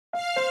I'll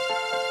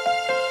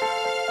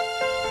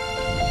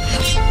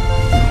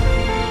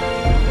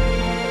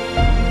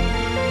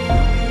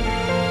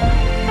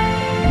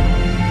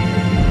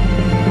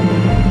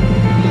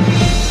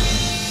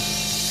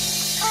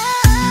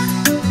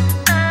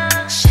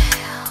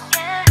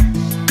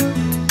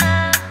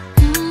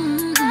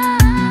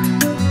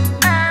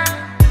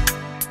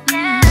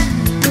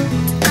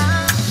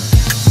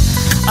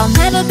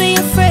never be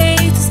afraid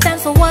to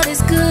stand for what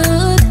is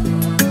good.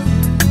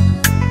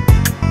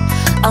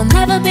 I'll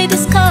never be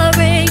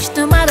discouraged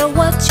no matter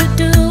what you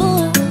do,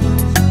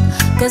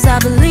 'cause I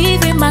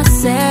believe in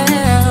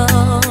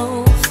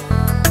myself.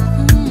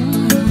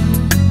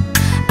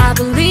 I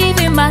believe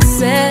in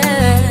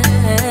myself.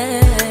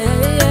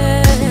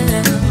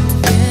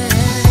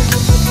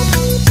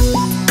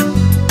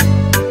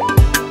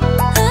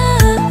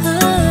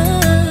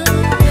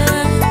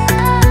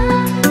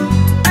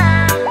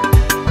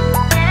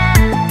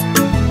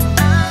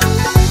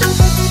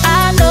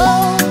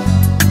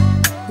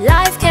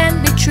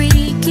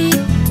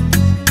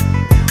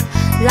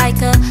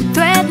 Like a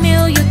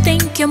treadmill, you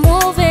think you're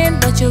moving,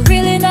 but you're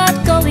really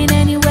not going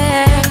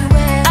anywhere.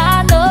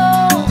 I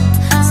know,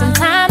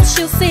 sometimes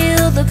you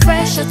feel the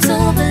pressure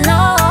to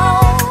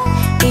belong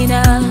in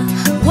a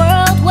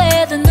world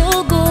where the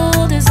new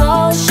good is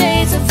all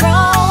shades of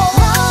wrong.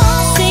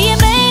 See,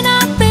 it may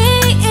not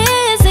be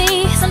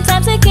easy,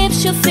 sometimes it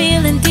keeps you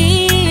feeling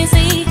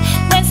dizzy,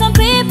 when some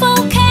people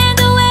can't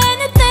do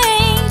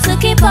anything to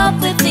keep up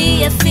with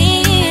the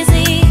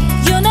effigy.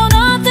 You know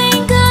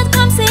nothing good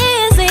comes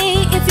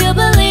easy if you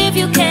believe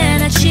you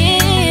can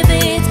achieve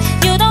it.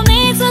 You don't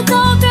need to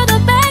go through the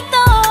back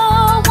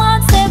door,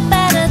 one step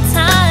at a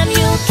time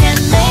you can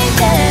make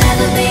it.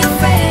 Never be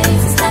afraid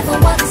to stand for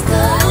what is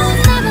good.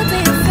 Never be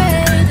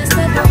afraid to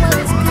stand for what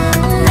is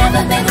good.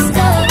 Never be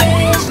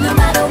discouraged no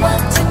matter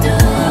what you do.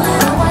 No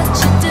matter what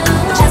you do,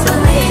 just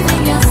believe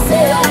in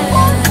yourself.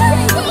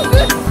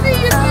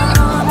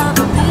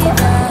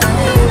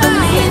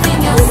 Believe in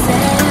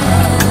yourself.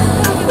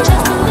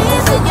 Just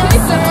believe in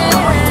yourself.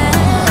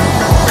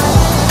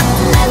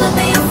 Never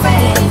be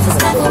afraid to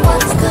stand for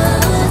what's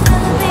good.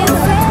 Never be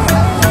afraid.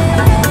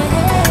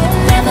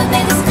 Never be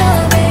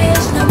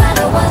discouraged no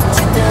matter what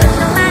you do.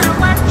 No matter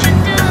what you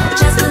do,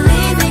 just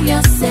believe in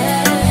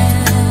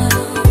yourself.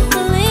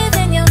 Believe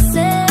in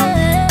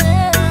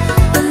yourself.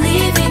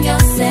 Believe in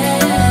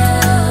yourself.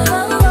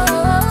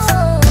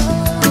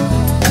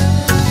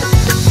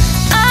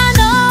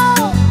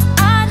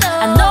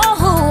 I know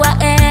who I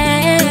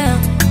am,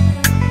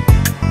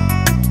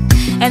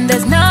 and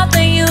there's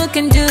nothing you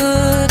can do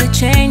to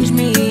change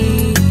me.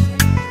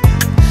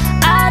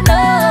 I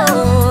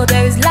know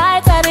there is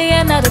light at the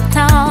end of the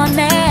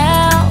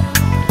tunnel,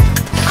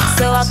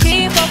 so I'll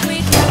keep up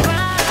with your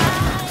ride.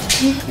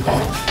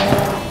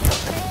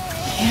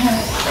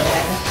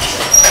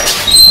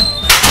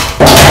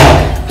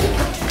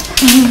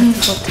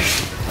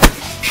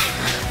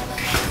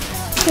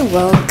 You're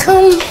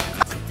welcome.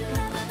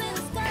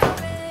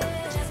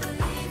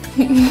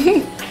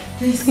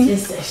 This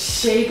is a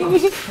shade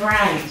of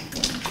pride.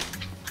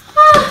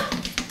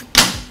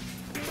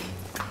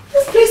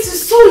 This place is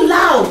so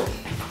loud.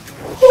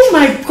 Oh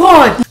my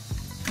God.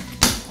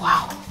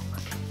 Wow.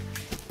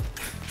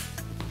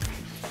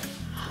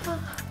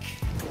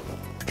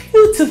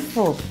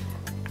 Beautiful.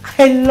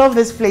 I love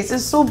this place.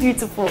 It's so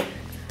beautiful.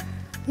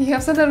 You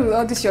have started with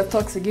all this your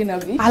talks again,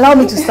 Abby. Allow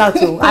me to start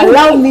to.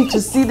 Allow me to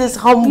see this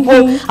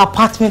humble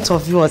apartment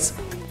of yours.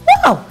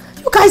 Wow.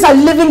 You guys are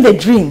living the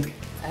dream.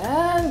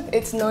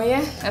 It's no,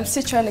 yeah. I'm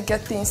still trying to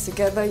get things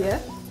together, yeah.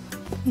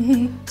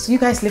 So you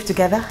guys live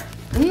together?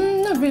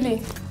 Not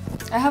really.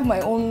 I have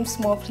my own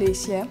small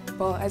place here,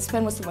 but I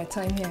spend most of my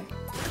time here.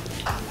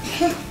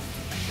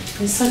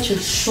 In such a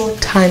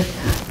short time,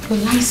 your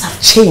lives have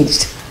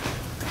changed.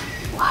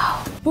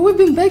 Wow. But we've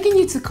been begging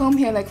you to come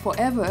here like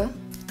forever.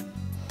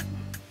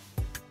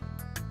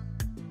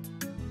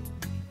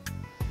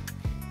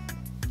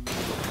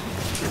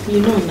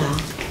 You know now.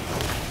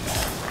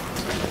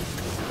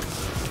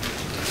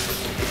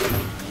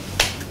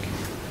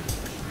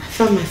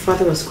 I thought my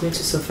father was going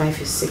to survive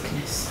his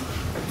sickness.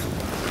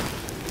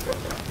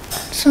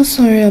 So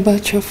sorry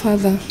about your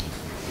father.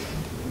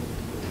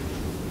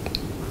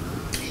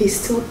 He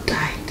still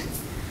died.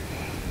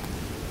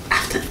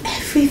 After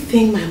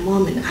everything my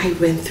mom and I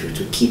went through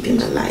to keep him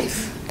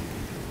alive.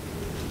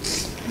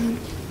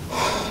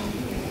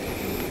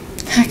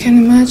 I can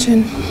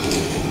imagine.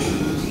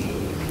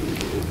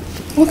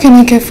 What can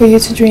I get for you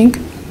to drink?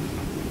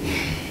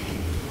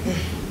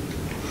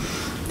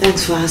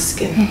 Thanks for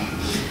asking.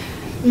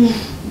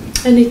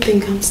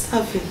 Anything, I'm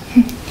starving.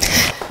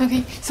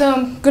 Okay, so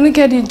I'm gonna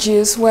get you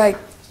juice while I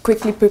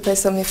quickly prepare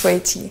something for a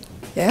tea.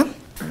 Yeah?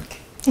 Okay.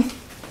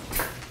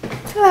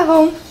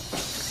 Hello.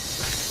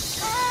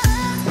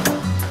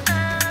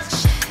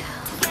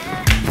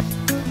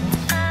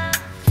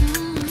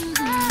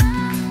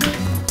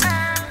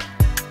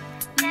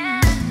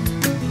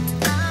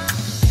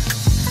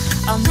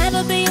 I'll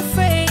never be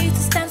afraid to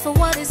stand for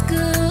what is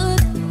good.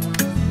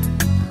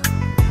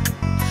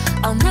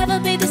 I'll never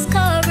be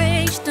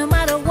discouraged no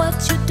matter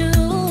what you do.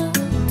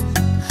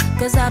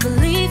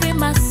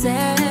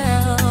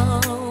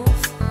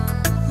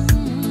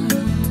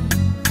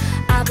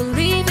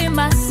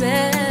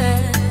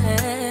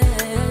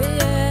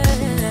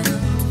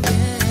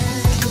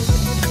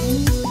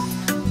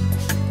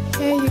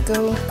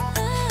 go.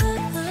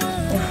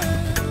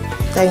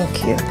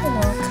 Thank you. You're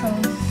welcome.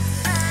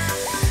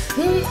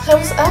 I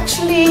was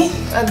actually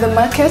at the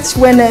market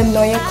when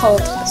Noya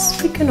called.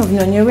 Speaking of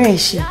Nonya, where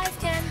is she?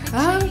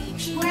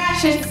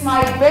 She's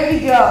my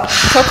baby girl.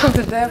 Talk of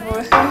the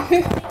devil. Oh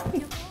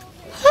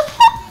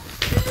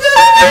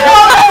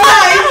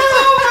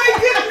my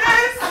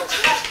goodness!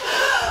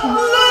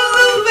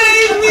 Little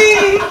baby!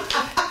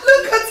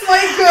 Look at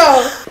my girl!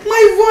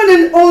 My one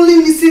and only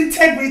Miss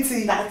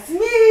Integrity. That's me!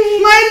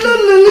 My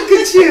Lulu, look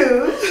at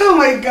you! Oh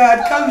my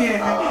God, come here.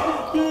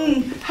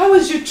 How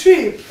was your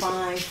trip?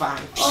 Fine,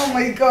 fine. Oh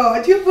my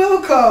God, you're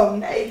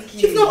welcome. Thank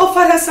you. You've not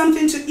offered her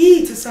something to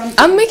eat or something?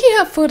 I'm making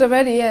her food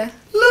already, yeah.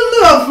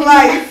 Lulu of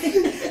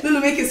life. Lulu,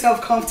 make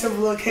yourself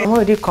comfortable, okay? I'm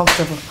already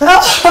comfortable.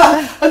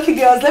 Okay,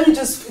 girls, let me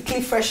just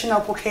quickly freshen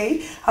up,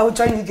 okay? I will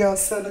join you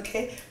girls soon,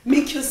 okay?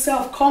 Make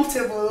yourself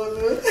comfortable,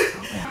 Lulu.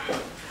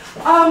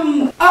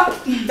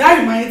 That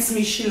reminds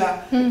me,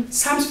 Sheila.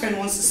 Sam's friend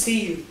wants to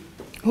see you.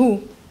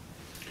 Who?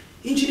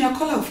 Engineer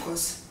Kola, of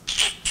course.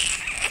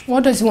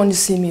 What does he want to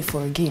see me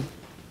for again?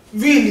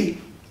 Really?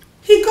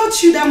 He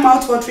got you that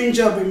mouth-watering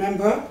job,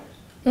 remember?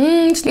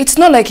 It's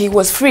not like he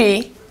was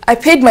free. I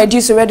paid my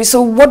dues already,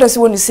 so what does he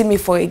want to see me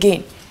for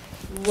again?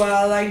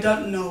 Well, I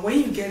don't know. When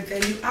you get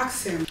there, you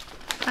ask him.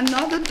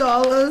 Another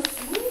dollars.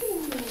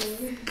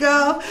 Ooh.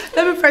 Girl,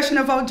 let me freshen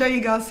up. I'll join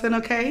you girls soon,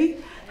 okay?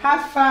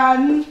 Have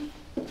fun.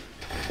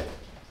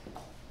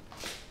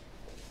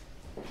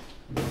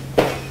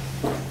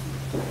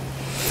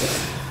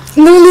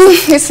 Lulu,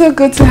 it's so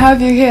good to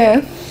have you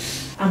here.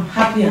 I'm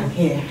happy I'm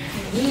here.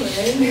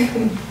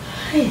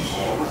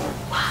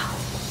 Wow.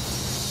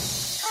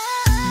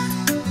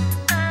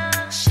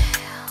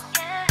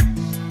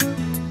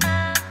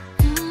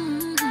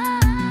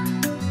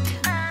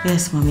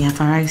 Yes, Mommy, I've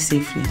arrived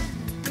safely.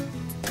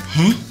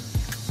 Huh?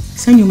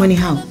 Send you money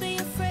how?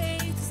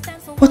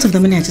 What of the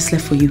money I just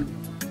left for you?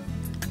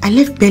 I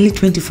left barely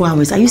 24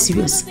 hours. Are you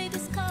serious?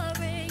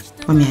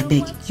 Mommy, I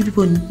beg. You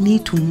people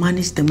need to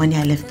manage the money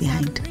I left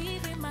behind.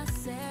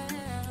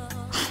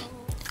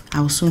 I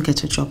will soon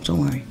get a job,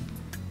 don't worry.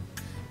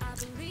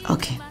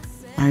 Okay.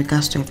 My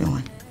regards to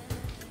everyone.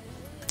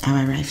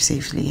 I've arrived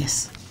safely,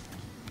 yes.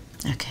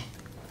 Okay.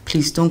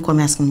 Please don't come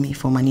asking me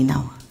for money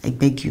now. I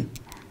beg you.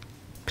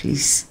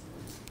 Please.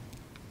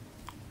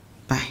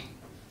 Bye.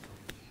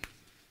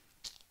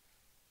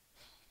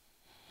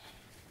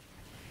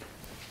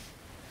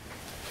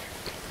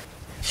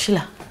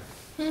 Sheila.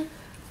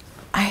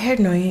 I heard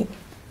Noe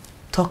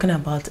talking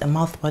about a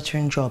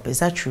mouth-watering job. Is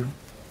that true?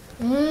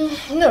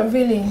 Not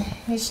really.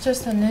 It's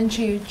just an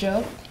NGO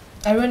job.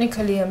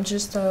 Ironically, I'm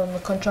just a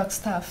contract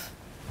staff,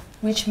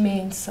 which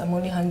means I'm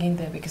only hanging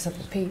there because of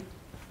the pay.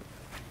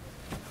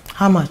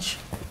 How much?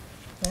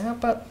 Yeah,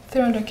 about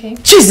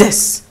 300k.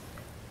 Jesus!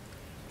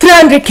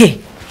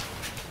 300k!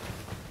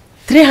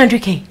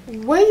 300k?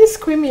 Why are you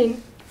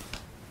screaming?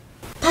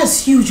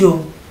 That's huge,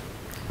 oh.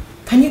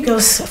 Can you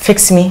girls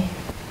fix me?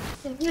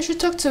 You should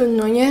talk to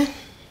Nonya.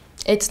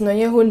 It's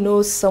Nonya who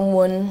knows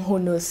someone who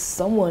knows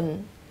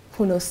someone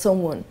who knows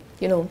someone.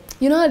 You know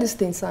how these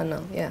things are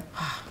now, yeah.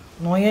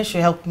 Noye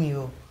should help me,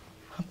 oh.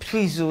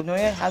 Please, oh,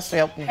 Noye has to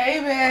help me.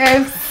 Hey,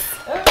 babes.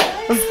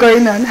 What's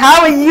going on?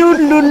 How are you,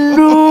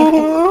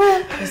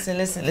 Lulu?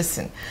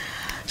 Listen.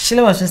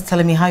 Sheila was just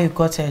telling me how you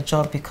got her a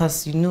job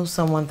because you know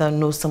someone that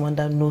knows someone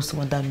that knows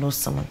someone that knows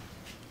someone.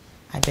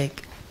 I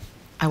beg.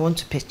 I want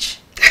to pitch.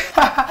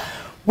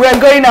 We're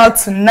going out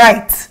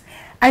tonight.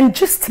 And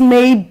just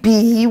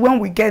maybe when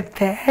we get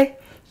there,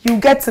 you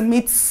get to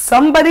meet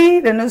somebody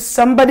that knows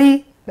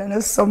somebody that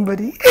knows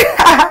somebody.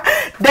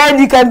 Then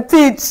you can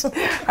teach.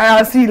 And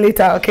I'll see you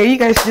later, okay? You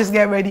guys just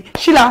get ready.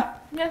 Sheila.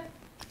 Yeah.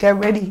 Get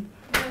ready.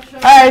 Yeah, sure.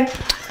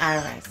 All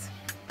right.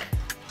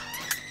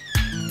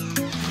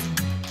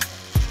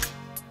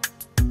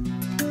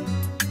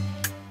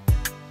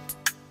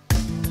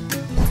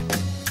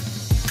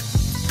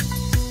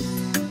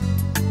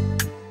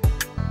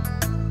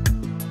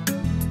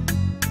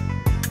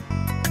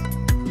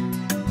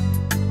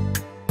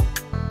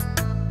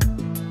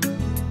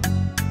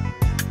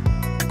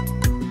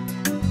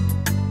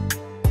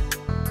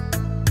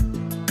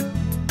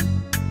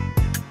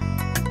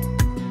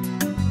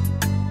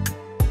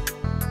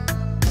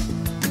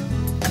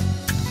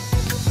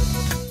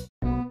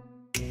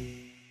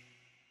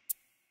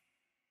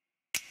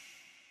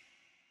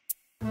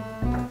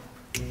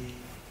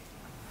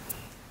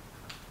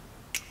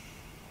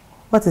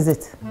 What is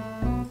it?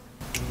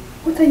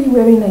 What are you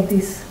wearing like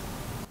this?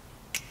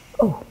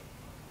 Oh,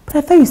 but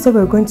I thought you said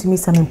we were going to meet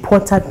some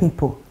important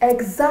people.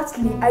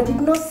 Exactly. I did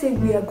not say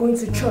we are going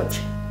to church.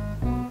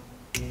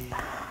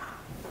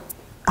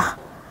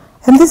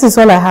 And this is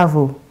all I have,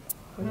 oh.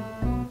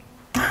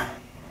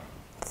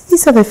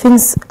 These are the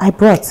things I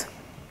brought.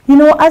 You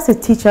know, as a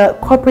teacher,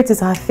 corporate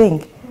is our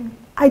thing.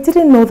 I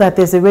didn't know that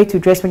there's a way to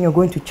dress when you're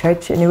going to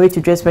church and a way to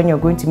dress when you're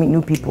going to meet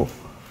new people.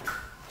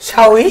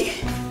 Shall we?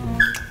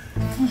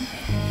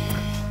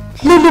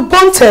 Lulu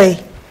Bonte,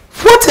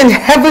 what in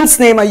heaven's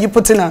name are you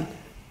putting on?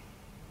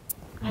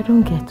 I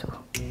don't get to.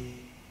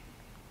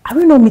 Are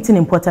we not meeting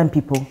important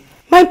people?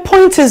 My my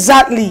point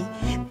exactly.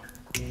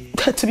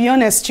 To be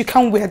honest, you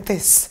can't wear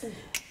this.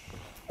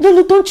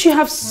 Lulu, don't you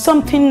have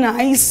something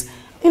nice?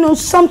 You know,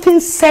 something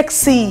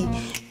sexy.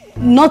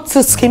 Not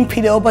too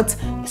skimpy though, but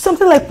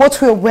something like what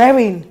we're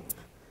wearing.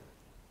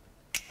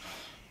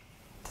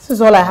 This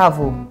is all I have,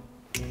 oh.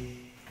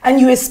 And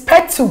you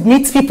expect to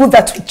meet people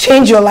that will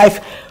change your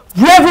life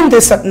wearing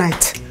this at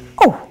night.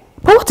 Oh,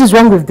 but what is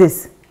wrong with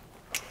this?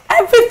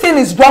 Everything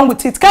is wrong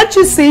with it. Can't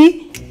you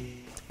see?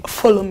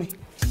 Follow me.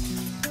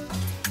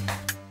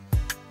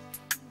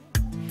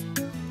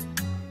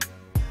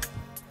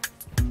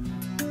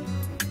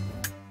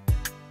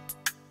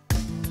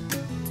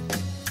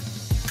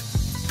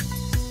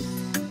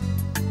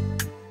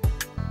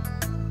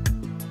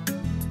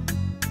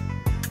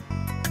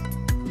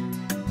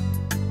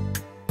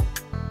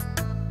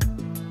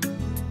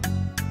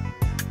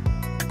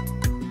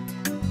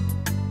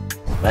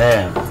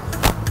 Man,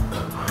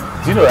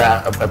 do you know,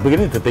 I'm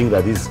beginning to think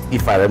that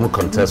if I ever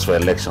contest for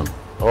election,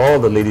 all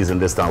the ladies in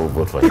this town will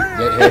vote for you.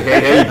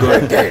 There you go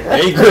again.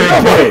 There you go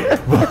again.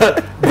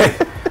 But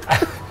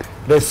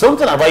there's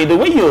something about you, the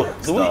way you...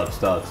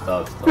 Stop.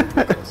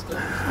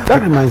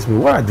 That reminds me,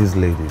 what are these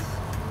ladies?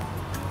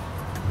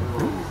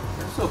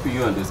 What's up with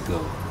you and this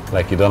girl?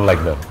 Like you don't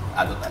like them?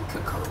 I don't like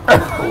her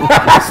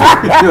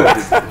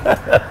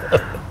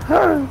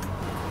girl.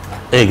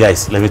 Hey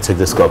guys, let me take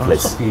this call,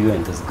 please. What's up with you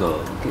and this girl?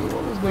 Okay,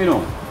 what's going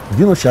on?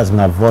 You know she has been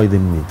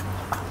avoiding me.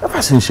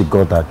 Ever since she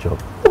got that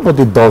job.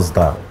 Nobody does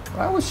that.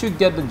 Why would she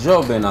get the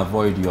job and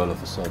avoid you all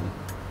of a sudden?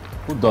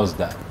 Who does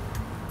that?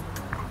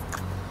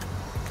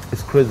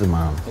 It's crazy,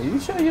 man. Are you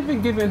sure you've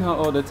been giving her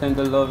all the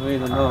tender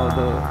loving and all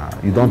the...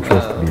 You don't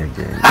trust me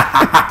again.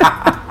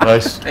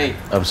 Maurice, Hey.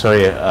 I'm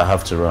sorry, I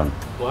have to run.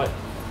 What?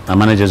 My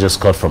manager just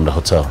called from the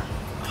hotel.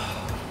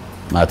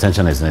 My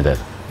attention is needed.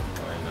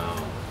 Right now.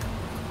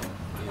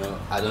 You know,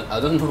 I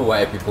don't know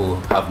why people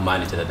have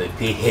managers that they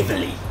pay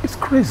heavily. It's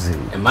crazy.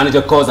 A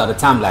manager calls at a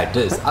time like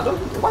this.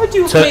 Why do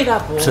you play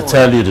that ball? To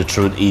tell you the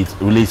truth, it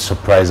really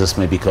surprises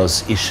me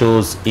because it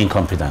shows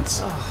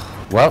incompetence.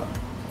 Well,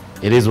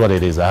 it is what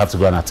it is. I have to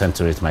go and attend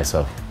to it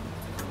myself.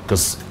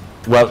 Because,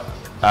 well,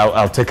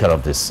 I'll take care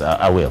of this.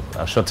 I will.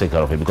 I should take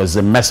care of it because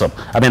it's a mess up.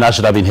 I mean, I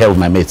should have been here with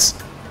my mates,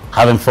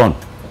 having fun.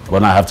 But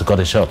now I have to cut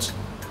it short.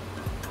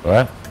 All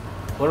right?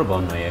 What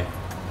about Noye? I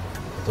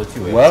thought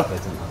you were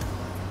expecting her.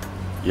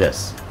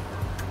 Yes.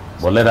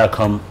 But let her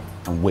come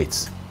and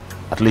wait.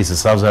 At least it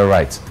serves her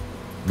right.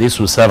 This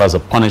will serve as a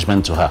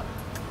punishment to her.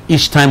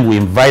 Each time we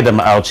invite them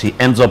out, she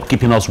ends up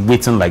keeping us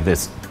waiting like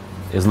this.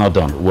 It's not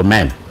done. We're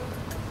men.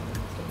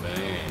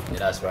 Yeah,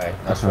 that's right.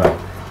 That's right.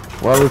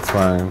 Well, it's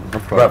fine. No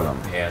problem.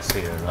 Yeah, I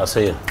see you. I'll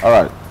see you. All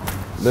right.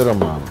 Little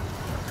man.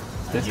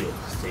 You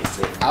stay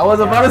safe. I was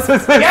about to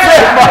say,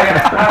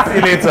 I'll see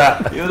you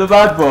later. you're the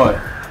bad boy.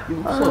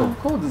 So,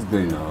 call this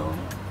girl now.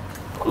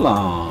 Hold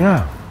on.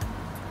 Yeah.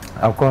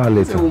 I'll call her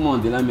This later.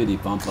 woman, they let me the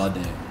pamper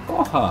there.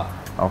 Call her.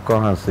 I'll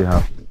call her and see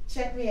her.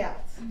 Check me out.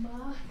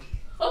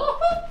 Oh,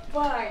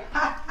 fine.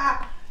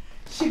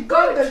 She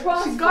got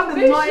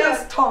the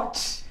noise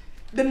touch.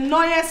 The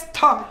noise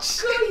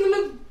touch. Girl, you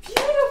look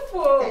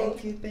beautiful.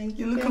 Thank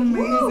you. You look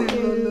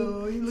amazing,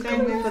 Lolo. You look Thank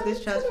you amazing. for this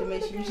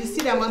transformation. You should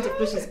see the amount of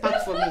clothes she's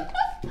packed for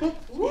me.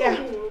 Yeah.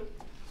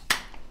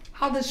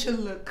 How does she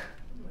look?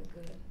 Oh my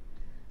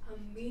god.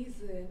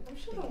 Amazing. I'm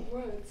sure of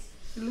words.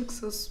 She looks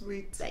so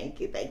sweet. Thank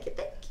you.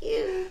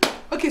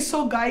 Okay,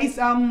 so guys,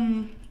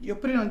 you're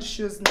putting on the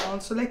shoes now.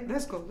 So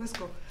let's go.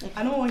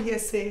 I don't want to hear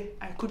say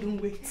I couldn't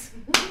wait.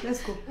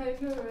 Let's go. I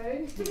know,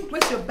 right?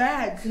 Where's your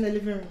bag? In the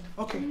living room.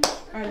 Okay.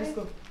 Alright, let's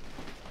go.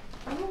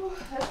 Oh,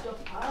 that's the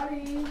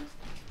party.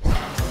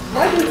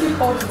 Why didn't he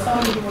call to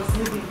tell me he was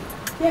leaving?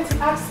 Yet he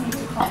asked me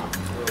to come.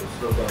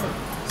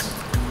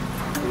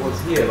 He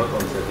was here, not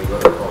on set. He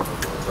got a call from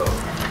the hotel.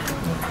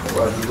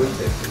 Well, he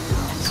waited.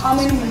 How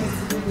many minutes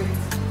did he wait?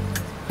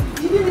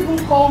 He didn't even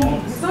call me.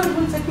 He's not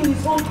even taking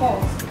his own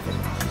calls.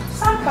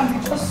 Sam can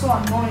be just so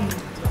annoying.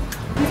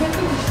 You can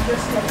think he should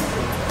just text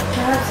him.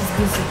 Perhaps he's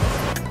busy.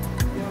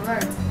 You're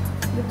right.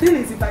 The thing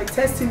is, if I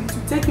text him, it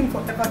will take him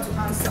forever to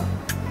answer.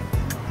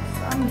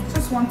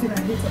 Just one thing I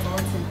hate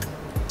about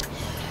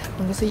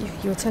him. So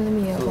you were telling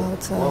me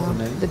about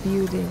the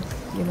building,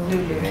 you know.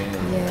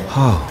 Yeah.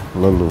 Oh,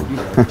 Lolo.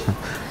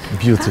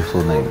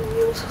 Beautiful name.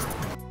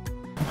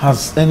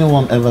 Has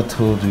anyone ever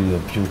told you you're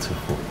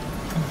beautiful?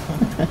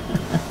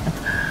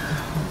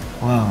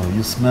 Wow,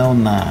 you smell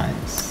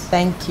nice.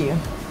 Thank you.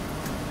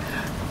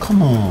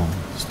 Come on,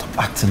 stop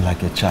acting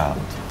like a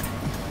child.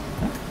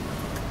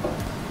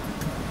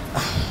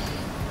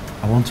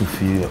 I want to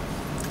feel.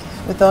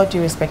 With all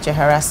due respect, you're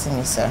harassing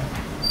me, sir.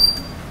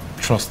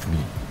 Trust me.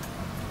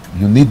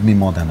 You need me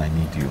more than I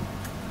need you.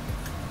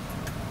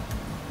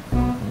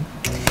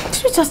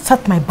 Did you just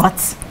tap my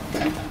butt?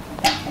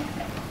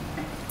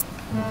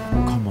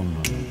 Come on,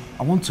 Lolo.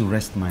 I want to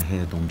rest my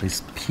head on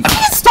this piece.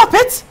 Stop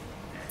it!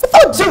 With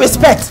all due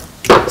respect.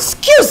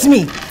 Excuse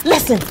me.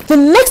 Listen, the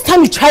next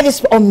time you try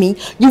this on me,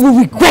 you will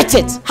regret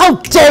it. How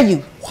dare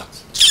you? What?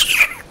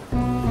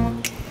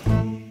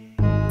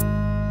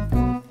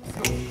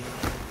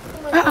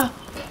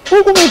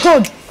 Oh my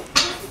God.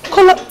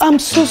 Kola, I'm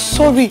so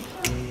sorry.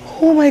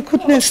 Oh my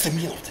goodness. What's the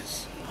meaning of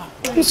this?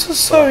 I'm so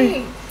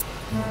sorry.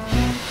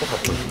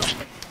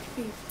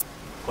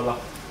 Kola.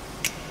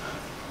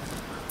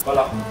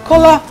 Kola.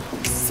 Kola,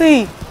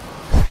 see.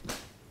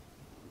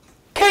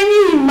 Can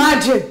you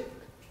imagine?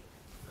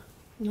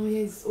 No,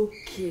 yeah, it's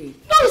okay.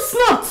 No, it's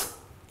not.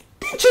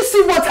 Didn't you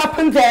see what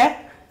happened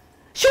there?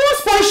 She was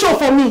spoil show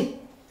for me.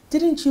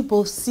 Didn't you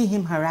both see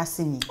him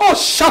harassing me? Oh,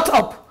 shut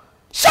up.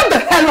 Shut the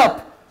hell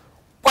up.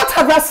 What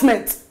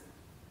harassment?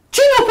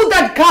 Do you know who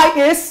that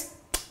guy is?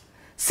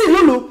 See,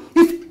 Lulu,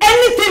 if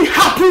anything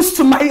happens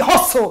to my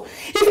hustle,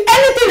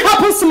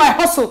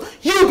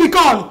 you'll be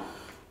gone.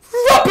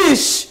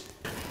 Rubbish.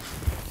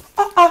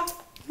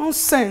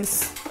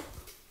 Nonsense.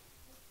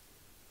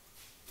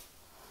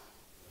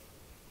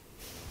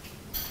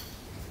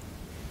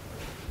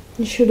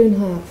 You shouldn't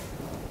have.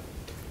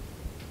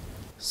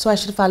 So I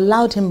should have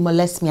allowed him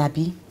molest me,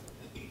 Abby?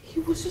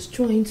 He was just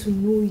trying to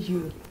know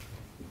you.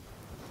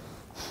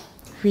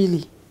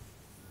 Really?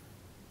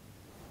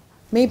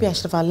 Maybe I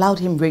should have allowed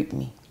him rape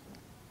me.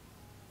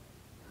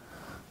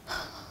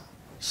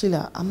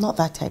 Sheila, I'm not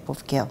that type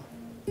of girl.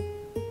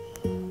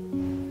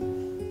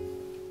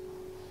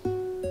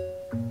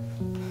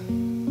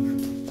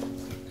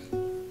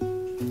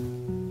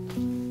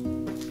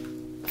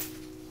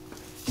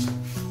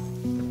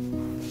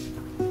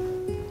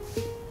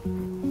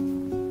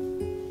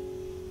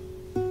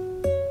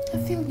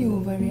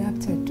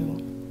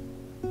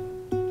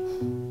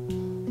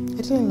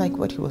 I didn't like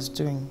what he was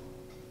doing.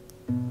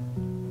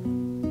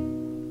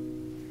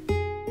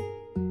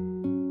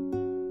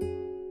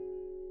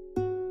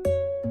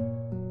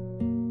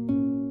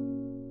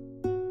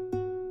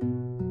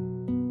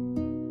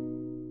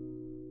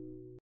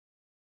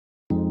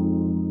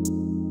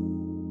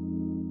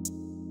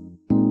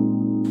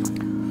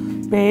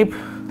 Babe,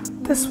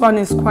 this one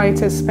is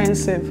quite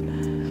expensive.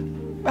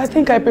 I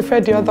think I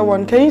prefer the other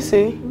one. Can you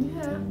see?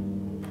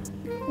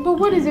 But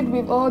what is it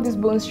with all these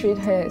bone straight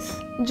hairs?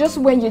 Just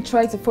when you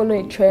try to follow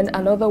a trend,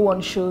 another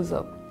one shows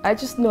up. I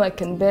just know I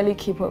can barely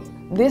keep up.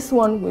 This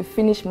one will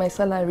finish my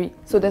salary,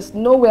 so there's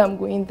no way I'm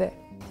going there.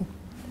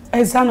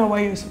 Is that not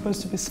why you're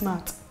supposed to be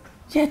smart?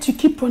 Yet you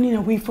keep running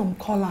away from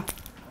Kola.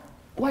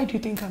 Why do you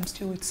think I'm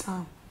still with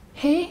Sam?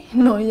 Hey,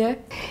 no, yeah.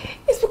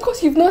 It's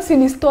because you've not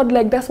seen his third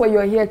leg, that's why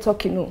you're here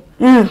talking, no?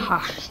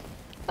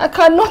 I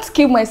cannot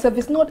kill myself.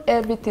 It's not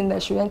everything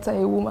that should enter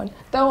a woman.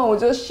 That one will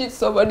just shit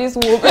somebody's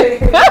woman.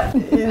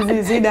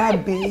 Is it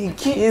that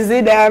big? Is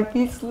it that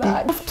big?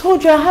 I've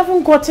told you I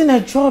haven't gotten a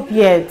job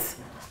yet.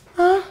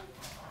 Huh?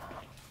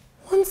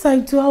 Once I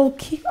do,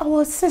 I will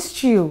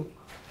assist you.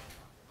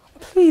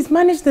 Please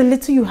manage the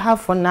little you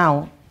have for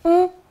now.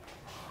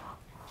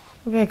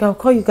 Okay, I'll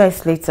call you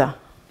guys later.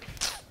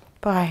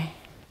 Bye.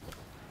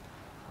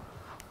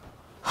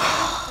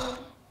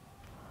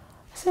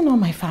 Isn't all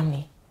my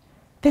family?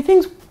 They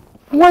think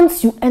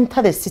once you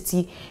enter the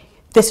city,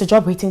 there's a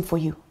job waiting for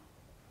you.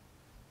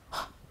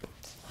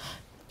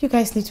 You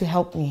guys need to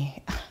help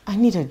me. I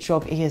need a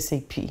job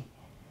ASAP.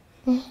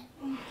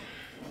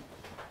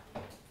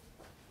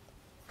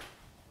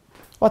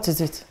 What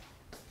is it?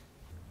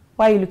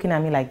 Why are you looking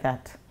at me like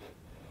that?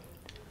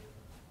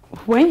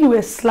 When you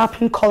were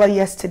slapping Kola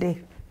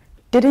yesterday,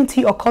 didn't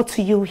he occur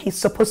to you he's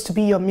supposed to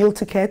be your meal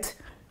ticket?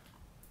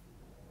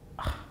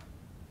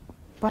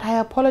 But I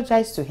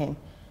apologized to him.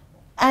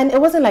 And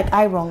it wasn't like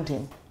I wronged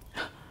him.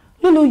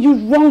 No, you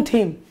wronged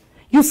him.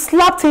 You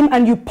slapped him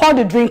and you poured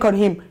a drink on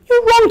him.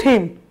 You wronged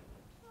him.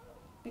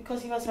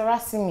 Because he was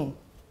harassing me.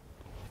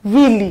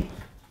 Really?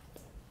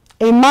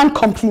 A man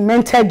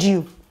complimented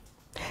you.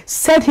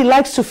 Said he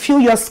likes to feel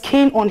your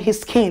skin on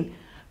his skin.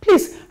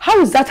 Please, how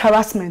is that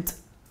harassment?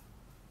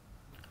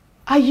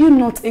 Are you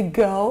not a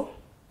girl?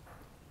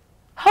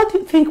 How do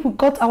you think we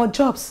got our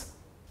jobs?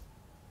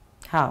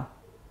 How?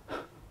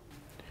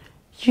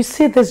 You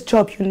see this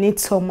job you need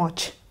so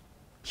much.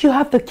 You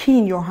have the key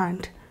in your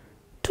hand.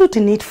 Do the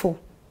needful.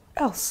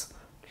 Else,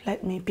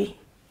 let me be.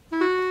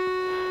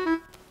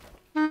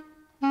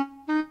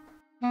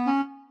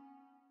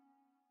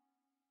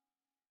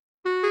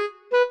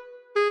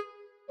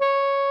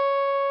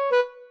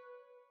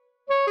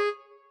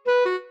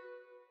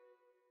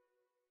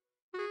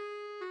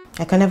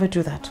 I can never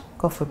do that.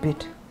 God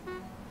forbid.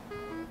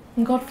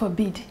 God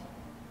forbid.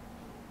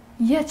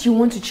 Yet you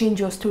want to change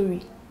your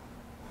story.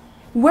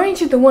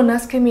 Weren't you the one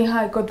asking me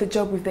how I got the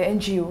job with the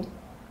NGO?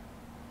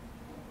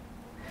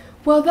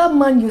 Well, that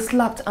man you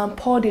slapped and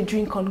poured a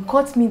drink on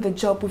got me the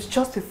job with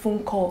just a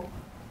phone call.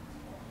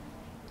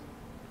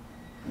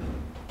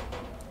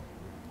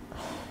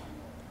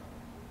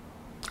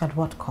 At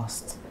what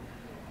cost?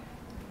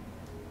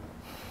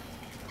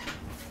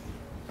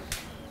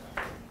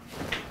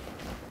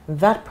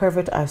 That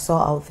pervert I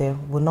saw out there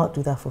will not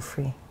do that for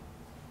free.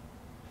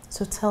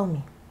 So tell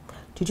me,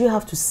 did you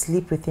have to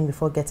sleep with him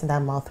before getting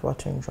that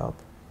mouth-watering job?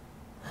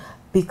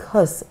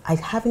 Because I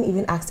haven't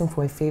even asked him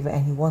for a favor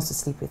and he wants to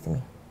sleep with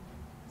me.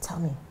 Tell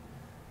me.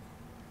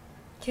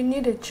 You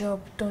need a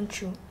job,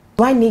 don't you?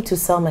 Do I need to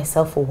sell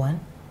myself for one?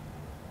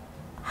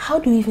 How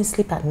do you even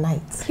sleep at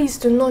night? Please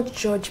do not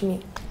judge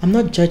me. I'm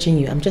not judging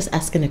you. I'm just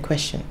asking a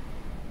question.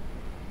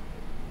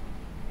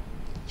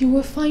 You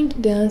will find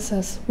the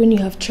answers when you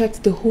have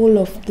trekked the whole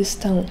of this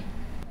town.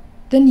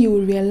 Then you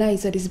will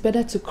realize that it's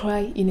better to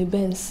cry in a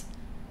Benz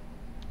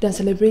than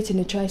celebrate in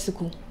a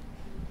tricycle.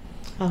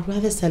 I'd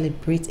rather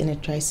celebrate in a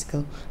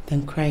tricycle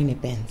than cry in a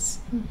Benz.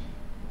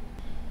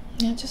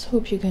 I just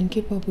hope you can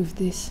keep up with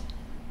this.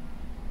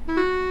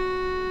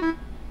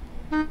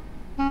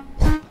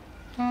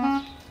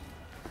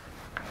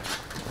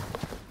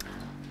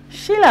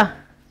 Sheila!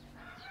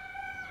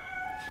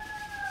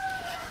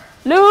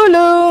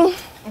 Lulu!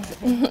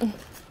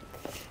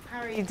 How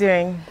are you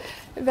doing?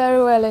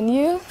 Very well, and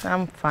you?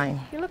 I'm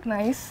fine. You look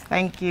nice.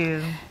 Thank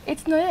you.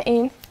 It's Noya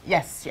in.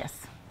 Yes.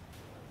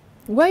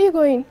 Where are you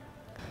going?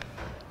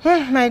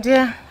 My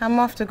dear, I'm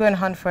off to go and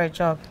hunt for a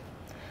job.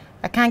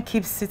 I can't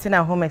keep sitting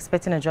at home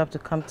expecting a job to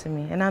come to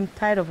me, and I'm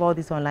tired of all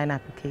these online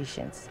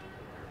applications.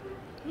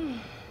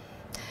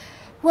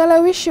 Well, I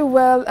wish you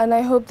well, and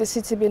I hope the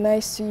city be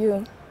nice to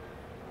you.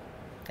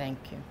 Thank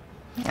you.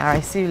 All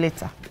right, see you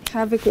later.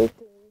 Have a good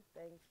day.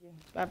 Thank you.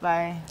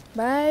 Bye-bye.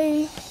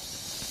 Bye.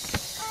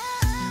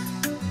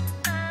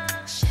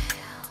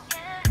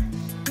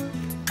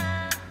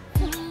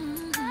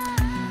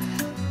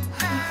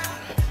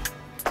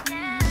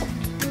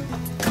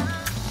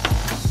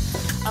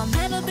 I'll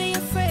never be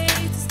afraid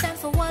to stand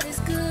for what is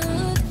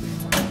good.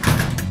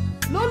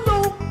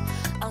 Lulu!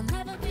 I'll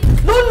never be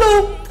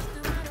Lulu!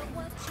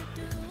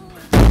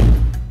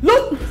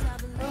 Look!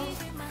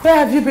 Where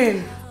have you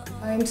been?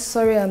 I'm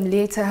sorry I'm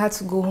late. I had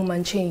to go home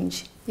and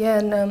change. Yeah,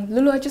 and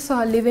Lulu, I just saw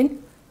her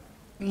leaving.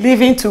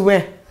 Leaving to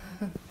where?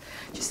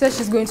 She said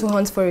she's going to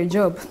hunt for a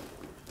job.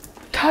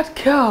 That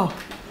girl.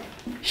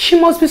 She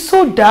must be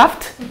so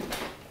daft.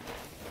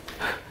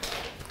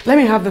 Let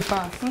me have the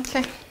file.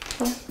 Okay.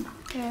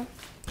 Yeah.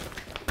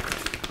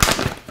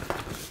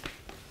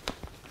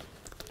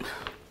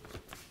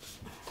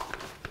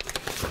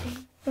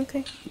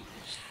 Okay.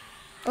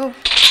 Oh,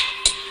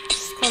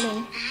 she's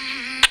calling.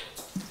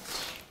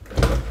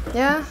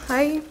 Yeah,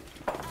 hi.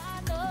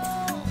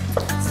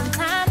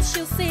 Sometimes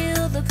you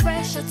feel the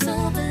pressure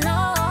to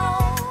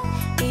belong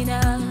in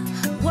a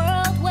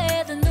world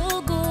where the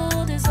new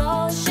good is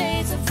all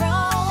shades of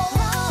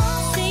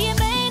wrong. See, it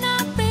may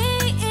not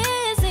be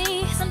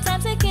easy.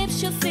 Sometimes it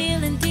keeps you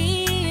feeling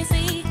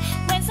dizzy.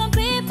 When some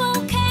people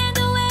can't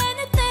do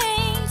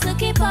anything to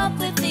keep up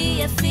with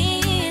the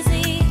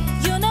easy.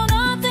 You know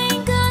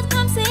nothing good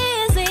comes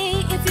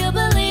easy if you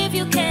believe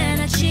you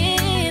can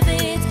achieve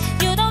it.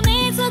 You don't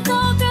need to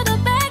go through the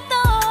back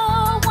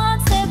door. One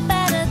step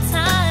at a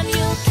time,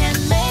 you can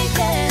make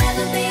it.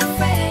 Never be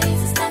afraid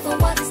to stand for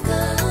what is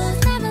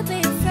good. Never be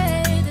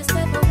afraid to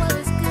stand for what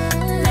is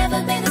good.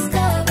 Never be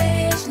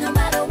discouraged, no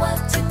matter what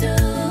you do.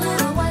 No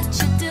matter what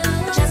you do,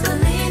 just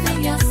believe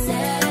in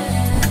yourself.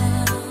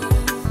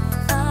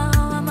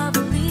 Oh, I'm a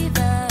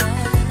believer.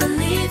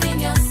 Believe in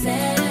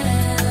yourself.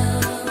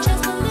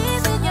 Just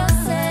believe in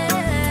yourself.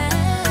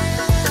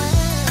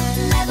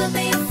 Never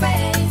be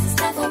afraid to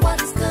stand for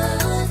what is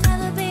good.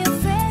 Never be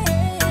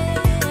afraid.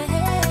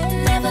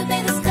 Never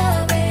be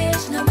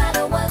discouraged, no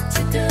matter what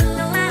you do.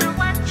 No matter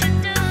what you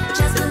do,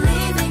 just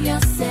believe in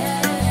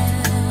yourself.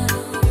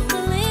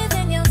 Believe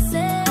in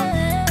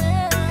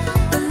yourself.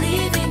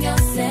 Believe in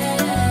yourself.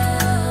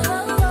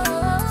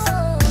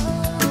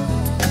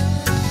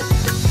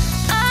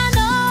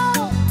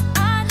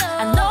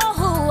 I know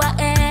who I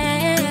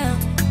am,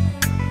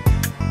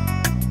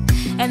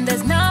 and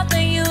there's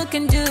nothing you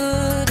can do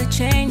to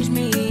change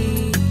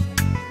me.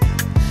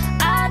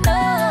 I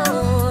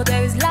know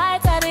there is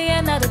light at the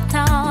end of the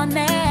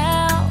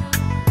tunnel,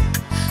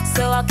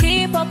 so I'll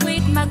keep up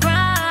with my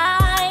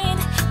grind,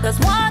 'cause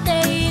one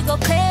day it go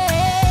pay.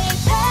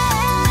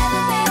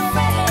 Never be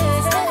afraid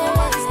to stand for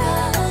what is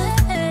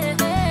good.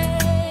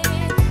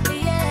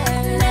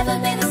 Yeah. Never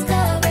be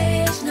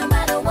discouraged, no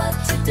matter what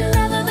you do.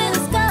 Never be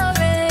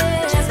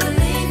discouraged. Just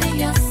believe in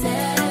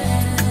yourself.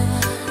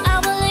 I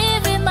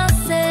believe in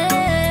myself.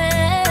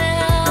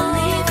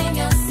 Believe in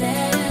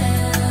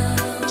yourself.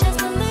 Just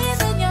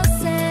believe in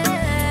yourself.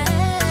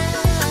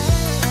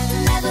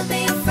 Never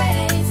be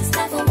afraid to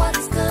stand for what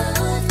is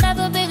good.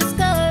 Never be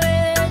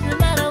discouraged, no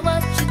matter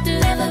what you do.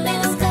 Never be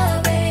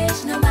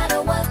discouraged, no matter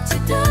what you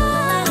do. No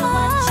matter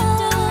what you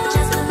do,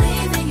 just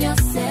believe in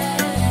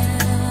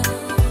yourself.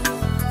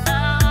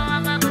 Oh,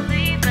 I'm a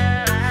believer.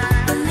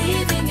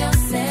 Believe in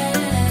yourself.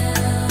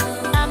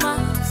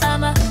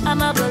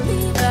 I'm a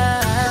believer.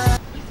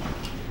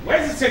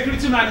 Where's the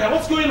security man here?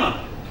 What's going on?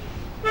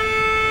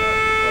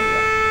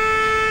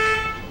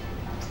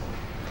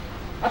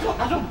 I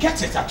don't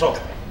get it at all.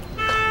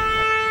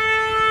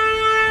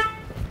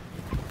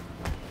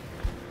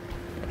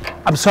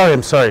 I'm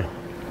sorry.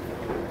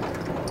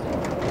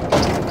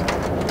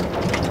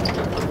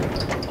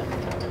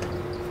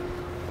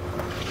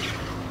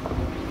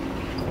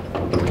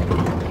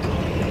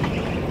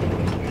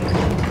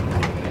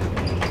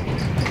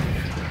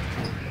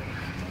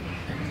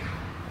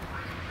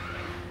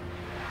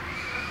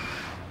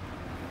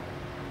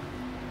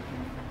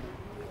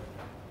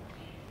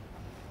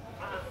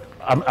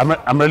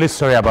 I'm really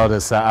sorry about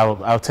this.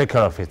 I'll take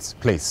care of it,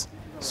 please.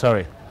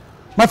 Sorry.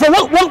 My friend,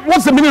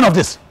 what's the meaning of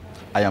this?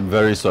 I am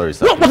very sorry,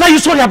 sir. What are you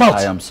sorry about?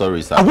 I am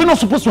sorry, sir. Are we not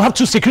supposed to have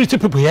 2 security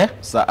people here?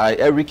 Sir,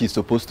 Eric is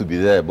supposed to be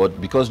there,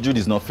 but because Jude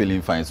is not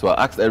feeling fine, so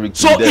I asked Eric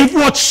to be there. So if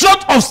you're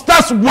short of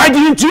stars, why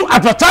didn't you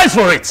advertise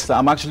for it? Sir,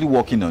 I'm actually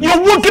working on it.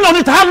 You're working on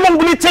it? How long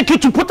will it take you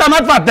to put an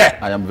advert there?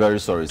 I am very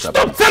sorry, sir.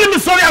 Stop telling me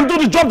sorry and do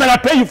the job that I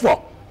pay you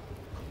for.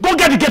 Go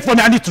get the gate for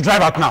me. I need to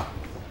drive out now.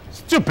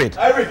 Stupid.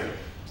 Eric!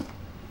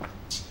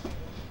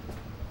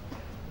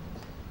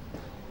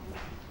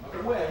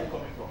 Where are you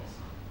coming from?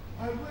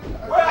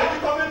 Where are you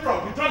coming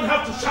from? You don't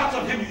have to shout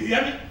on him, you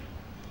hear me?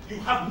 You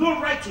have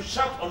no right to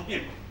shout on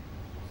him.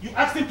 You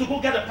asked him to go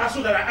get the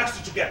parcel that I asked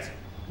you to get,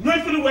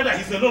 knowing fully well that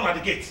he's alone at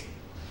the gate.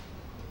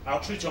 I'll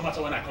treat your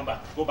matter when I come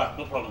back. Go back,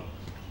 no problem.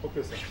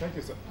 Okay, sir. Thank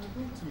you, sir.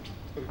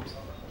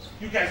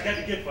 You guys get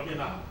the gate for me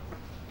now.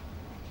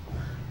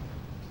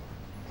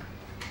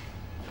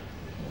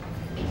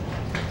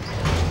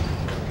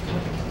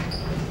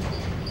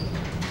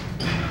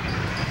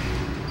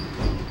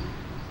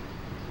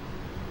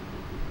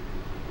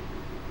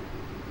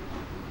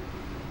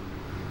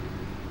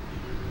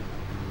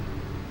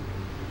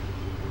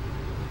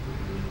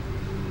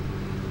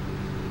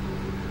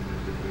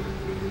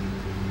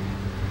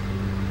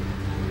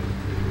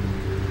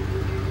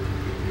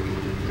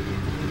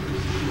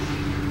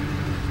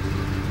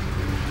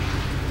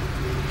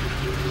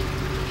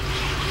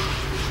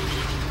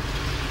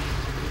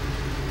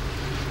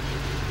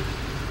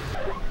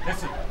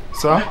 Listen,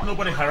 sir? Let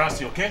nobody harass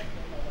you, okay?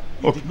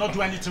 You did not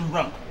do anything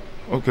wrong.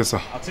 Okay,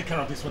 sir. I'll take care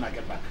of this when I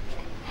get back.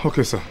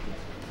 Okay, sir.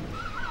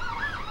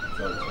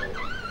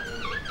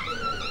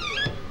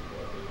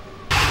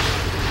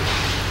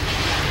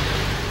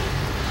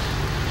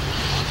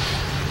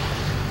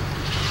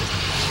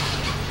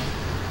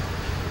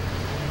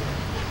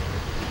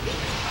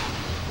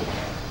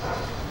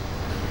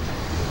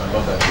 I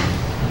love that.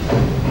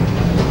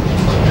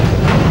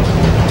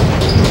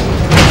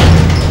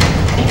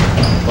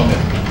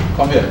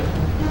 Come here.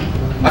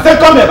 I said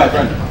come here, my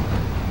friend.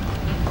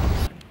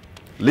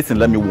 Listen,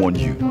 let me warn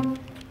you.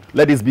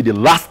 Let this be the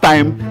last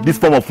time this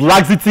form of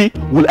laxity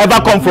will ever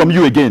come from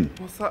you again.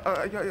 Oh, sir,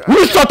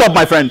 Will you shut up,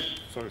 my friend?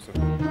 Sorry, sir.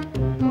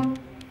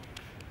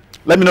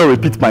 Let me not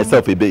repeat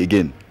myself a bit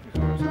again.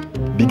 Sorry,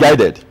 sir. Be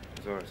guided.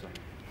 Sorry, sir.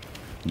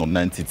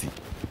 Non-entity.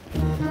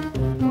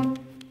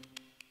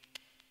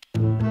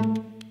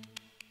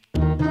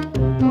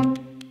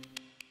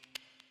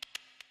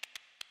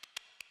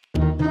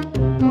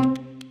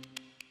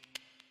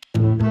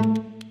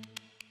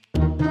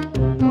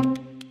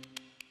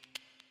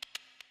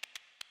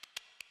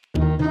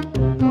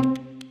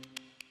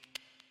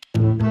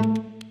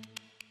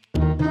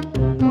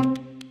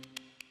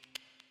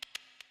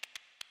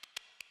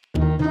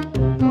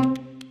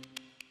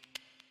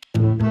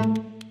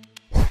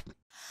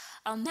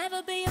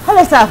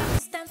 Hello, sir.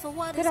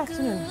 Good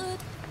afternoon.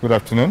 Good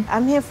afternoon.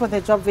 I'm here for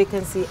the job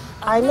vacancy.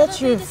 I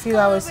met you a few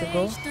hours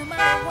ago.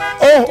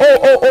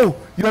 Oh!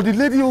 You are the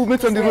lady who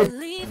met on the road.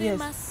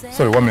 Yes.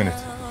 Sorry, 1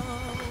 minute.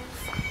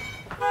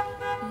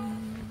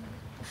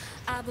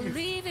 I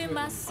believe in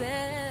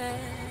myself.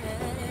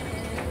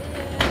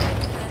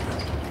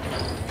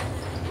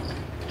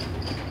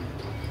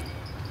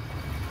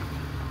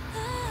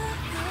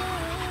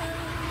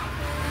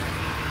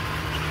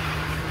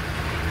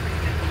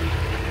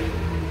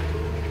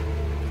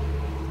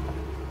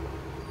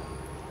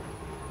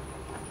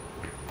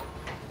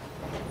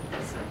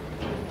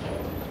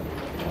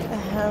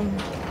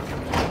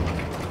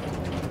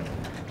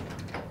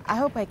 I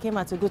hope I came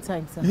at a good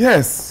time, sir.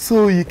 Yes,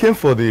 so you came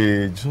for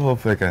the job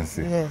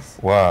vacancy? Yes.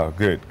 Wow,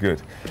 good.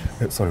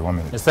 Sorry, 1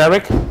 minute. Mr.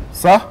 Eric?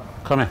 Sir?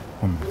 Come here.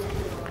 1 minute.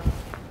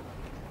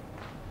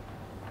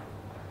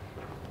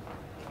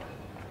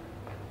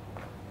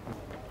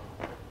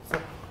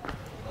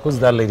 Who's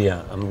that lady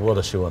and what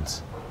does she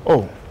want?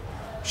 Oh,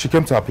 she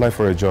came to apply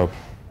for a job.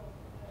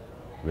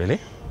 Really?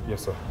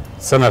 Yes, sir.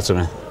 Send her to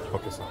me.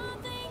 Okay, sir.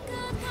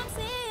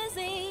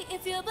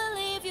 If you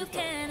believe you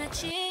can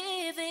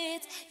achieve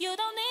it, you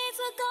don't need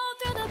to go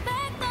through the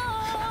back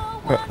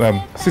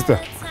door. Sister,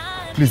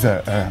 please,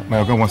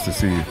 my girl wants to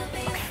see you.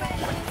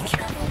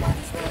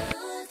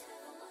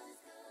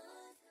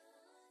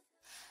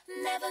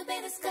 Never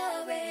be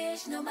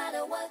discouraged, no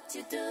matter what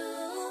you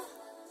do.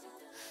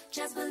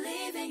 Just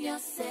believe in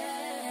yourself.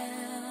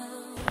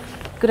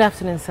 Good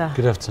afternoon, sir.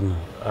 Good afternoon.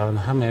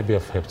 How may I be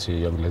of help to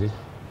you, young lady?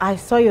 I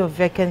saw your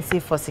vacancy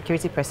for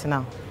security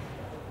personnel.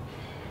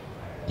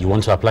 You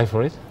want to apply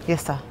for it?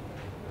 Yes, sir.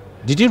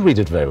 Did you read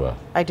it very well?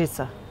 I did,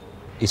 sir.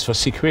 It's for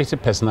security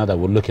personnel that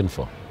we're looking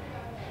for.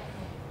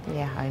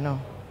 Yeah, I know.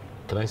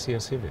 Can I see your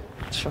CV?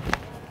 Sure.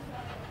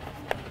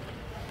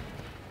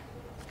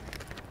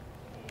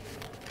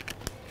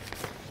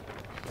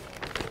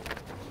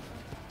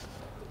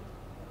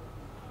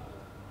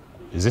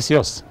 Is this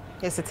yours?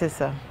 Yes, it is,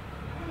 sir.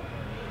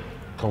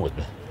 Come with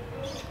me.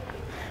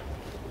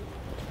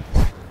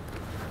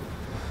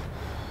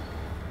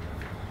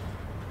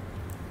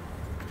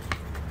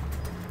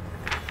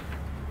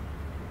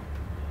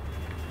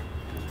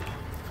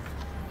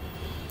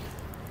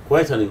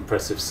 Quite an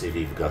impressive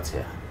CV you've got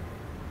here.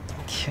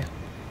 Thank you.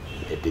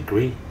 A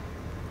degree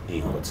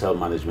in hotel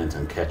management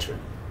and catering.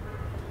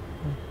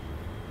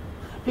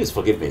 Please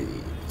forgive me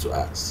to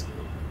ask,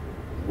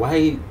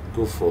 why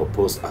go for a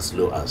post as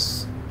low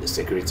as a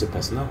security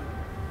personnel?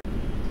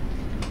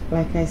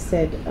 Like I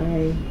said,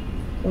 I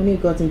only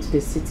got into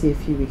the city a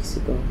few weeks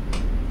ago,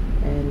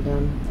 and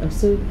I'm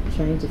still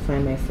trying to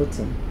find my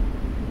footing.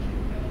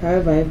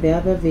 However, if there are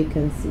other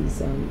vacancies,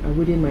 I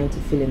wouldn't mind to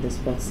fill in the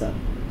spot, sir.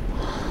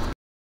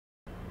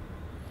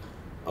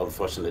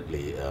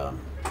 Unfortunately,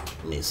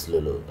 Miss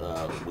Lulu,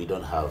 we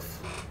don't have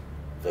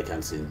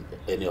vacancy in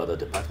any other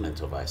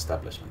department of our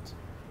establishment.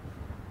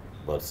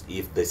 But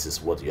if this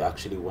is what you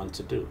actually want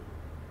to do,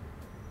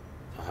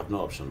 I have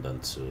no option than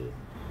to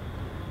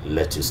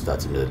let you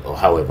start immediately. Or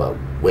however,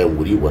 when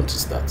would you want to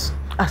start?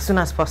 As soon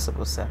as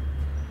possible, sir.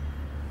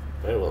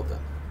 Very well then.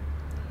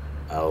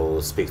 I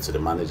will speak to the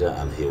manager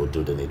and he will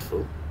do the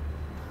needful.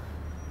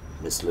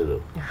 Miss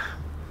Lulu,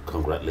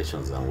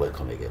 congratulations and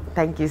welcome again.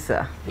 Thank you,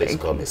 sir. Please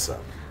call me Sam.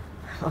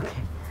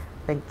 Okay.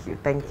 Thank you.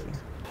 Thank you.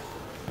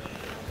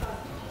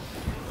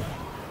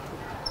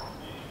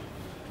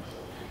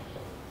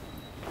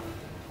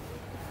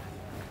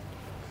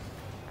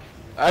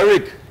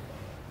 Eric!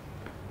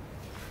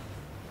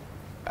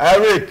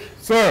 Eric!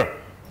 Sir!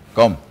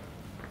 Come.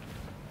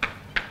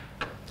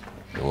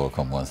 You're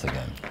welcome once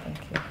again. Thank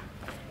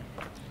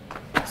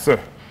you. Sir.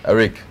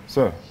 Eric.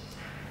 Sir.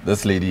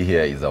 This lady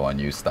here is our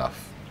new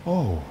staff.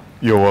 Oh,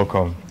 you're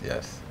welcome.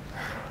 Yes.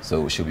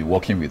 So she'll be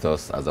working with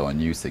us as our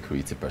new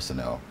security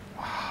personnel.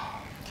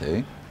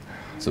 Okay?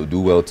 So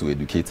do well to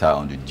educate her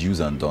on the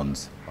do's and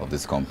don'ts of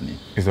this company.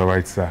 It's all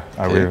right, sir.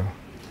 I will.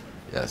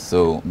 Yes.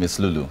 So, Miss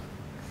Lulu,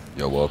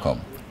 you're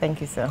welcome.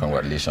 Thank you, sir.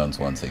 Congratulations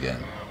once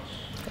again.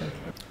 Thank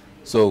you.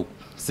 So,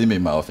 see me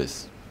in my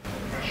office.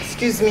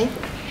 Excuse me?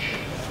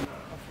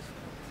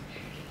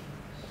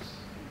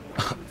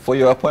 For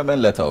your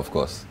appointment letter, of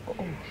course.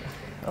 Oh,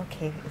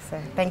 okay,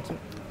 sir. Thank you.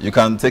 You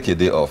can take a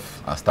day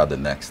off and start the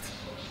next.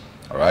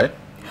 All right?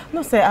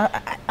 No, sir.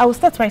 I will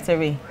start right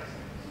away.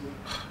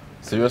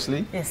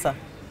 Seriously? Yes, sir.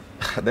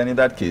 Then in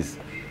that case,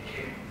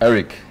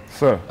 Eric.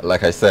 Sir.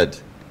 Like I said,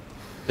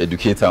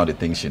 educate her on the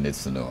things she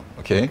needs to know,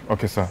 okay?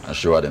 Okay, sir. And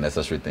show her the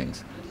necessary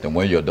things. Then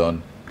when you're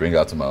done, bring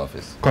her to my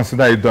office.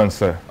 Consider it done,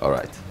 sir. All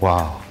right.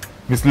 Wow.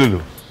 Miss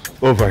Lulu,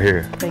 over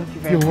here. Thank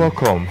you very much. You're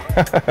welcome.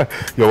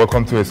 You're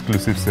welcome to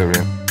Exclusive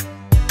Serene.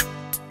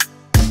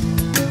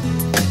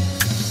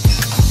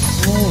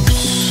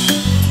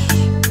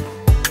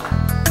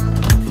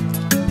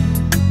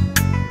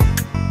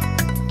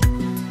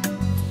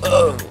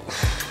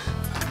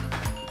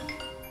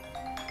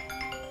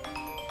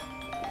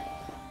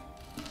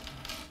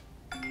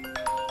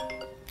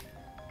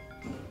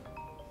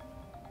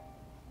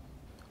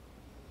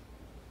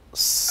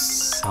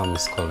 Sam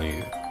is calling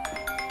you.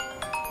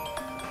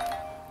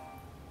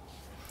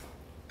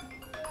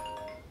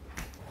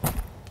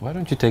 Why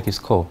don't you take his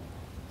call?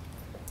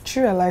 Do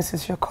you realize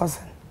it's your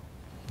cousin?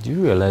 Do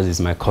you realize it's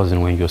my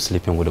cousin when you're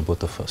sleeping with the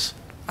both of us?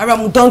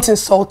 Aram, don't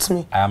insult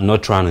me. I am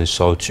not trying to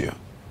insult you.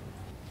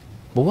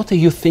 But what are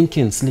you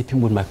thinking,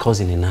 sleeping with my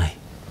cousin and I?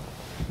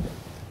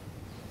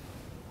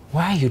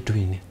 Why are you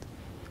doing it?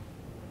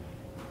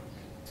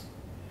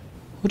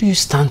 What do you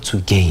stand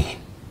to gain?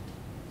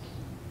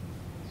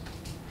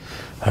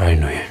 All right,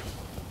 Noye.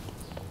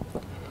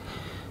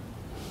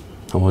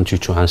 I want you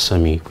to answer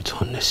me with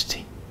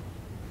honesty.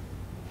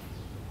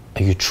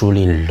 Are you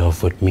truly in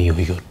love with me,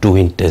 or you're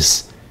doing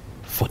this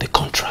for the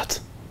contract?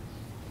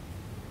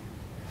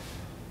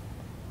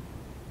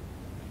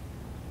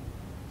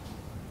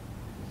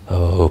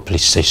 Oh,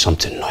 please say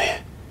something, Noye.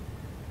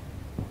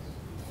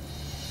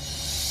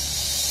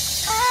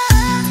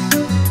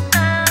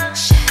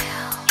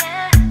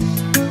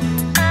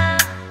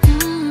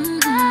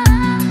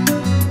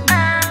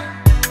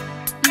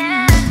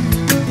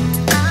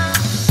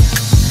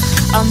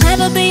 I'll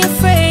never be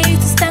afraid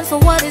to stand for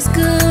what is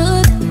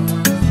good.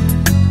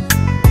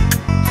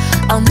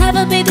 I'll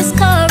never be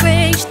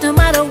discouraged no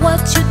matter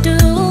what you do,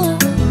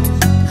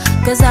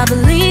 'cause I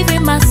believe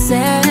in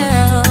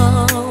myself.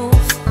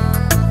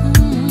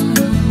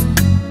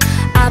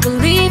 I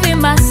believe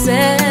in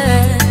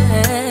myself.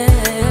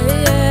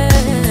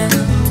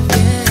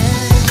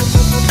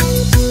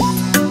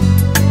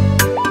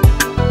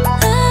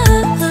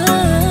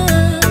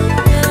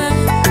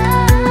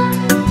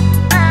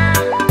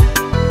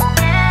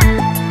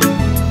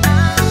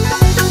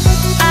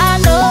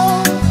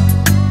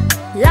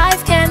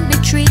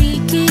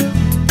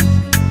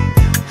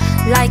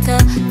 Like a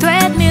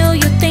treadmill,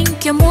 you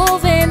think you're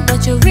moving,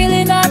 but you're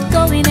really not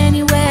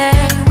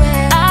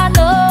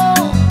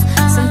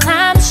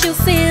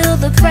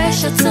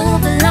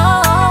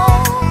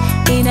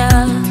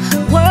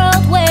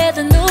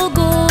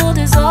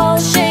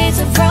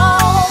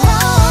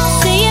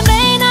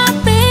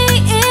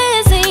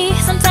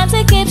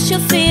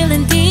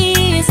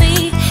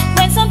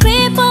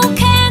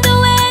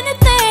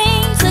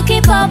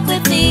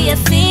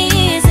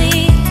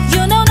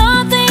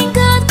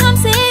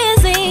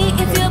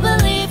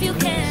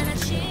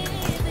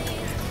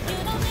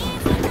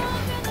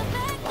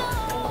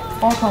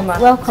Welcome,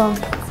 ma'am. Welcome.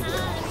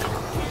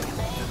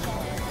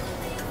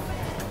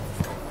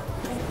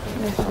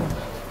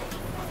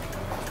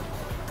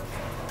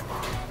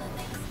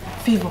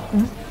 Favor.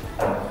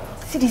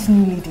 See this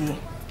new lady.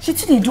 She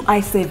too dey do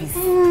eye service.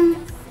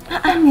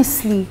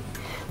 Honestly.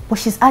 But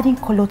she's adding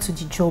color to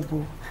the job.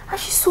 Oh. And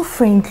she's so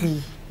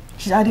friendly.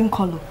 She's adding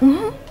color.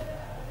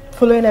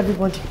 Following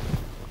everybody.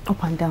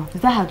 Up and down.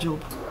 Is that her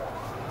job?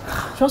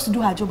 She wants to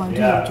do her job and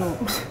do your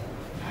job.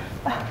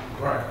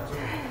 Right.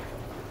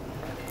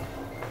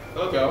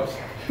 Hello, girls.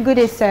 Good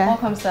day, sir.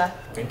 Welcome, sir.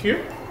 Thank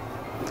you.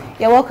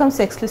 You're welcome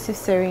to Exclusive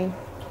Serene.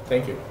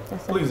 Thank you.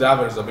 Yes, sir. Please have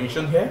a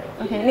reservation here.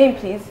 Okay, name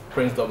please.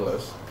 Prince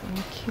Douglas.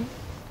 Thank you.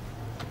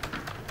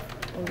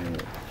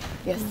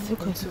 Yes.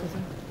 Okay.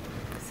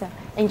 Sir,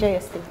 enjoy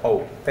your stay.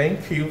 Oh,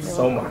 thank you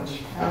so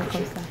much.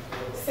 Welcome, sir.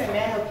 Sir, may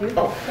I help you?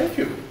 Oh, thank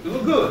you. You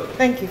look good.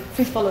 Thank you.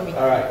 Please follow me.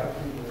 All right.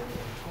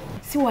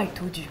 See what I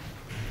told you.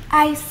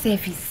 Eye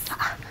service.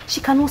 She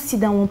cannot sit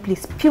down one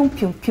place. Pium,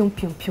 pium, pium,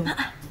 pium, pium.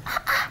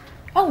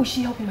 Why would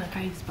she help him and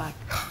carry his bag?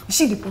 Is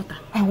she the porter?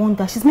 I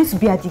wonder. She's meant to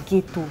be at the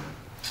gate, though.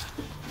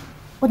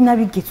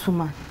 Ordinary gate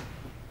woman.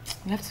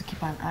 We have to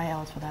keep an eye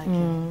out for that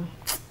girl.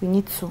 We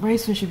need to. Very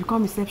soon she'll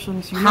become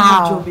receptionist. You know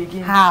her job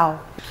again. How?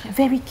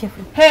 Very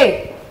careful.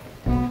 Hey!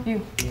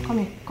 You, come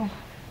here, come.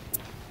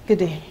 Good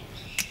day.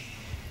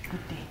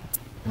 Good day.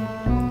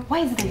 Why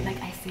is it that you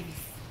like eye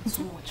service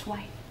so much?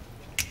 Why?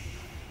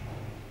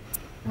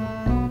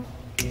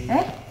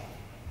 Eh?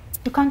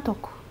 You can't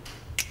talk.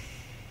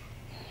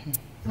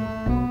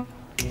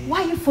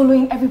 Why are you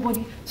following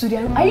everybody to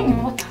their room? Are you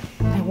the porter?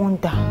 I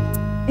wonder.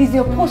 Is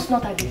your post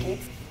not at the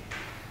gate?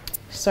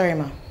 Sorry,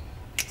 ma.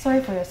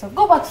 Sorry for yourself.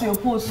 Go back to your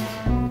post.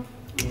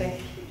 Thank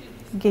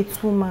you.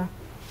 Gate woman.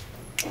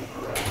 See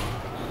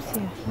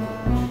ya.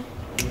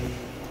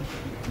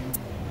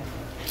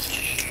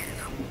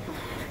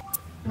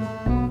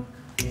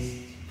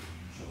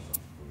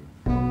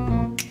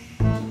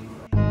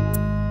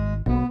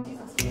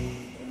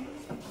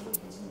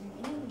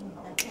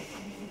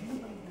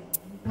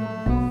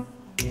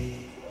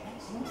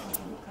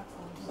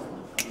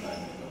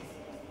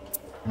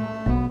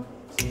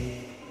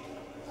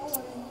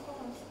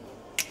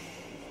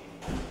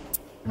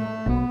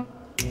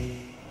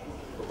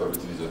 Hope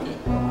everything is okay.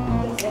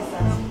 Yes,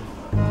 sir.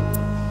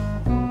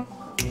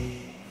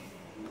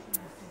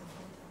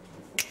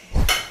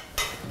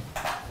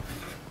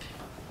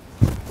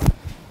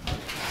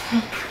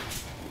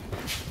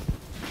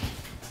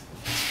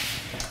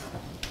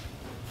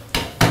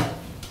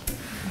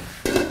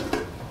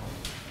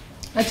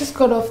 I just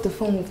got off the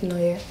phone with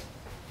Noye.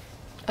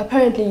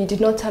 Apparently you did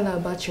not tell her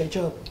about your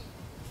job.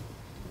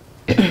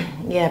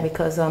 Yeah,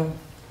 because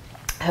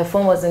her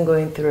phone wasn't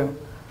going through.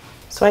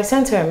 So I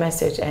sent her a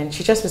message and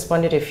she just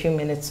responded a few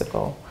minutes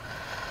ago.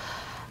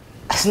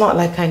 It's not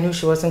like I knew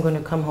she wasn't going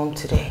to come home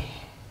today.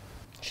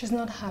 She's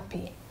not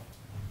happy.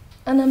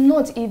 And I'm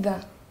not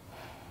either.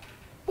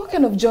 What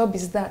kind of job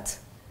is that?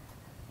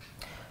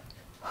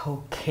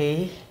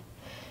 Okay.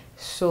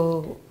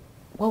 So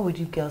what would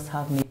you girls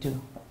have me do?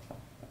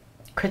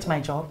 Quit my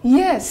job?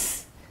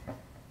 Yes.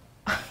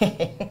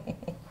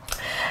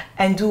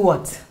 And do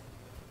what?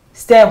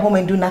 Stay at home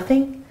and do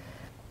nothing?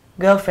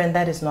 Girlfriend,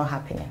 that is not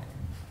happening.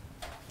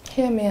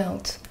 Hear me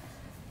out.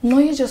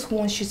 Noye just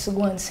wants you to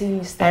go and see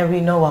Mr. And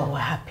we know what will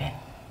happen.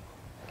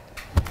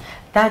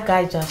 That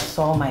guy just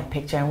saw my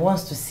picture and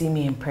wants to see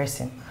me in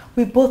person.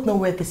 We both know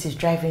where this is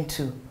driving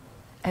to.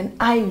 And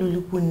I,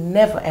 Lulu, will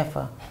never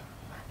ever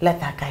let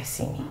that guy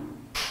see me.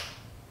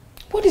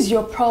 What is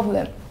your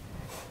problem?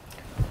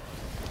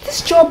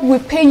 This job will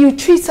pay you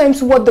 3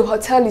 times what the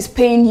hotel is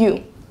paying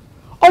you.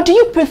 Or do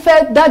you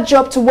prefer that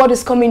job to what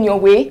is coming your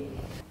way?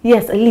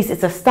 Yes, at least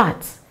it's a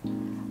start.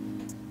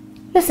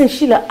 Listen,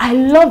 Sheila, I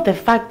love the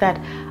fact that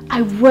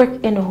I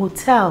work in a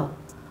hotel.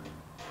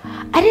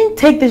 I didn't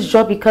take this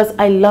job because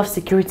I love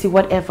security,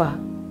 whatever.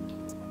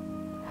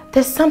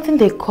 There's something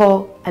they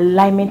call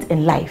alignment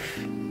in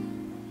life.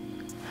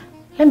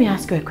 Let me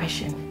ask you a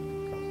question.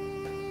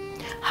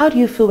 How do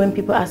you feel when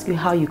people ask you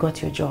how you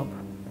got your job?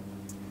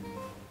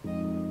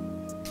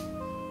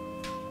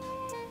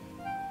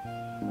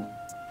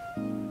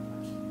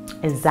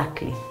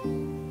 Exactly.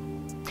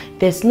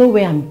 There's no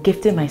way I'm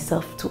gifting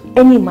myself to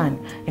any man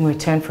in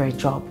return for a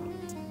job.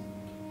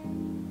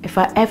 If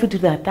I ever do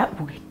that, that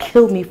will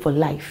kill me for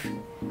life.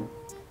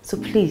 So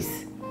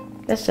please,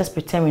 let's just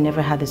pretend we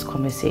never had this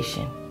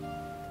conversation.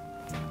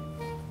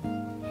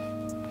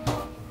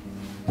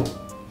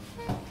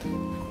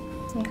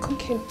 I'm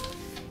cooking.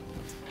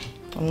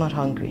 I'm not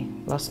hungry.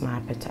 Lost my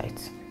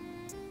appetite.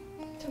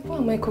 So why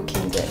am I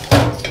cooking then?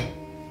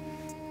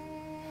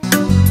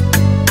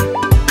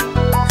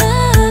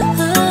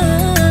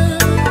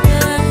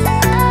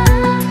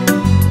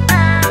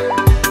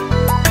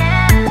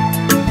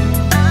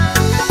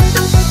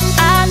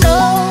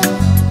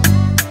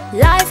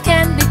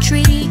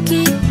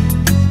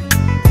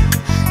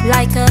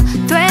 Like a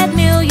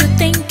treadmill, you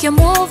think you're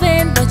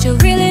moving, but you're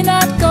really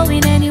not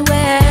going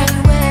anywhere.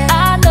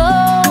 I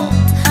know,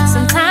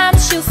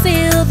 sometimes you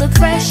feel the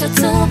pressure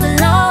to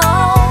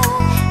belong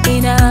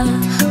in a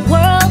world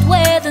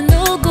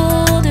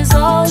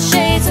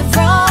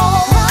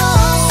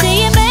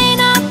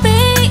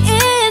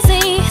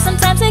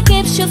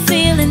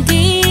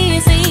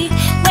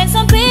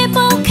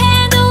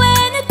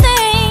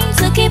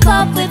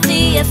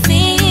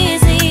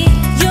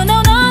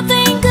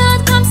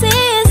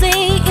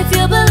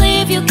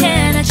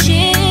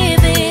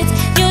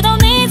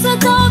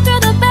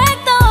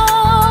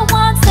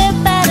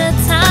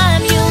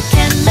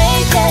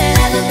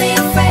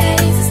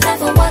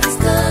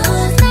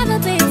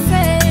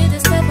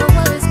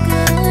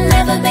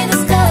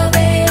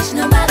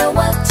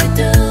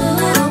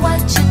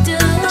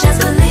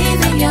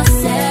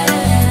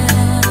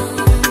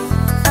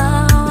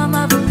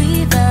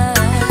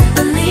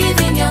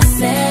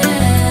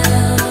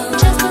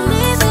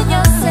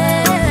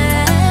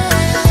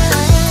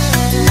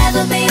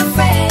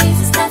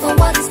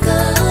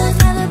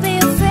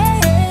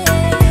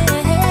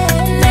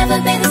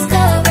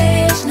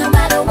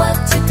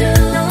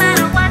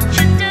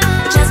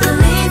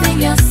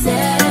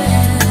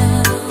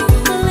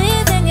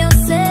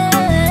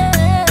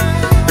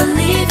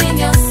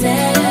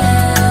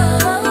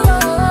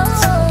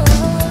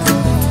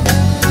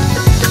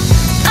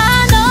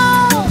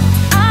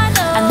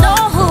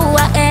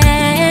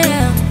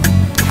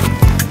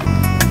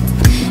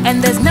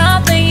And there's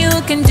nothing you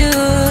can do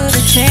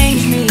to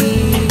change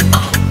me.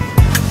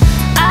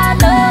 I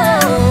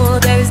know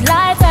there is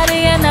light at the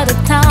end of the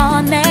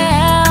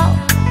tunnel,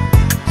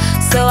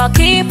 so I'll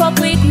keep up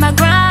with my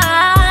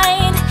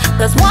grind,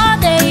 cause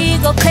one day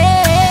it go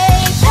pay.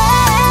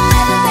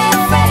 Never be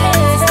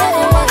afraid,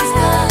 study what is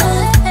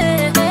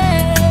good.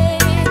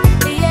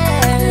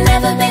 Yeah,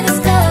 never be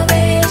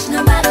discouraged,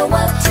 no matter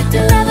what you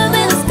do. Never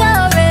be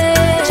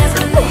discouraged, just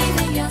believe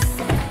in yourself.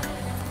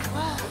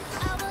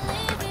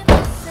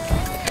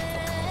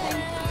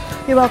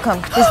 You're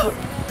welcome.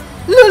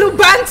 Lulu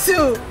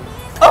Bantu!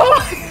 Oh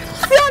my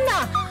Fiona!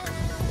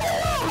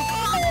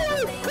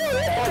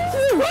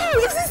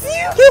 Is this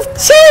you? You've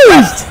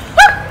changed!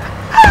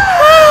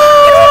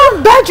 You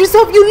don't bad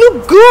yourself, you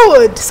look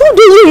good. So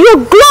do you,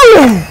 you're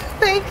glowing.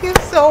 Thank you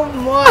so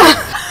much.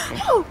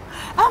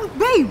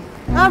 Babe,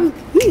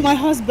 me and my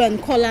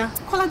husband, Kola.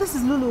 Kola, this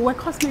is Lulu. We're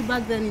classmates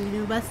back then in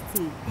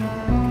university.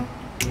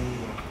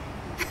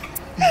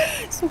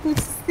 So good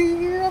to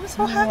see you. I'm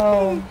so happy.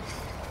 Wow.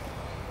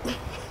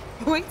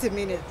 Wait a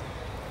minute.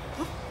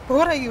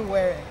 What are you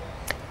wearing?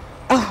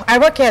 Oh, I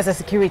work here as a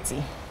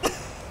security.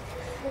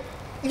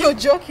 You're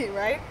joking,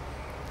 right?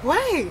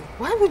 Why?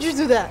 Why would you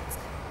do that?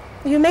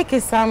 You make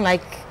it sound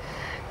like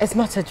it's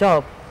not a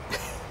job.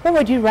 What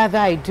would you rather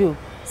I do?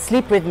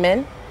 Sleep with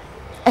men?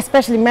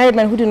 Especially married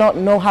men who do not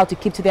know how to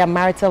keep to their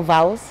marital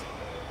vows?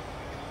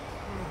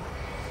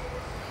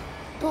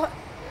 But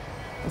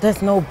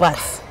there's no but.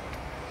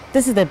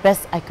 This is the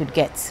best I could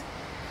get,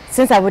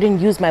 since I wouldn't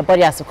use my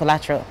body as a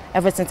collateral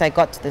ever since I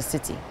got to the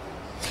city.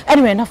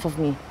 Anyway, enough of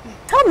me.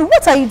 Tell me,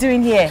 what are you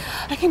doing here?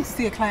 I came to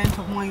see a client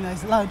of mine that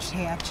is lodged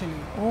here, actually.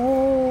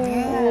 Oh,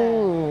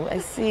 yeah. I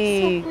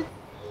see.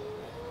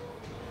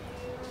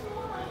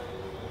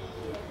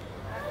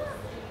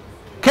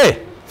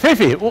 Okay,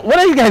 Fifi, what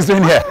are you guys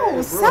doing here?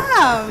 Oh,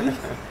 Sam!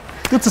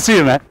 Good to see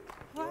you, man.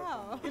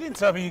 Wow. You didn't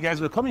tell me you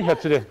guys were coming here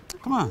today.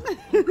 Come on.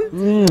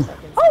 You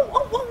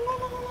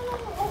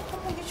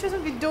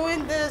shouldn't be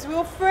doing this.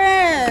 We're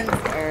friends. All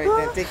right,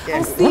 then take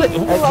care.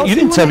 You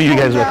didn't tell me you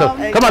guys were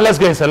coming. Come on, let's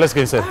go inside. Let's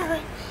go inside. All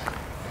right.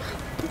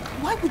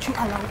 Why would you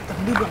allow the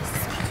lady as a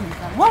security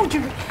guard? Why would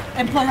you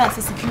employ her as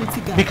a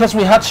security guard? Because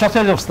we had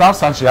shortage of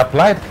staff and she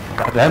applied.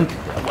 Then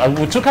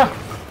we took her.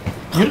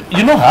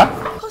 You know her?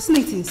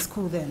 Classmate in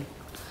school then.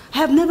 I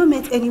have never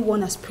met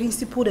anyone as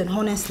principled and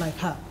honest like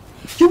her.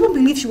 You won't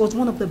believe she was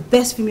one of the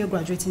best female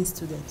graduating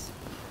students.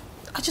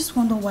 I just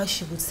wonder why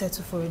she would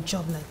settle for a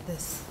job like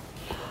this.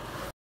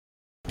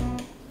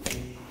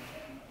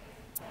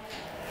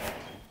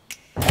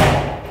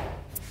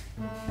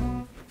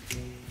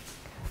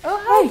 Oh,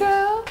 hi,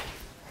 girl.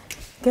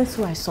 Guess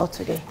who I saw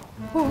today?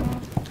 Who?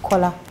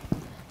 Kola.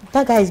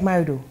 That guy is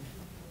married though.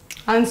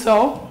 And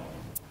so?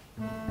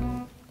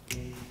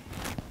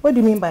 What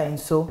do you mean by and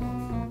so?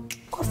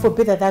 God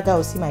forbid that guy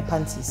will see my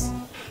panties.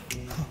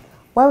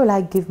 Why will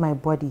I give my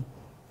body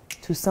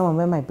to someone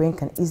when my brain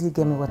can easily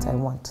get me what I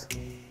want?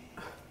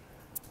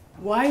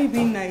 Why are you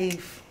being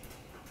naive?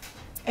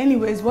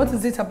 Anyways, what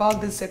is it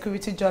about this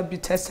security job you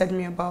tested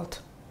me about?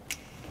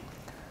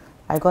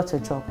 I got a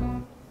job.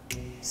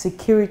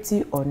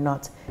 Security or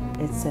not,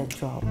 it's a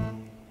job.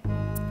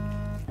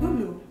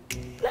 Lulu,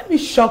 let me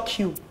shock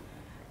you.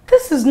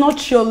 This is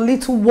not your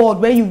little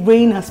world where you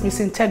reign as Miss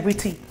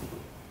Integrity.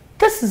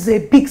 This is a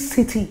big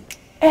city,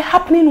 a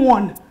happening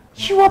one.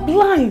 You are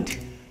blind.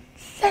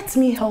 Let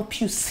me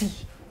help you see.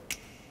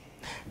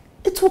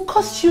 It will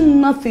cost you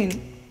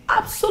nothing,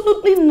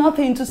 absolutely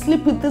nothing to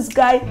sleep with this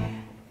guy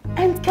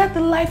and get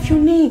the life you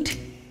need.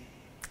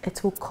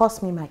 It will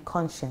cost me my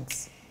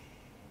conscience.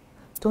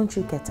 Don't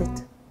you get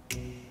it?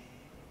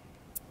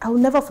 I will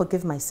never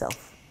forgive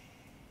myself.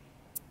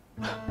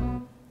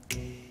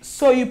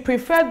 So you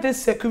prefer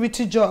this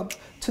security job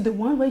to the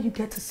one where you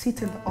get to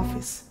sit in the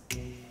office?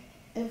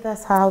 If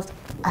that's how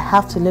I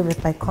have to live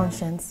with my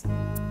conscience,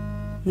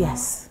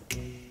 yes.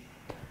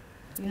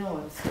 You know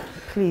what?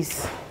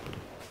 Please,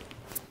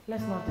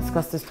 let's not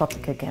discuss this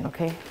topic again,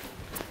 okay?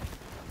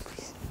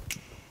 Please.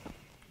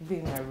 Be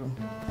in my room.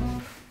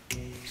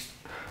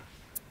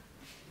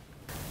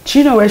 Do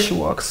you know where she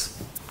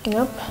works?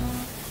 Nope.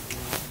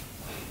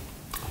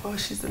 Oh,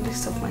 she's the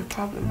least of my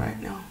problem right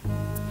now.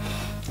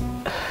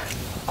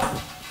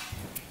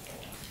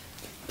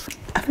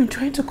 I've been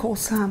trying to call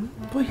Sam,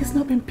 but he's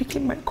not been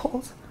picking my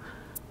calls.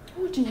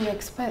 What did you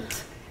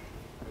expect?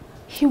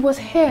 He was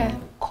here,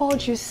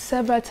 called you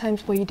several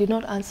times, but you did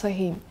not answer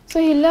him. So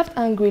he left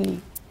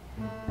angrily.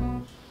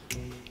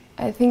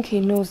 I think he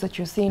knows that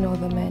you're seeing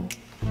other men.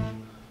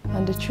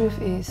 And the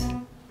truth is,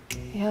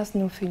 he has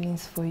no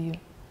feelings for you.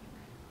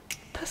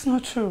 That's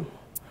not true.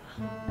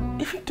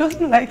 If he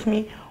doesn't like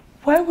me,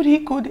 why would he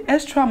go the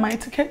extra mile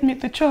to get me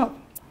the job?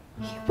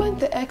 He went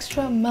the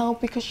extra mile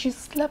because you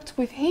slept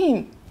with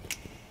him.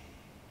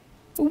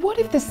 What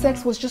if the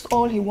sex was just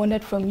all he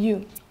wanted from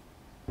you?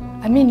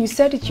 I mean, you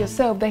said it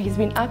yourself that he's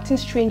been acting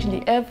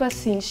strangely ever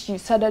since you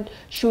started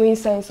showing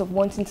signs of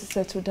wanting to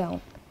settle down.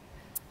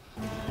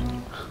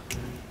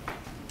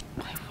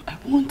 I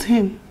want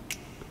him.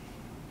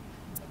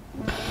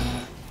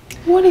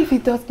 What if he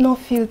does not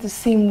feel the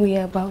same way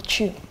about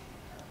you?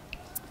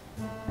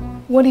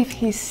 What if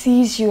he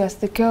sees you as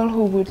the girl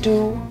who will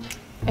do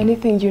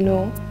anything, you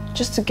know,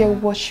 just to get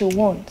what she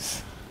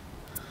wants?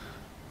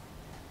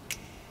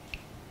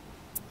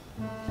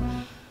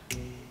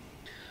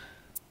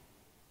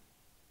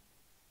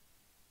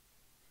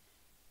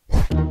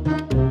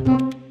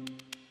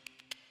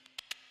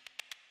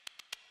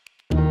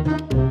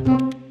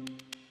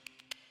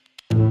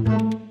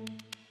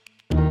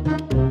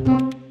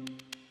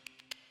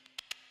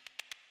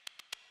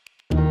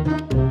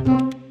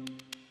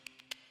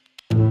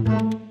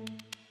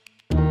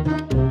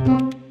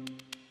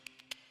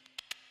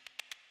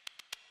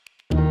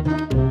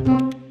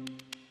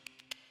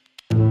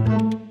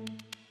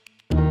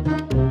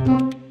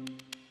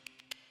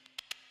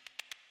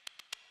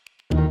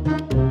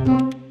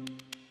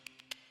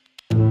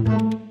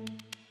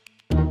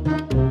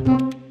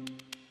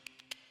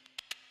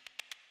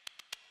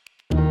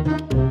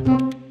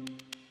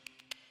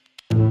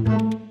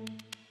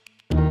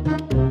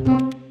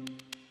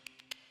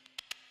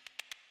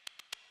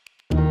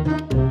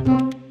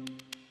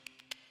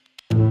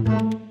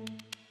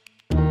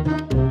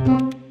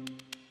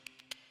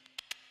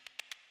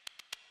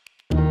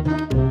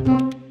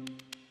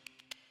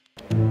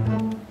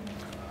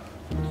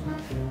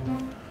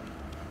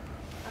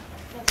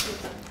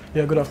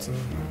 Yeah, good afternoon.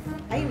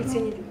 Are you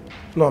returning?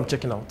 No, I'm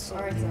checking out.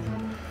 Alright, sir.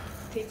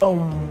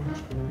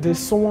 There's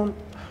someone...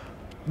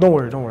 Don't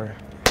worry, don't worry.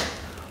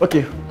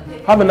 Okay,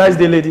 have a nice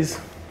day, ladies.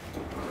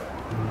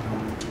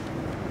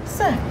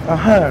 Sir,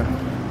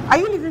 are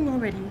you leaving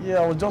already?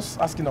 Yeah, I was just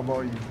asking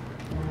about you.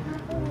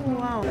 Oh,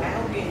 wow. I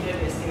hope you enjoy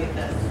your stay with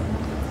us.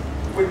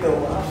 Wait,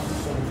 though.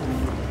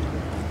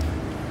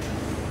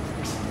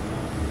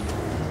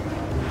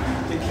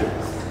 Take care.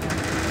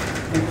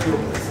 Take care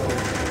of yourself.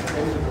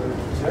 Thank you very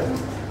much.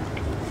 Yeah?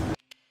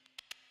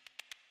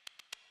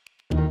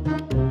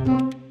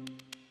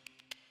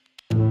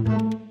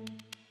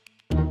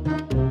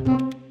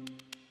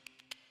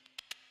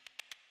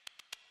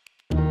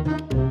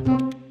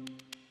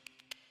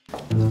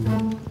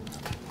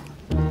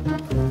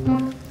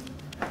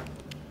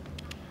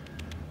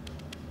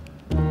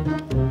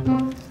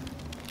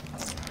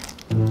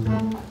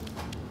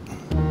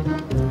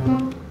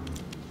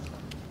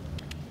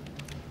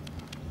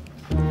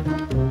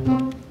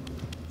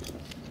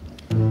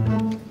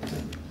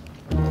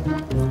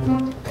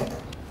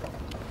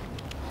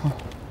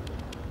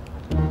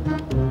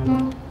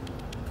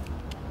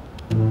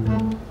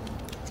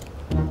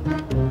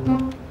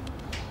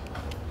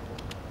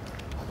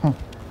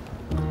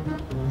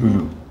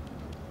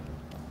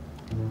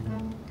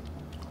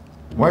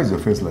 Why is your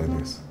face like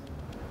this?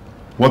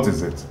 What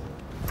is it?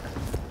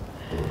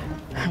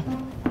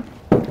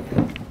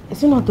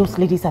 Is it not those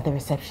ladies at the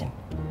reception?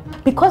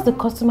 Because the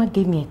customer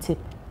gave me a tip,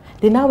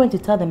 they now went to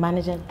tell the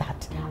manager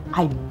that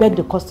I begged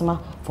the customer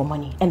for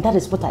money, and that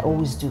is what I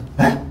always do.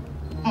 Hey!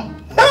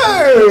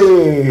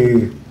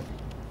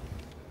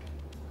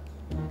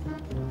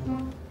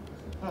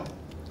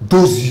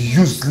 Those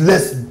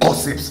useless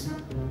gossips.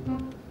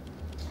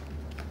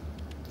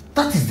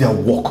 That is their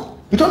work.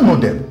 You don't know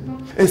them.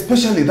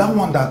 Especially that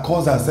one that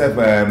calls herself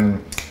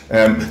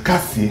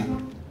Cassie.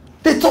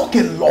 They talk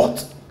a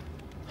lot.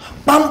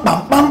 Bam,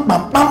 bam, bam,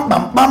 bam, bam,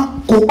 bam,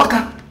 bam, go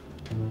back.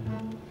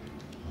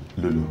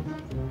 Lulu,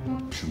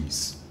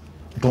 please,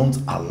 don't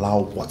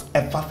allow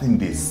whatever thing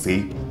they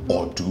say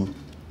or do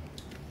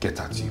get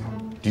at you.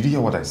 Did you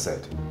hear what I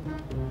said?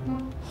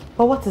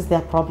 But what is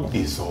their problem?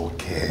 It's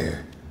okay.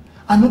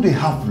 I know they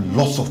have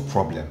lots of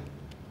problems.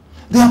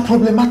 They are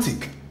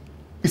problematic.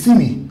 You see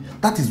me?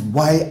 That is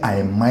why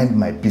I mind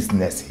my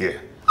business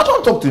here. I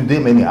don't talk to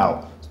them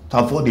anyhow to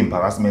avoid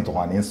embarrassment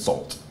or an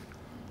insult.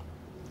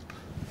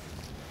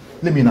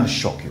 Let me not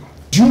shock you.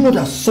 Do you know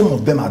that some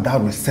of them at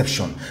that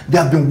reception, they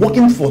have been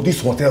working for this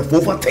hotel for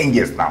over 10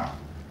 years now?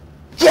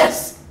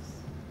 Yes!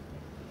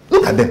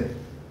 Look at them.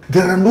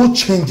 There are no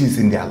changes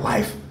in their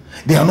life.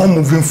 They are not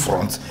moving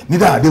front,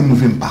 neither are they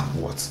moving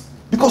backwards.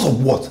 Because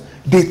of what?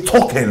 They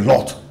talk a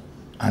lot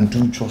and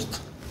do just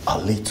a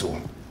little.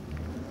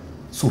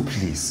 So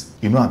please,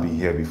 you know I've been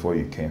here before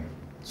you came.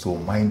 So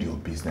mind your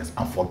business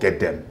and forget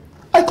them.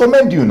 I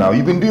commend you now.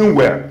 You've been doing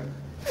well.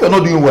 If you're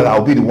not doing well,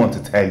 I'll be the one to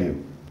tell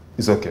you.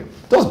 It's okay.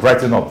 Just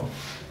brighten up.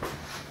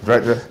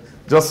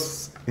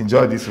 Just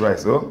enjoy this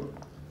rice, oh?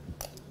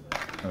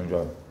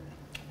 Enjoy.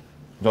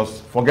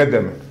 Just forget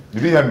them.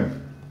 Did you hear me?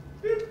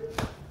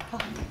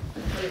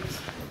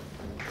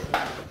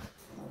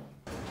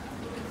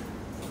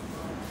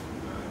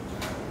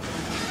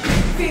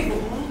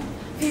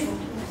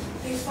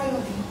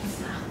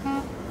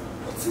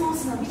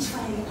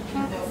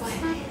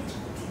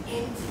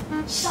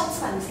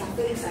 Shouts and Mr.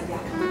 Felix and their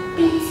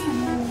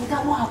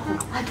that what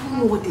happened? I don't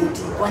know what they did.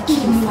 Why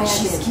can't you fire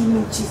them?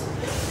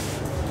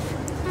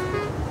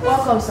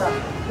 Welcome, sir.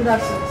 Good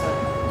afternoon, sir.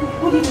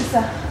 Good evening,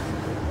 sir.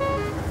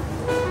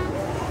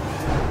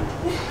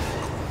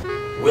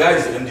 Where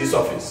is MD's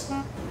office?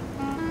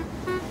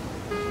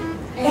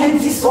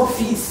 MD's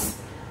office?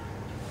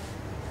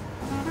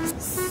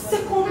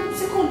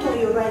 Second to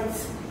your right.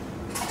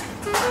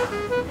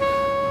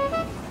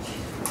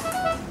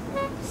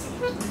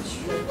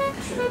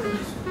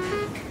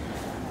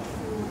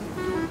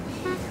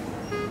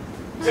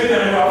 Take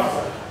them out.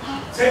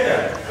 Take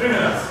them,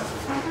 criminals.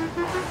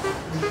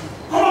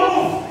 Come on,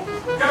 move.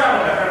 Get out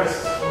of my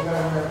premises.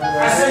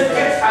 I said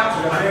get out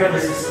of my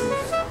premises.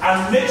 And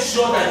make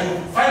sure that you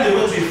find a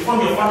way to inform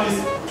your families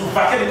to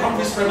vacate the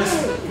company's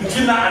premises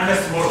between now and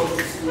next tomorrow.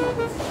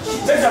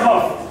 Take them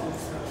off.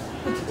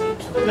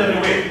 Take them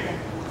away.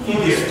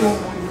 Idiots.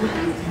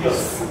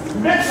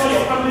 Make sure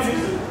your family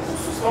needs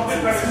to stop the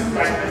premises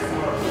by next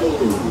tomorrow.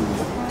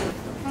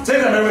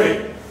 Take them away.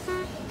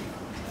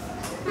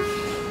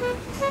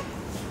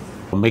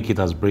 Make it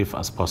as brief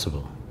as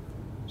possible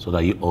so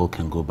that you all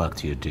can go back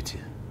to your duty.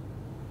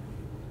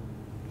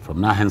 From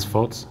now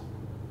henceforth,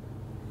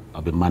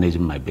 I'll be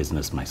managing my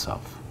business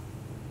myself.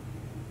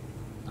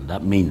 And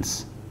that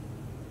means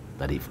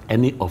that if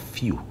any of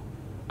you,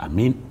 I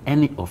mean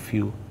any of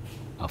you,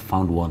 are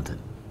found wanting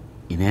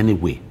in any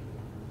way,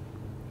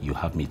 you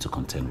have me to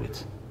contend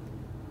with.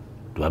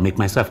 Do I make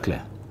myself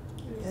clear?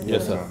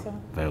 Yes, sir.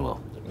 Very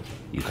well.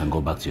 You can go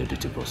back to your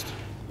duty post.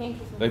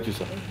 Thank you,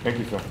 sir. Thank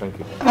you, sir. Thank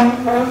you.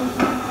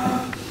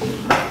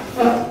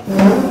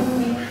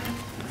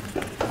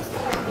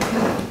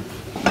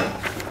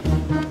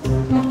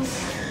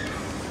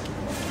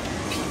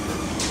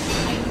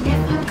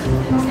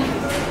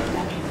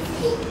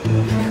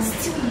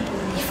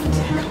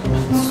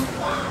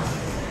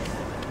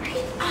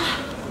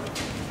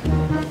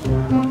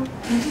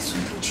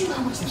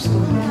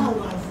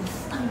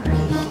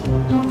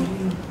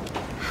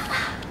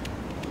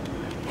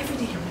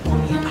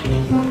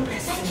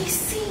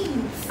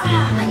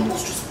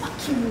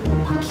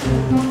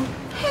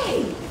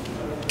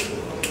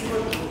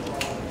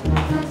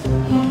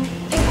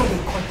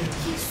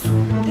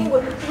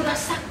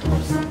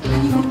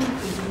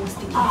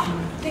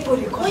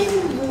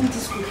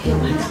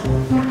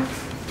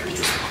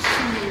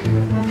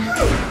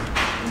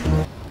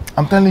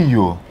 I'm telling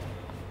you,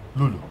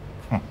 Lulu,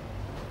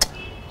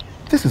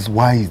 this is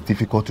why it's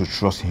difficult to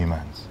trust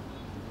humans.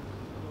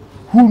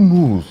 Who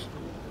knows?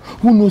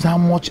 Who knows how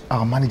much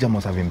our manager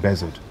must have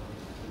embezzled?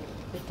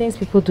 The things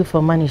people do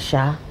for money,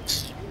 Sha.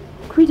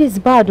 Greed is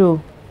bad,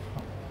 though.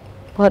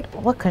 But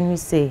what can we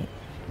say? You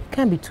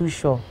can't be too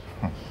sure.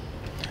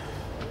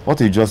 What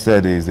you just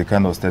said is the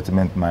kind of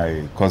statement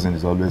my cousin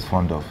is always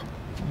fond of.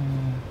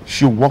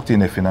 She worked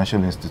in a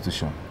financial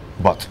institution,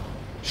 but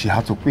she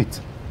had to quit.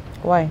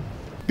 Why?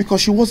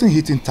 Because she wasn't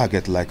hitting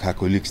target like her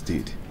colleagues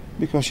did.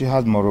 Because she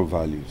had moral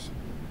values.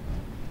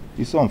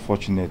 It's so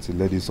unfortunate the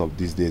ladies of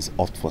these days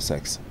opt for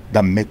sex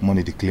that make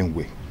money the clean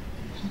way.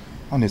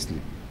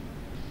 Honestly.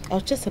 I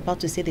was just about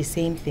to say the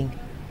same thing.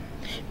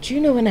 Do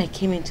you know when I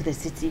came into the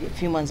city a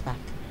few months back,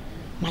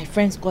 my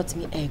friends got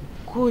me a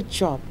good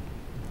job.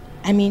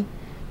 I mean,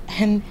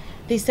 and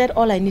they said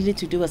all I needed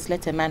to do was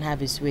let a man have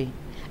his way.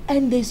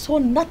 And they saw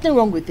nothing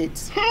wrong with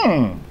it.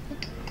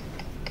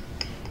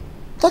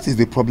 That is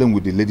the problem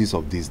with the ladies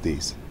of these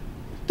days.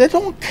 They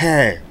don't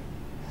care.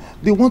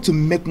 They want to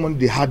make money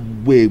the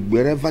hard way.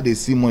 Wherever they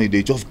see money,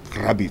 they just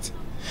grab it.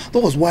 That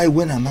was why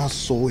when I now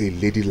saw a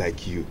lady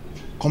like you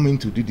coming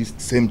to do this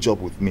same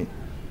job with me,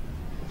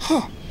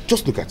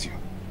 just look at you.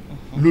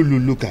 Lulu,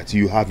 look at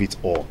you. You have it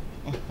all.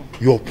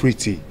 You're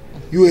pretty.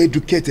 You're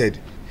educated.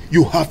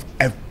 You have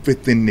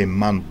everything a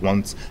man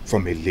wants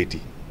from a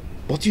lady.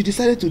 But you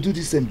decided to do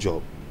the same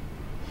job.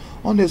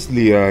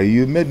 Honestly,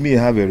 you made me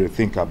have a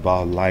rethink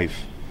about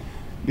life.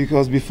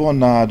 Because before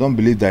now, I don't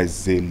believe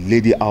there's a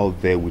lady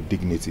out there with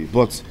dignity.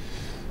 But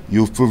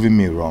you've proven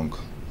me wrong.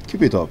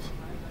 Keep it up.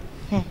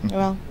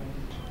 Well,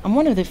 I'm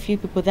one of the few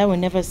people that will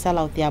never sell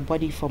out their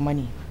body for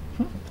money.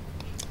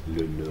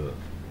 Lulu.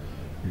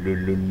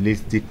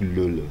 Lululistic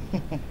Lulu.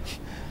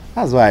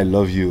 That's why I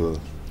love you.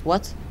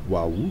 What?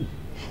 Wow.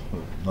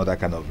 Not that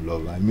kind of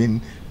love. I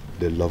mean,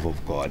 the love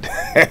of God.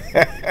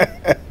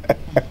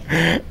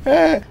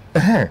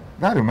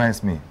 That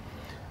reminds me.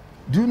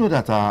 Do you know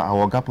that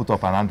our guy put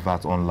up an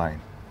advert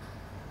online?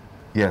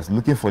 Yes,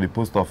 looking for the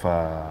post of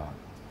a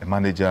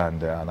manager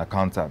and an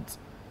accountant.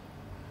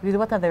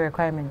 What are the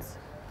requirements?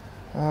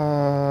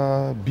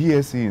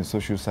 BSc in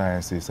social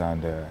sciences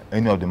and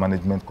any of the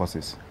management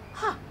courses.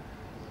 I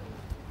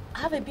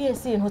have a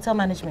BSc in hotel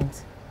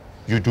management.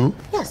 You do?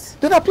 Yes.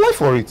 Then apply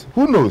for it.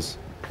 Who knows?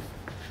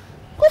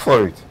 Go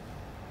for it.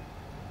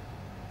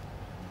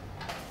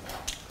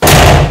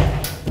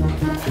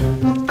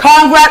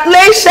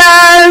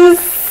 Congratulations,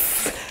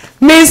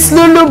 Miss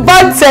Lulu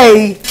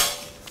Bante.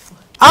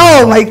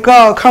 Oh my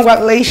God,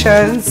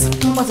 congratulations.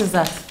 What is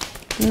that?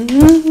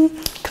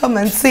 Come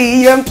and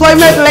see your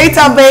employment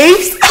later,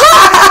 babes.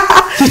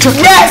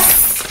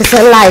 Yes. It's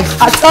a lie.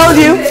 I told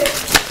you.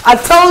 I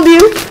told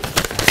you.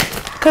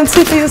 Come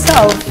see for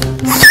yourself.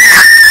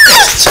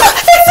 It's a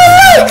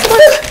lie.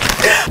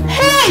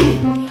 Hey,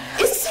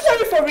 is this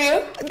for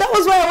real? That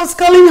was why I was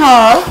calling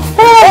her.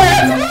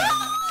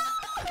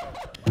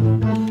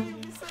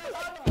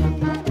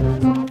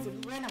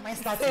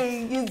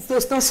 Hey,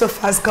 there's no so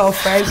fast,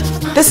 girlfriend.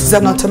 This is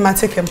an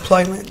automatic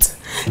employment.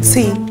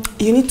 See,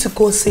 you need to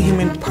go see him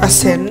in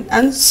person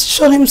and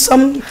show him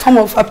some form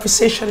of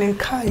appreciation in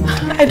kind.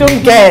 I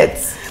don't get.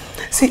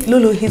 See,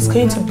 Lulu, he's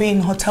going to be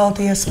in Hotel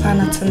de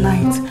Espana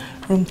tonight,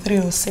 room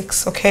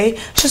 306, okay?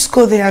 Just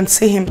go there and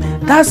see him.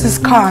 That's his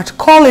card.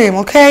 Call him,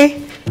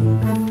 okay?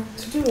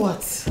 To do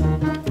what?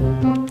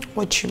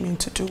 What do you mean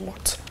to do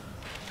what?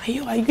 Are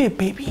you a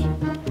baby?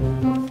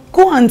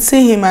 Go and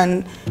see him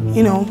and,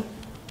 you know.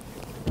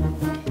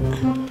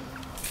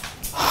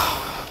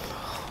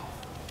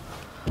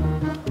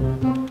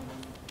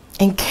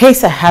 In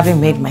case I haven't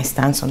made my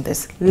stance on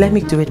this, let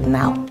me do it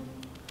now.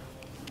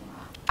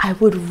 I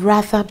would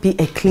rather be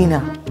a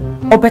cleaner,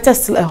 or better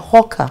still a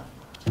hawker,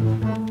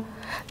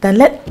 than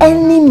let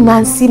any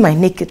man see my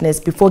nakedness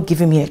before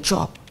giving me a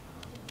job.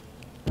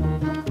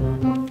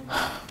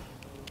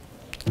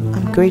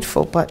 I'm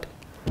grateful, but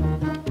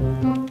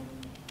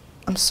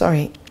I'm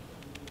sorry.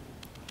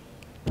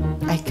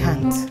 I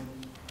can't.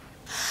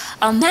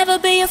 I'll never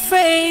be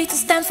afraid to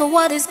stand for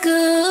what is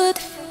good.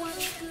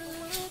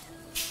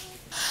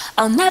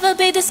 I'll never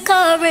be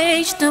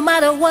discouraged no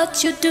matter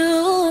what you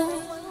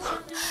do.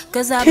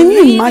 Cause I Can you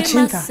believe imagine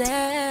in that?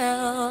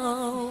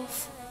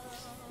 myself.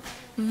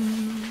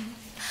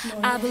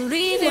 I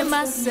believe in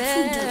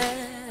myself.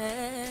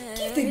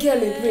 Give the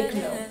girl a break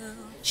now.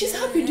 She's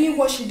happy doing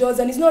what she does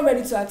and is not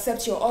ready to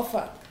accept your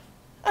offer.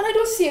 And I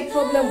don't see a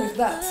problem with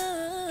that.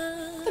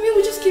 I mean,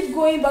 we just keep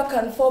going back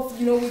and forth,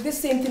 you know, with the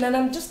same thing, and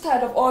I'm just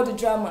tired of all the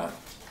drama.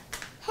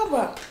 How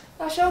about?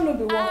 I shall not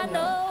be one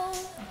now.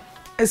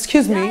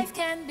 Excuse me?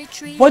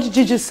 What did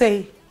you just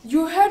say?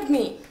 You heard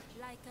me.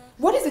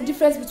 What is the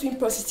difference between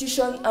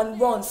prostitution and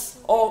runs,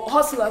 or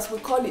hustle as we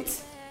call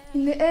it?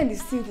 In the end,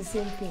 it's still the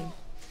same thing.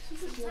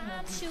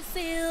 You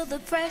feel the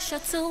pressure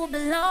to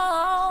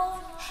belong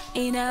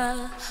in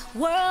a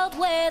world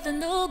where the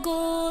new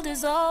good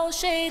is all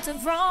shades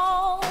of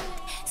wrong.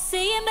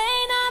 See, it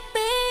may not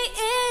be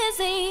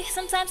easy.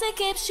 Sometimes it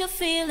keeps you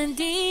feeling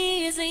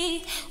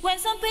dizzy. When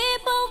some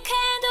people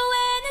can't do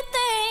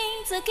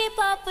anything to keep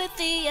up with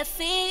the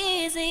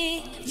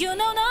easy. You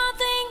know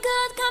nothing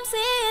good comes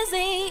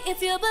easy.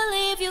 If you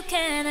believe you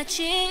can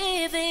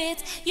achieve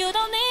it, you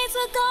don't need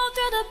to go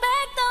through the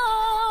back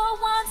door.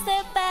 One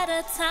step at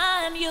a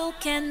time, you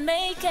can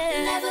make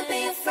it. Never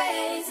be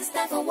afraid to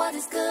stand for what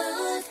is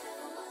good.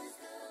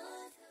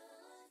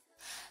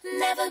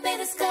 Never be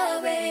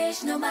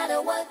discouraged, no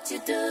matter what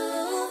you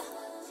do.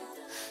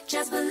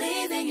 Just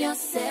believe in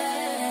yourself.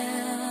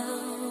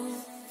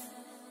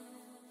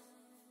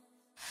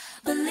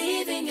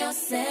 Believe in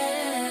yourself.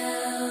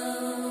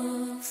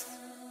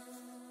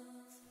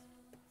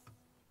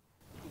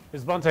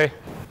 Miss Bonte.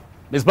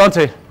 Miss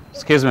Bonte,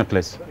 excuse me,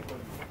 please.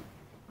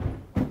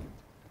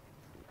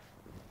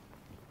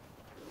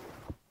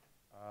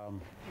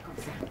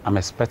 I'm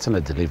expecting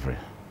a delivery.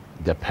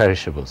 They're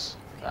perishables.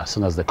 As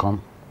soon as they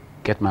come,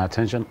 get my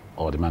attention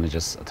or the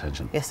manager's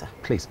attention. Yes, sir.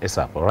 Please,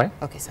 ASAP, all right?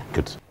 Okay, sir.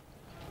 Good.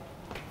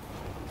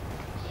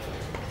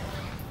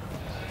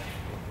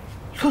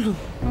 Lulu,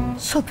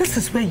 so this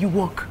is where you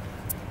work?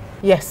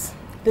 Yes,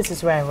 this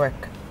is where I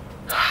work.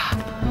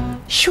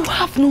 You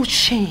have no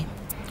shame.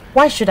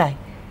 Why should I?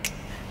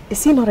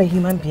 Is he not a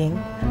human being?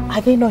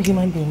 Are they not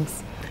human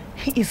beings?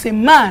 He is a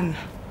man.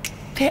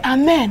 They are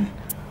men.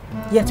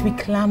 Yet we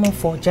clamor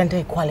for gender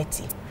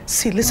equality.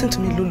 See, listen to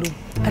me, Lulu.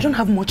 I don't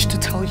have much to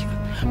tell you.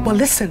 But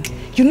listen,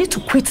 you need to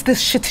quit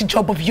this shitty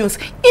job of yours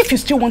if you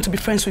still want to be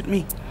friends with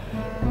me.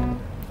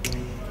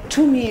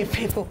 Do me a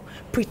favor.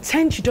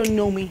 Pretend you don't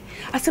know me.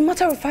 As a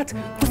matter of fact,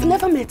 we've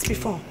never met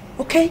before,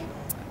 okay?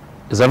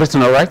 Is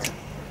everything all right?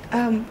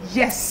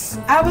 Yes.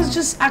 I was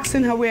just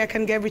asking her where I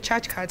can get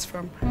recharge cards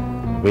from.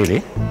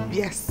 Really?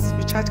 Yes,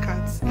 recharge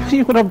cards.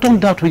 You could have done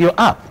that with your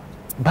app.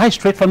 Buy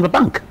straight from the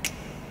bank.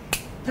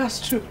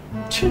 That's true.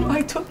 Do you know,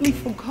 I totally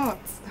forgot.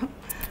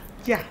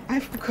 Yeah, I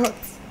forgot.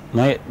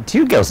 Now, do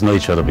you girls know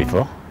each other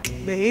before?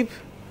 Babe?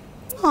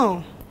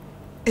 Oh,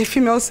 a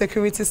female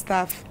security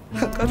staff.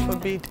 God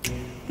forbid.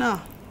 No.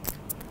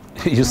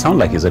 You sound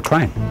like it's a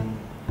crime.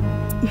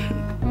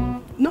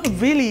 Not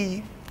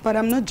really, but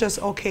I'm not just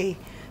okay.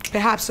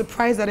 Perhaps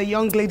surprised that a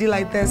young lady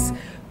like this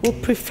will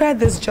prefer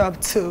this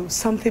job to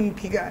something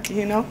bigger,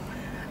 you know?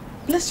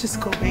 Let's just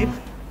go, babe.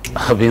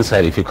 I'll be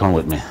inside if you come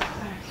with me.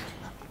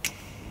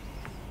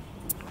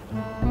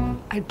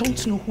 I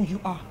don't know who you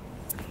are.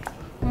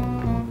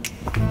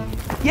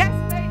 Yes,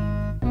 babe.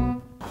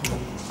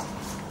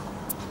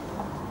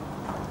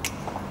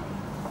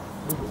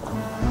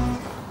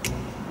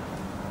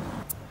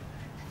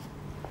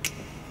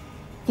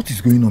 What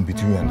is going on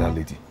between you and that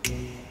lady?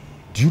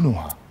 Do you know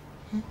her?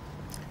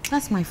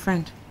 That's my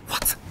friend.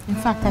 What? In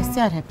fact, I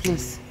stay at her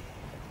place.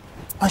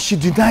 And she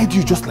denied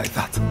you just like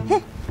that?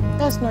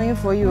 That's nothing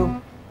for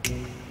you.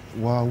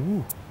 Wow.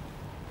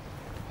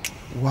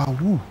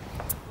 Wow.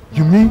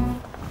 You mean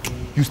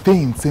you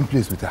stay in the same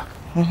place with her?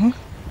 Mm-hmm.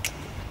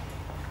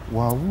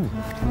 Wow.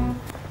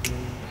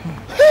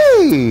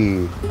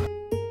 Hey!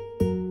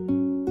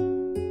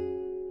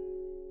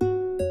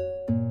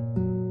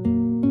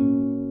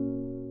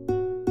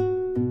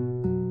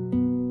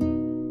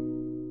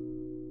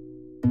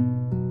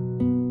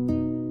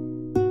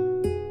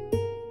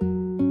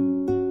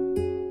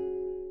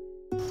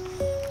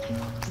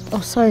 Oh,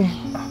 sorry.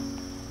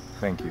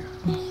 Thank you.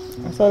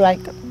 So like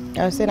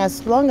I was saying,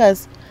 as long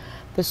as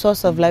the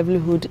source of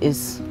livelihood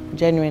is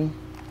genuine,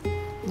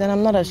 then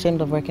I'm not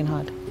ashamed of working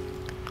hard.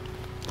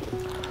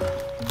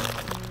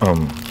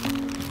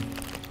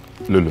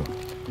 Lulu,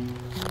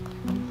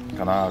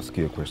 can I ask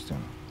you a question?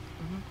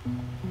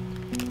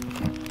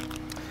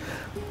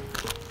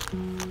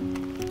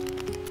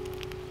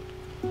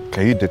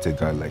 Can you date a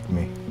guy like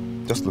me?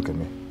 Just look at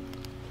me.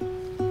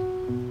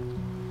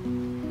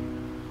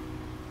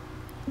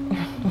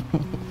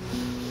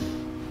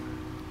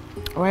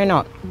 Why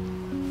not?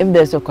 If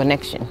there's a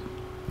connection.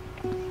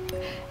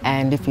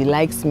 And if he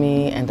likes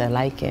me and I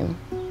like him,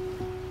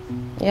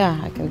 yeah,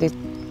 I can date.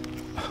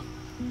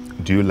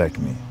 Do you like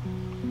me?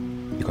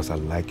 Because I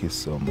like you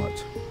so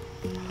much.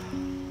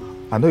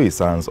 I know it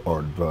sounds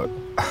odd, but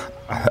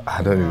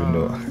I don't even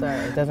know. Sorry,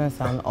 it doesn't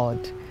sound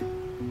odd.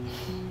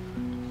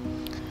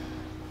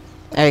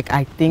 Eric,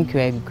 I think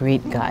you're a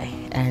great guy,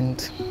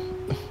 and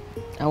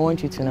I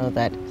want you to know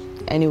that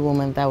any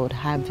woman that would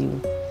have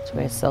you to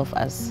herself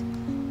as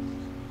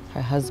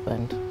her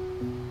husband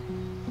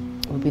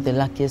would be the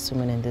luckiest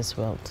woman in this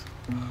world.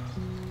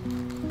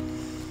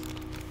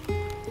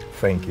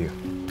 Thank you.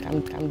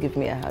 Come give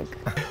me a hug.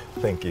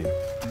 Thank you.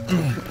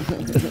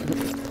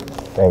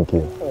 Thank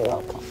you. You're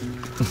welcome.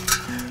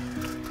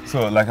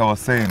 So, like I was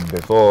saying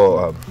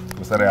before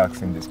we started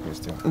asking this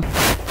question.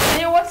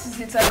 Hey, what is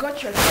it? I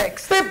got your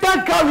text.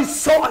 That girl is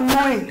so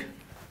annoying.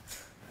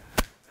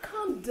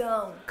 Calm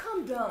down,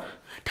 calm down.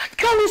 That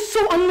girl is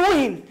so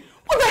annoying.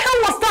 What the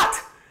hell was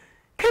that?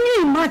 Can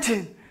you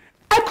imagine?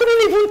 I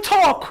couldn't even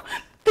talk.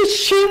 The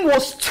shame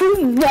was too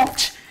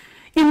much.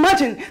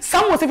 Imagine,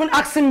 Sam was even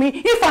asking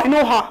me if I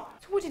know her.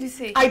 So what did he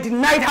say? I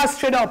denied her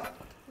straight up.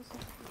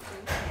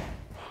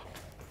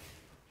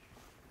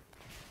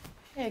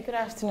 Hey, good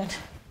afternoon.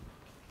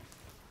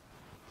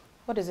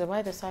 What is it?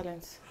 Why the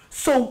silence?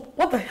 So,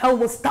 what the hell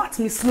was that,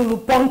 Miss Lulu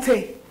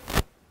Bonte?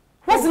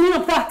 What's the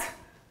meaning of that?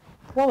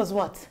 What was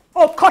what?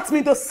 Oh, cut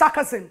me the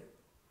sarcasm.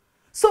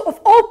 So, of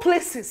all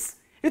places,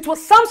 it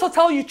was Sam's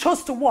hotel you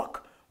chose to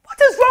work. What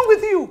is wrong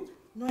with you?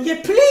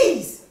 Noye,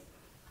 please!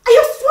 I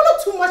have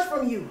swallowed too much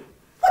from you.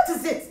 What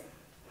is it?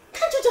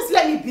 Can't you just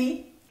let me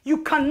be? You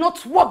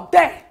cannot work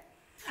there.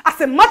 As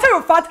a matter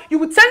of fact, you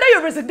will tender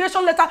your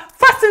resignation letter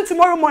first thing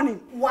tomorrow morning.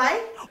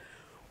 Why?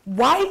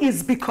 Why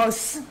is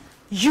because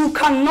you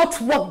cannot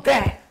work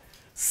there.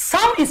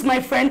 Sam is my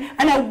friend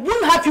and I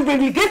won't have you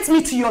relegate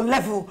me to your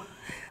level.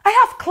 I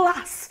have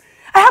class.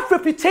 I have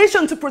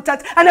reputation to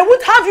protect and I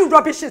won't have you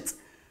rubbish it.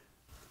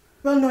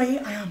 Well,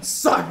 Noye, I am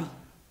sorry.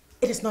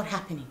 It is not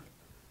happening.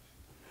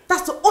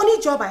 That's the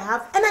only job I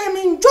have and I am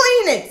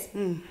enjoying it.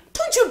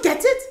 Don't you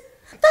get it?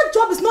 That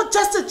job is not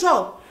just a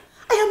job.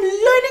 I am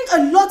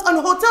learning a lot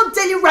on hotel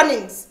daily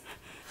runnings.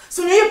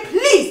 So Noye,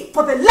 please,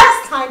 for the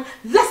last time,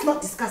 let's not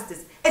discuss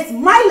this. It's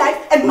my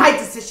life and my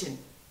decision.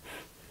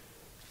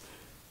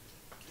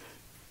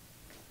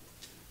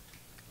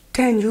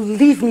 Then you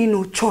leave me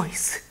no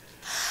choice.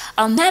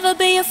 I'll never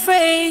be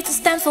afraid to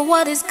stand for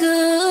what is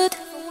good.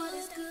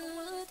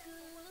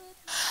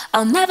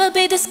 I'll never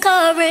be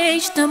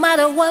discouraged no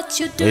matter what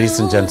you do. Ladies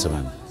and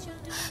gentlemen,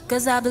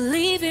 'Cause I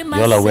believe in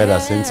you're all aware that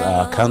myself. since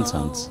our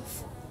accountant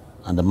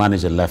and the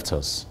manager left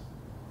us,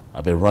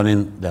 I've been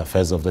running the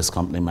affairs of this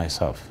company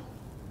myself.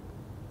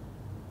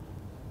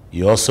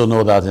 You also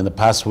know that in the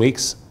past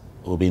weeks,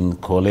 we've been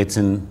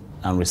collating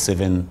and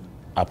receiving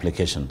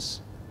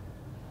applications.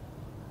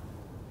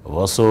 We've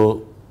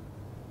also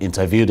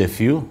interviewed a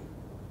few,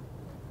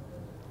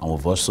 and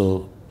we've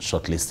also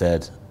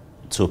shortlisted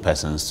 2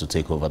 persons to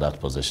take over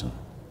that position.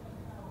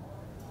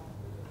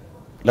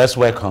 Let's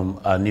welcome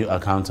our new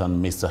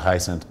accountant, Mr.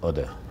 Hyacinth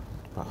Ode.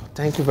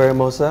 Thank you very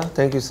much, sir.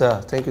 Thank you,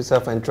 sir. Thank you, sir,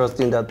 for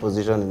entrusting that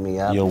position in me.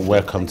 You're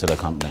welcome to the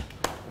company.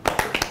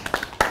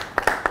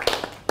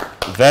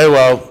 Very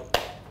well.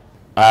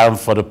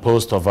 For the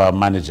post of our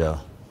manager,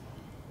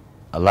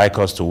 I'd like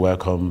us to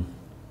welcome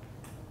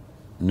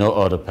no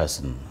other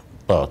person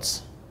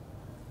but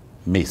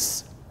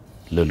Miss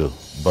Lulu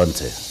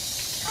Bonte.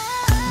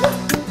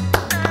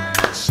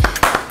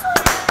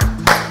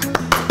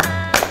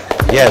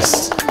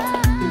 Yes,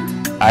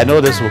 I know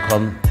this will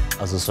come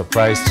as a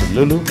surprise to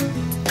Lulu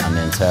and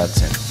the entire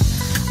team.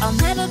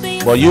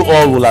 But you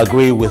all will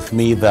agree with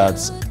me that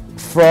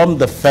from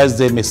the first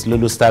day Miss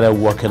Lulu started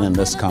working in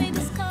this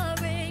company,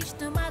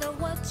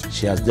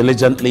 she has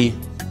diligently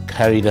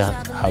carried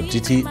out her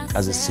duty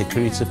as a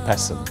security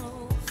person.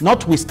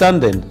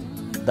 Notwithstanding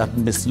that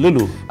Miss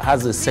Lulu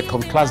has a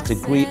second-class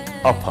degree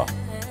upper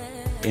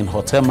in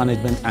hotel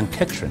management and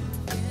catering.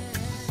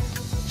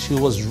 She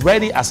was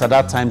ready as at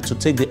that time to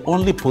take the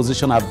only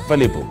position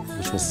available,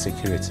 which was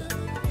security.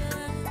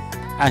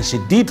 And she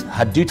did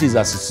her duties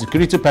as a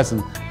security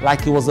person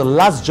like it was the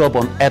last job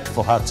on earth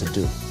for her to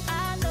do.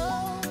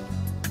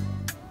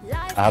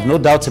 I have no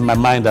doubt in my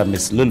mind that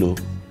Miss Lulu,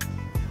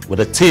 with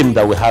the team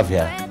that we have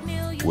here,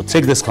 will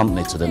take this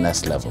company to the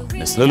next level.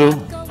 Miss Lulu,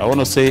 I want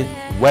to say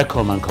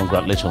welcome and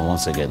congratulations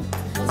once again.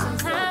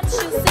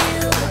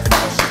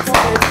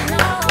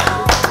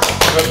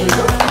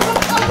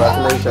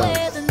 Congratulations.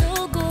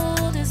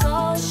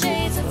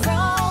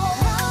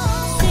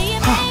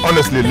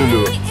 Honestly,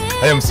 Lulu,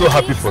 I am so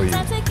happy for you.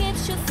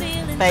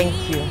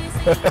 Thank you.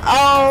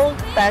 All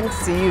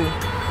thanks to you.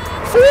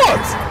 For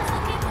what?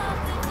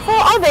 For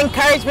all the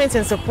encouragement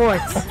and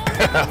support.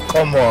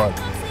 Come on.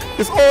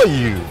 It's all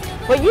you.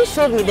 But you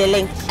showed me the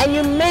link and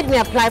you made me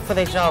apply for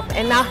the job.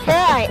 And now here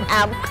I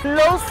am,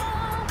 close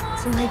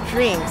to my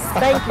dreams.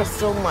 Thank you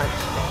so much.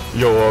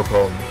 You're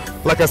welcome.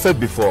 Like I said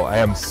before, I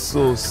am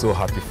so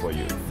happy for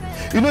you.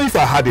 You know, if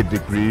I had a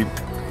degree,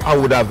 I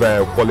would have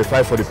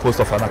qualified for the post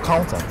of an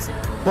accountant.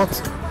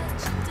 But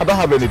I don't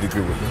have any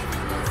degree with me.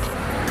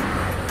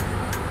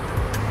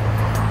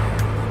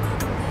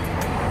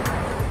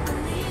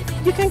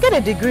 You can get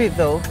a degree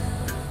though,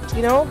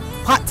 you know,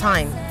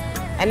 part-time.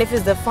 And if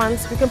it's the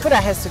funds, we can put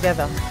our heads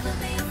together.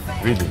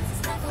 Really?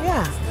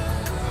 Yeah.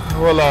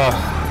 Well,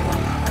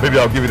 maybe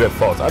I'll give it a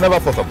thought. I never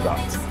thought of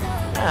that.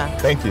 Yeah.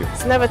 Thank you.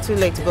 It's never too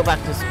late to go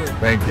back to school.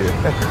 Thank you.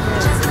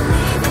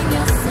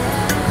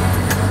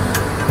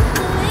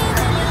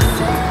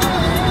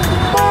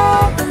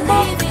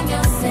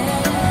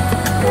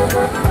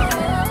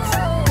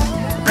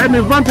 Hey,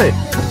 Miss Vante.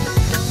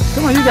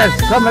 Come on, you guys,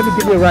 come let me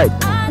give you a ride.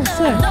 Yes,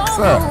 sir.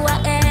 Sir.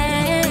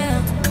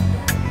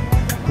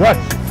 What?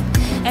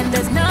 And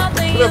there's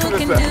nothing you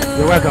can do.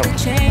 You're welcome.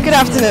 Good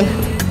afternoon.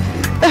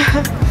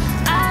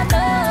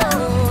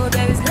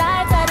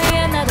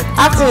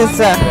 Afternoon,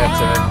 sir.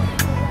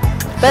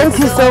 Thank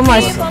you so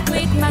much.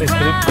 Please, can you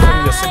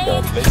just sit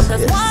down, please?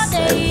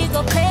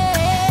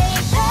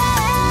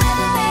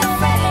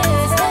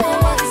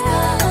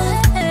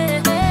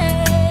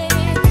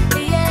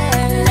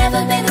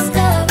 Never be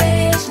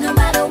discouraged, no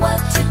matter what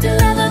you do.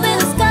 Never be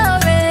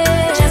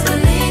discouraged. Just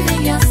believe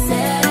in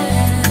yourself.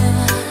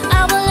 I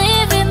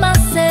believe in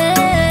myself.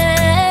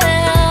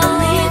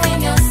 Believe in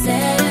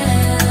yourself.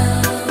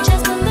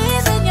 Just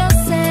believe in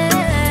yourself.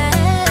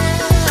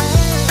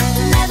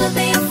 Never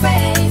be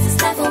afraid to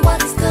stand for what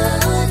is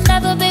good.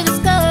 Never be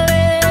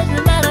discouraged,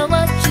 no matter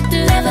what you do.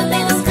 Never be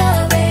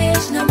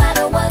discouraged, no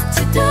matter what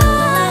you do.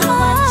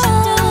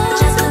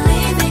 Just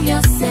believe in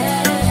yourself.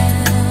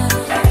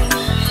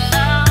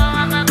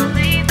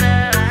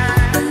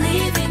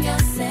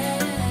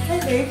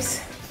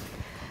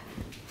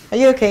 Are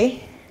you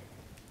okay?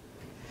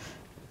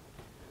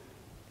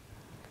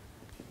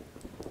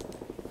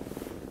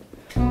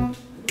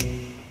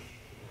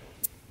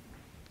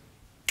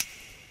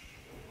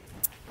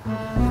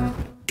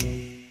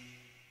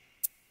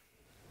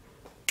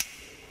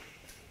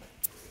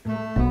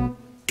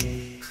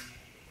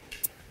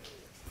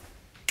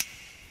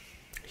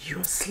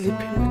 You're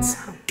sleeping with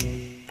Sam.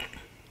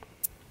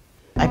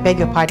 I beg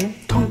your pardon?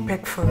 Don't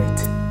beg for it.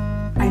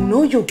 I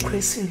know you're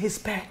gracing his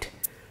bed.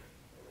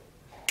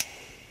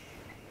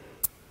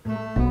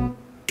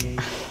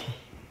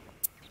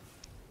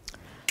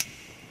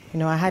 You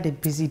know, I had a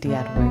busy day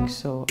at work,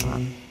 so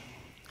I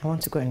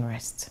want to go and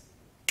rest.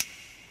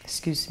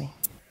 Excuse me.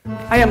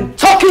 I am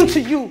talking to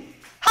you.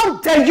 How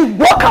dare you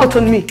walk out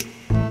on me?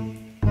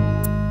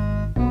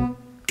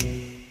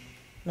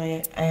 No,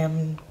 I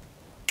am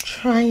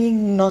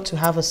trying not to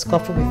have a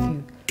scuffle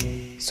with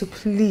you. So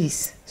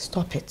please,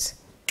 stop it.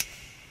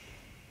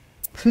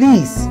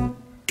 Please.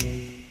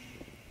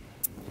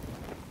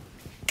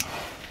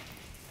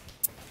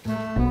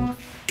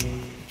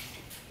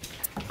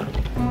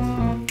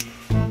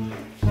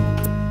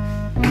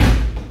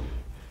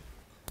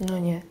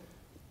 Nonya,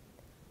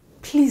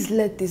 please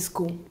let this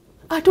go.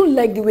 I don't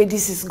like the way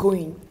this is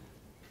going.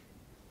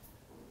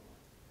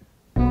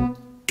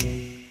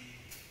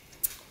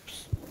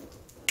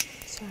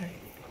 Sorry.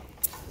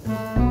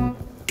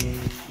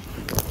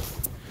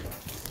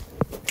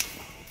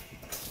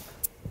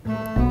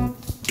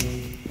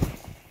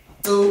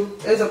 So,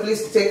 there's a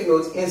place to take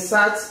note.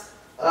 Insert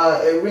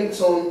a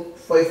ringtone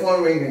for a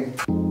phone ringing.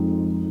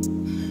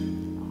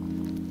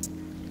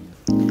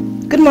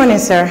 Good morning,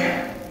 sir.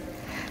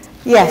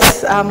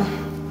 Yes, I'm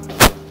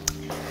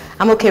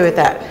okay with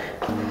that.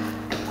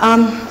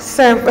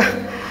 Sir,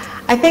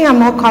 I think I'm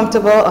more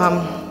comfortable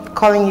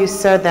calling you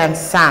sir than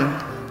Sam.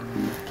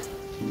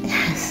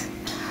 Yes.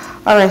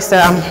 All right,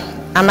 sir.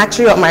 I'm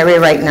actually on my way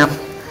right now.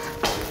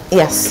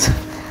 Yes.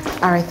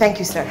 All right. Thank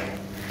you, sir.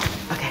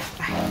 Okay.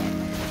 Bye.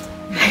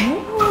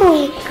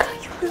 Oh,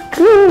 you look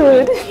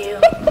good.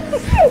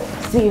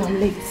 See you, I'm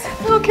late.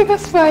 Okay,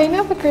 that's fine.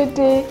 Have a great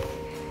day.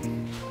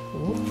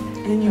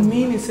 And you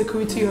mean a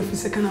security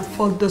officer can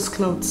afford those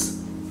clothes?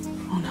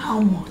 On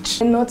how much?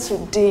 Not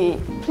today.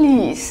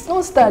 Please,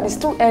 don't start. It's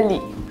too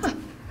early.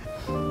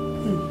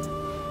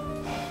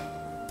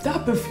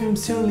 That perfume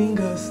still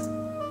lingers.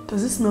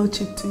 Does it smell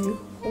cheap to you?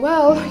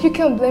 Well, you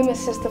can't blame your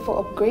sister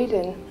for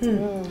upgrading.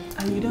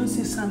 And you don't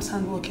see Sam's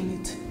handwork in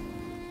it.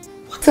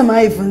 What am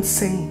I even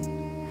saying?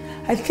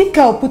 I think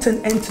I'll put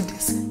an end to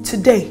this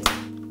today.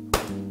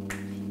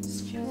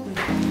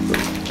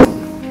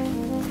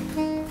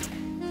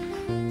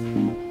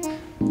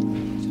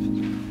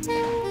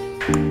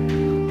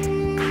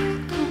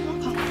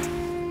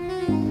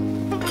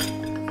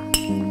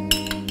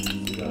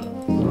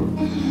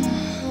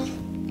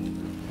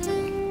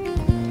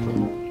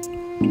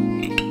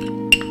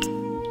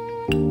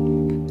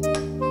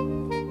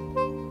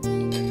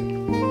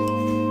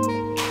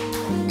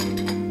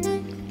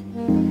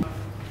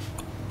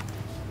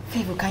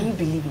 Favor, can you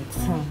believe it?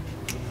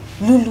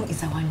 Lulu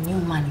is our new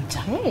manager.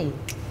 Hey,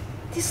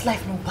 this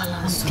life no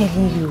balance. I'm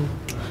telling you.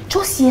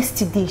 Just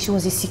yesterday, she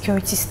was a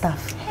security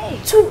staff. Hey.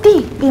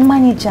 Today, a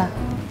manager.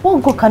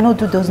 What God cannot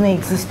do does not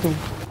exist though.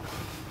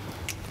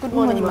 Good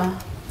morning, ma.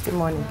 Good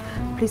morning.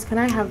 Please, can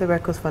I have the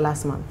records for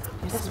last month?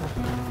 Yes, ma'am.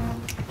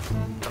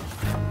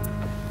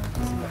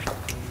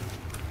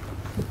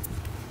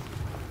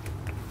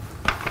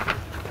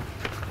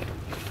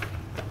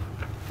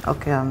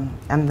 Okay,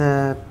 and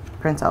the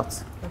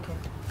printouts. Okay.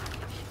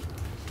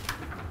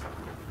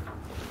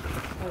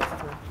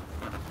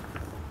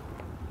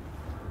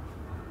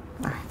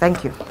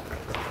 Thank you.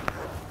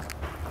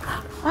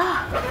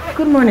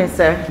 Good morning,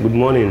 sir. Good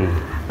morning.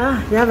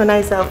 You have a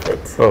nice outfit.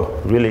 Oh,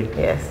 really?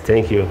 Yes.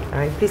 Thank you. All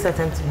right, please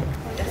attend to him.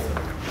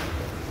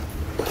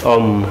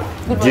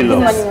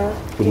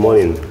 Deluxe. Good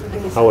morning.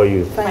 How are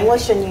you? Fine.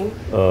 What's your name?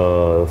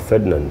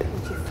 Ferdinand.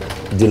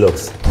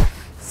 Deluxe.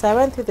 So I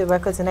went through the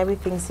records and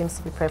everything seems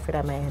to be perfect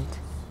at my end.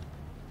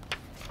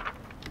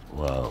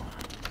 Wow.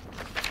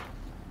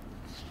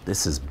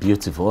 This is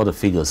beautiful. All the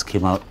figures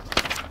came out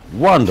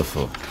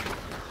wonderful.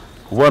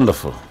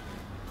 Wonderful.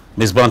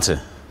 Miss Bunty.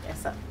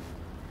 Yes, sir.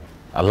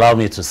 Allow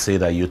me to say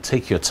that you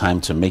take your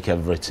time to make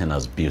everything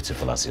as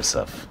beautiful as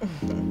yourself.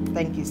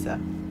 Thank you, sir.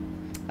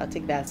 I'll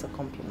take that as a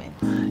compliment.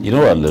 You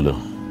know what, Lulu?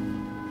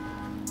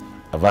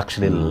 I've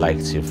actually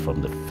liked you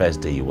from the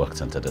first day you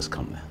walked into this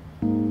company.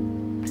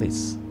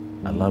 Please,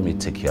 allow me to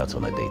take you out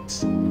on a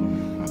date.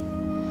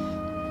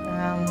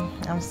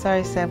 I'm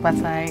sorry, sir, but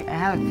I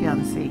have a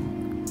fiancé.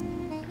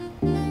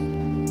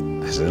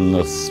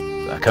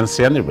 I can't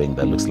see any ring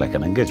that looks like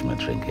an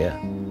engagement ring here.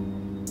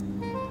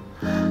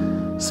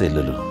 Say,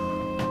 Lulu,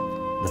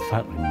 the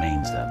fact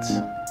remains that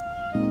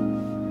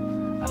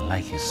I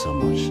like you so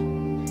much.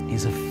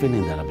 It's a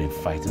feeling that I've been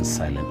fighting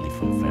silently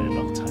for a very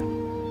long time.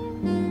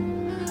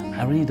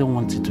 I really don't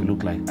want it to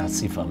look like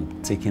as if I'm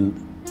taking,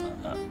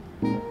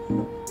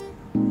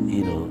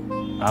 you know,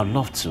 I'd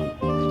love to.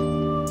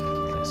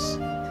 Please.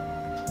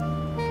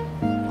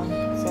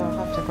 So I'll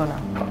have to go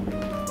now.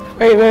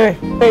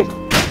 Wait.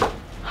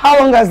 How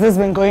long has this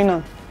been going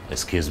on?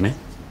 Excuse me?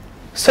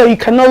 So you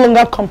can no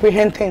longer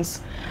comprehend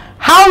things.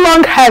 How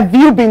long have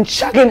you been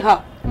shagging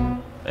her?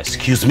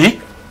 Excuse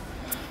me?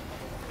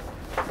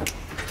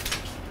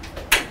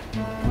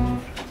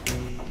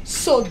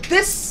 So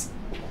this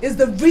is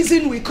the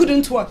reason we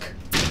couldn't work.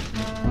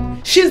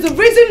 She's the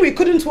reason we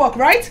couldn't work,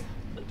 right?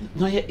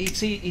 No, yeah,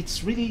 it's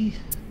really,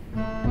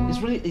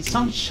 it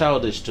sounds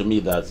childish to me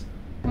that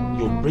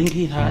you're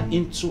bringing her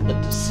into a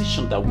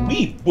decision that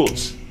we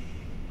both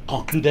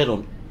concluded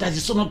on that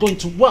it's not going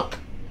to work.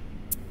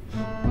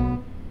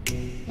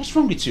 What's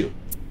wrong with you?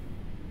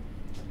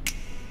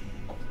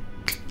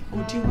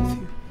 I'll deal with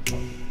you.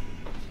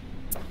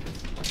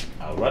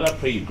 I'd rather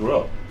pray you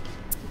grow up.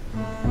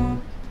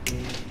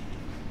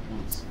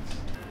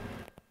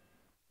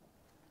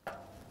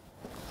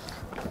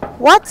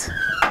 What?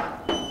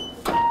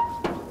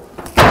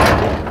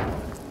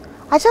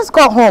 I just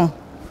got home.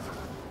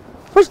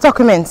 Which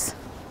documents?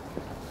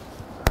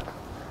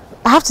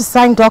 I have to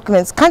sign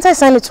documents. Can't I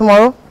sign it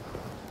tomorrow?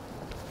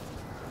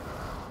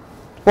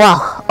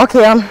 Wow.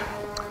 Okay,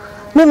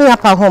 meet me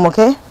up at home,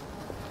 okay?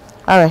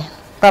 Alright.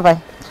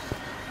 Bye-bye.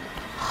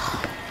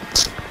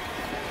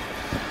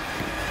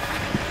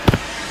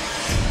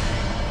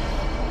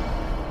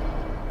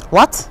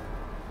 What?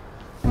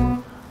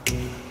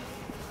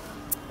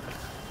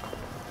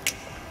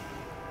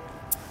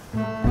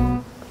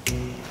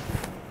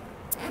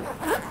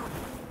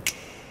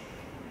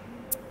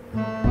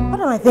 What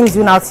are my things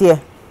doing out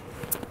here?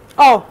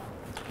 Oh,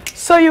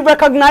 so you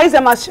recognize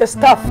them as your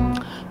staff.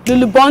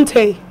 Lulu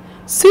Bonte,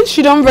 since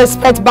you don't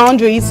respect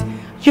boundaries,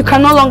 you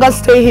can no longer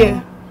stay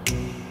here.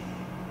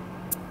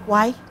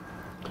 Why?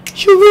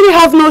 You really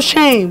have no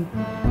shame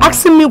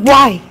asking me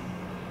why.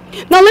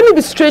 Now let me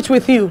be straight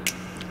with you.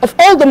 Of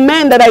all the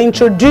men that I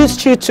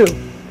introduced you to,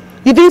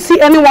 you didn't see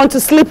anyone to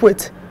sleep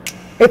with.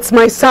 It's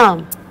my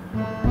Sam.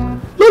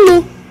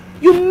 Lulu,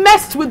 you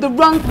messed with the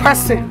wrong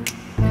person.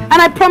 And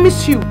I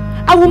promise you,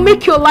 I will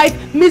make your life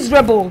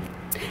miserable.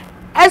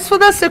 As for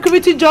that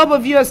security job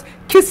of yours,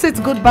 kiss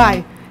it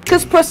goodbye.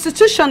 Because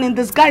prostitution in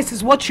disguise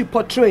is what you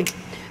portray.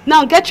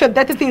 Now get your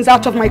dirty things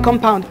out of my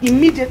compound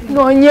immediately.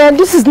 No, yeah,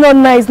 this is not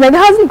nice. Like, it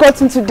hasn't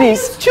gotten to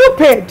this.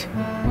 Stupid!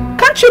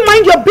 Can't you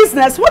mind your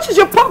business? What is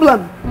your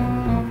problem?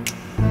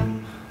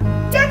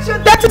 Get your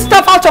dirty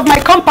stuff out of my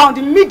compound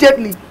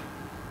immediately.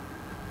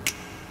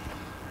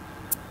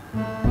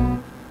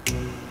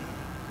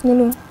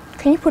 Lulu,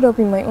 can you put up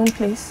in my own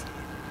place?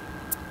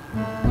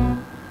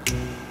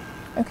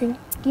 Okay,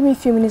 give me a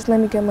few minutes, let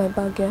me get my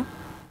bag, yeah?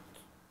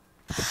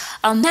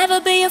 I'll never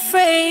be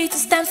afraid to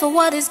stand for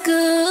what is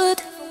good.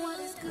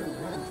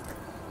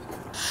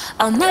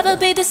 I'll never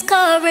be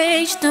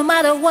discouraged no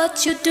matter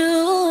what you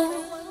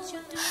do.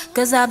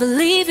 'Cause I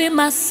believe in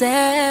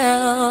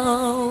myself.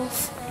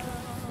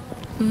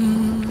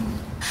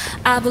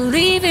 I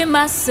believe in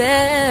myself.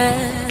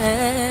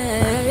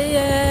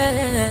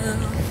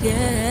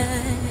 Yeah.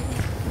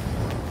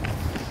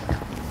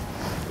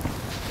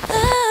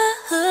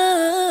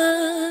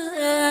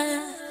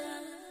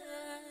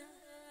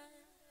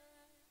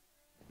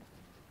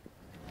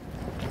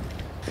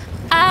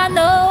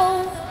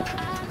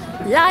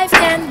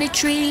 be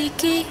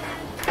tricky.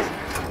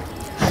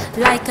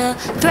 Like a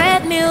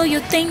treadmill, you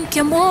think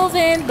you're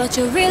moving, but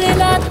you're really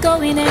not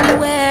going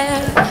anywhere.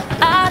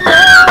 I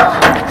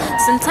know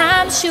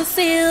sometimes you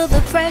feel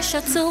the pressure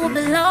to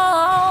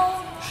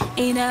belong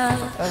in a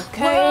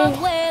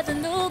world where the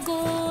new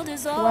good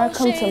is all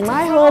welcome to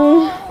my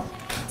home.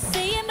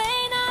 See, it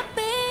may not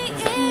be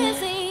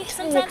easy.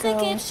 Sometimes it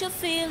keeps you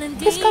feeling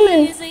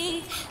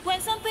dizzy.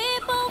 When some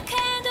people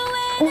can't do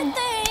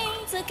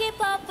anything to keep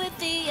up with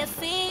the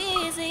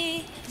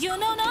easy. You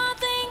know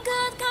nothing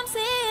good comes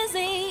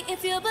easy.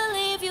 If you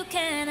believe you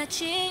can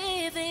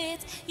achieve it,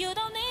 you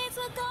don't need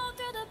to go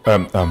through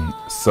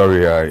the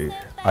Sorry,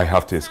 I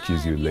have to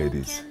excuse you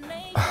ladies.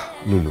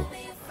 Lulu,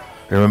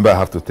 remember I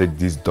have to take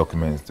these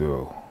documents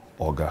to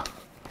Olga.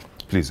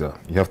 Please,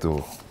 you have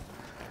to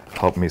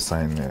help me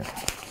sign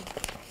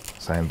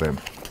them.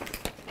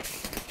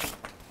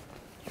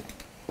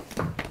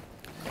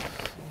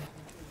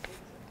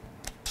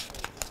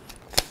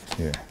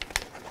 Here.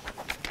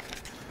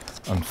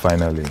 And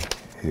finally,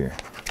 here.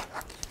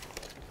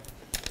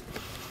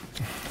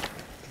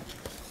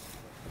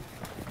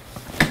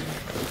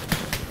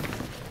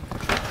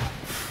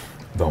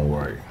 Don't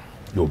worry,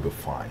 you'll be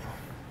fine.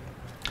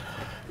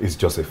 It's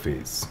just a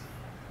phase.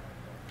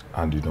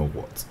 And you know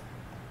what?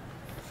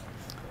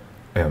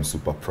 I am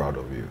super proud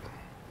of you.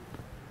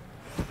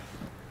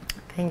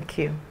 Thank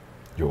you.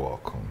 You're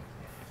welcome.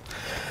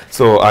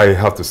 So I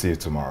have to see you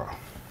tomorrow.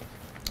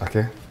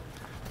 Okay?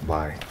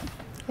 Bye.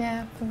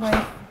 Yeah,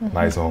 bye-bye.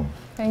 Nice home.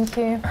 Thank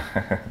you.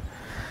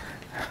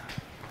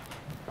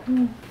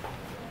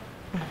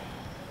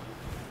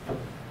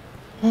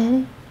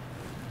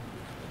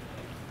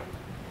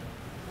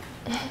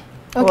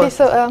 Okay, What?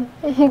 so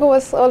what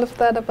was all of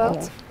that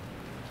about?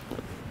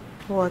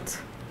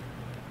 What?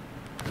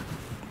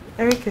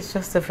 Eric is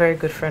just a very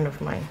good friend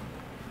of mine.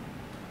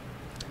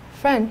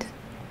 Friend?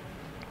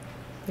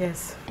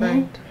 Yes,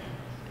 friend.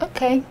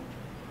 Okay.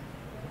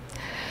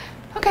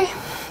 Okay,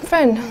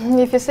 friend,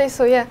 if you say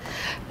so, yeah.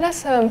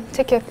 Let's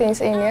take your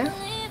things in, yeah?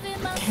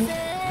 Okay.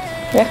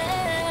 Yeah.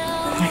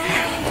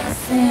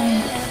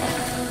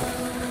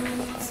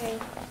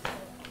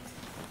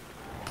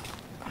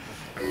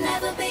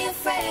 Never be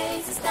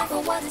afraid to stand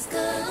for what is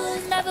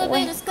good. Never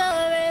be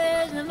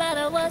discouraged, no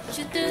matter what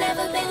you do.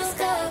 Never be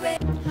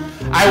discouraged.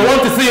 I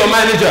want to see your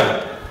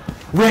manager.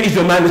 Where is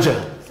your manager?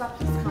 Sir,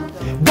 please calm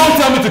down. Don't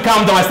tell me to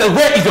calm down. I said,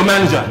 where is your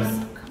manager?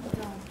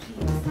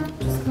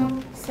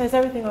 So is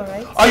everything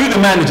alright? Are you the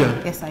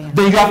manager? Yes, I am.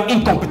 Then you have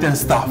incompetent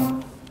staff.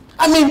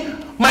 I mean,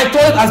 my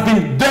toilet has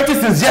been dirty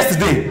since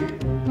yesterday.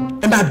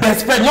 And my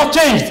best friend not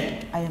changed.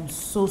 I am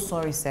so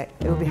sorry, sir.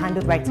 It will be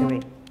handled right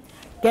away.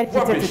 Get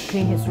Peter to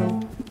clean his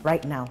room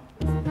right now.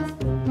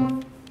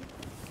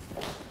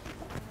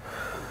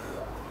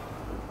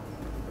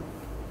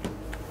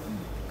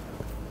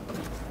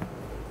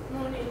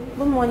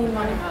 Good morning,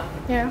 ma'am.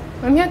 Yeah,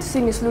 I'm here to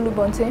see Miss Lulu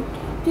Bonte.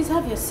 Please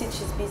have your seat.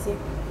 She's busy.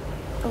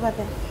 Over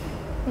there.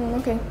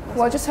 Okay.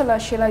 Well, just tell her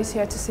Sheila is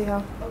here to see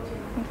her.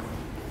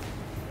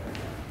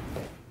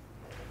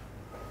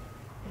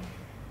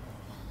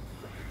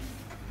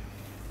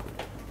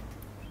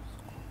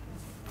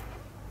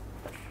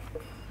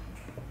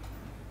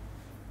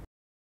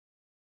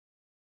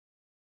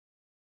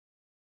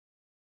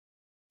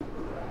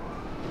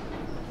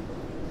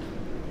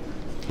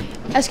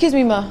 Excuse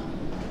me, ma.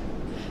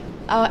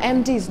 Our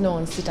MD is not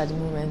on seat at the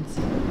moment.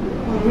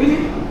 Oh,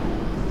 really?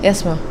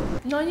 Yes, ma.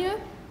 Nanya?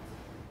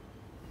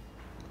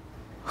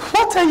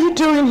 What are you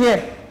doing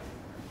here?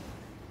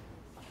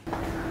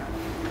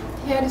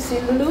 Here to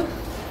see Lulu,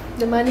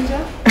 the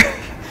manager.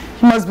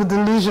 You must be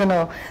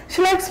delusional.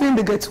 She likes being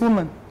the gate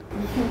woman.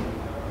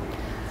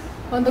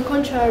 On the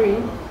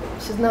contrary,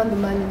 she's not the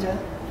manager.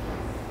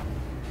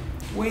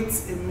 Wait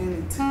a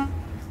minute.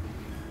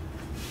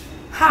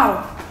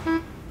 How?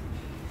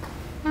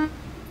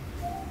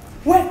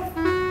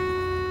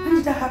 When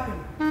did that happen?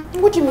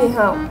 What do you mean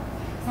how?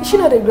 Is she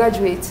not a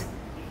graduate?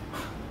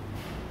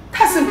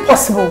 That's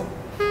impossible.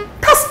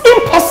 That's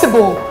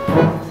impossible.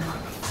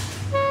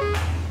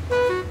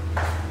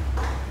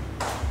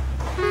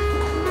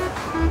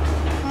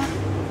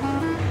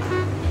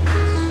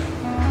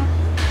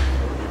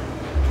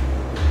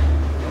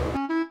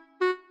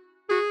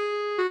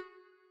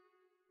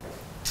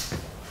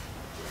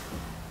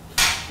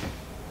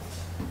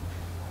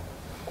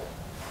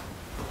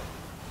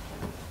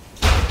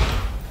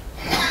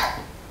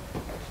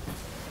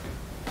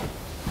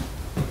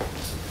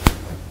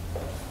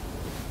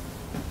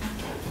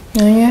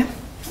 Yeah.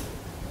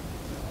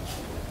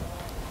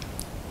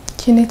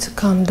 You need to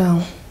calm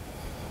down.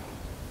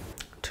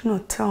 Do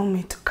not tell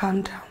me to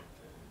calm down.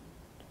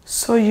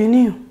 So you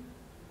knew.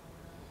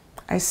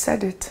 I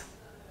said it.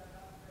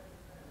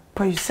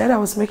 But you said I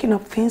was making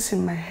up things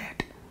in my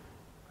head.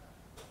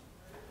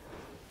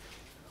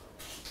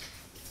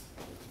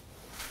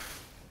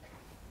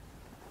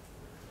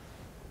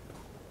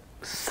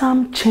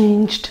 Sam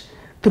changed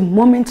the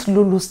moment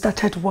Lulu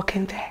started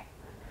working there.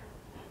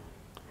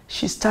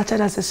 She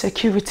started as a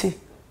security.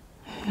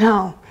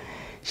 Now,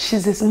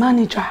 she's his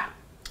manager.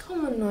 Come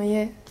Come on,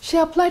 Noye. She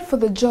applied for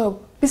the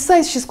job.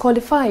 Besides, she's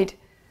qualified.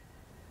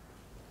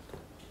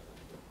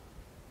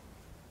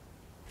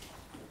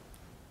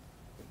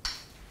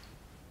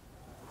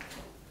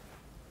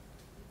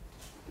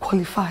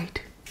 Qualified?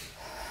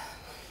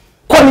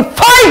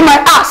 Qualified,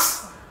 my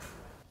ass!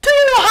 Do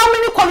you know how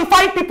many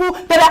qualified people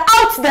that are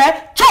out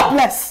there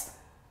jobless?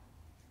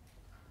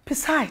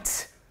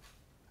 Besides,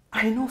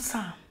 I know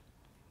Sam.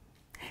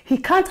 He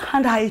can't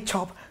hand her a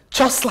job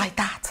just like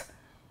that.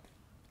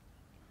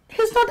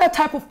 He's not that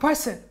type of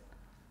person.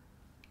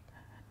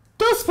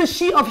 Those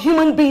species of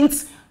human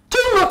beings do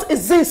not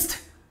exist.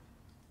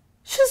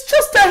 She's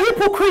just a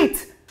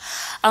hypocrite.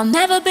 I'll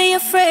never be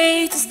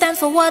afraid to stand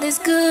for what is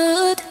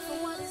good.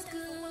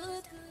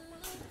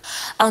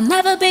 I'll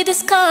never be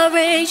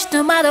discouraged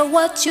no matter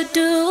what you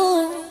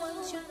do.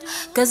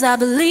 'Cause I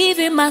believe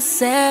in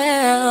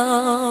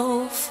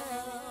myself.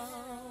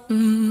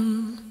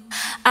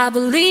 I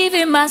believe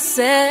in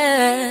myself,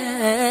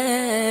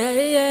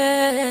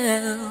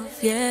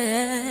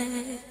 yeah.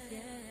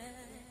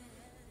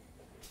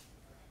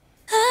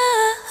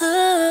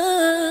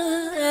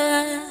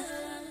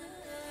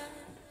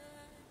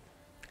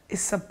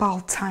 It's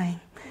about time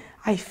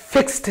I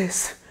fix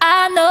this.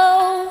 I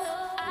know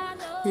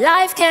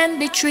life can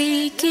be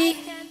tricky.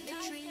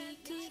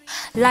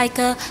 Like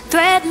a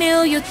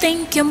treadmill, you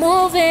think you're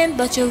moving,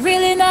 but you're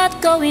really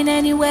not going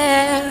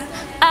anywhere.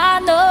 I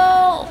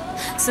know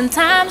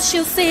sometimes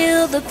you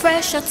feel the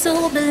pressure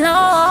to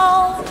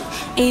belong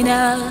in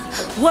a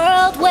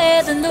world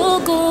where the no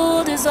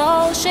good is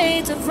all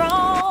shades of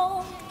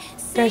wrong.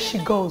 There she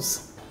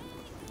goes.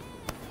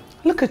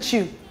 Look at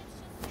you.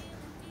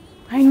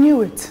 I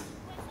knew it.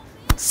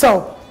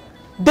 So,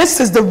 this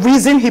is the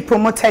reason he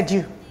promoted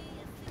you.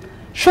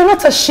 You're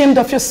not ashamed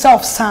of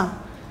yourself, Sam.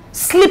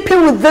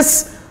 Sleeping with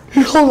this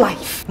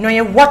lowlife. No,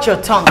 you watch your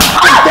tongue.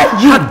 How dare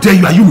you? How dare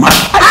you? Are you mad?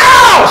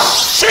 Ow!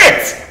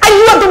 Shit! And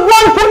you are the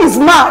one who is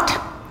mad.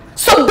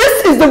 So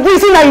this is the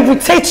reason I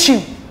irritate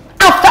you.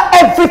 After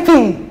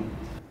everything.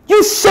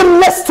 You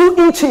shameless 2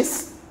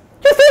 inches.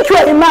 You think you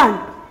are a man?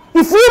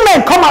 If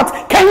women come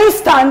out, can you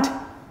stand?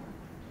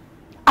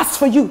 As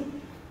for you,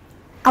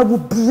 I will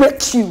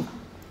break you.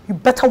 You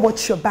better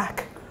watch your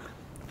back.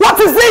 What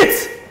is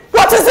it?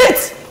 What is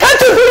it? Can't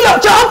you do your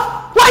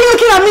job? Why are you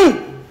looking at me?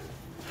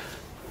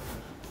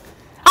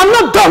 I'm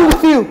not done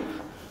with you.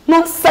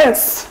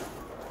 Nonsense.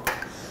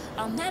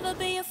 I'll never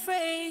be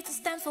afraid to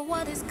stand for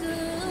what is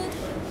good.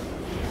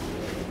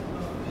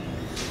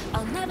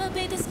 I'll never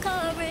be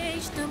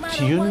discouraged no matter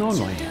Do you what know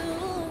you Noye? do.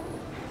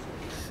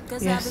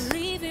 'Cause Yes. I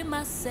believe in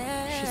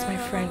myself. She's my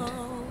friend.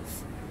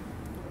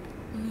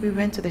 We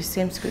went to the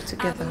same school I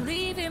together.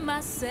 believe in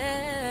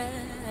myself.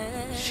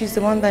 She's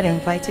the one that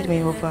invited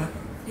me over.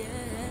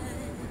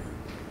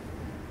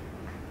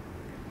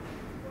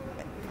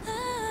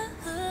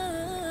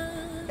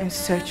 In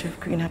search of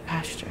greener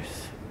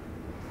pastures.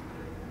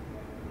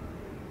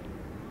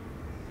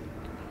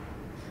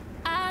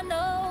 I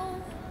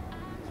know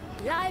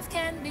life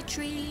can be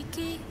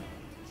tricky.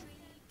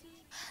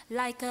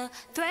 Like a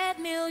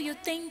treadmill, you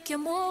think you're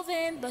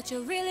moving, but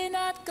you're really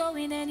not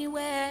going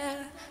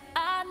anywhere.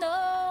 I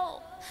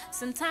know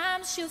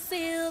sometimes you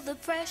feel the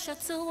pressure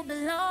to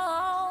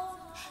belong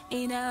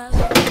in a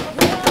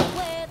world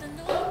where the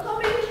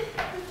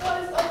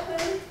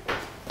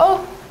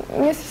Oh,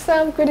 Mr.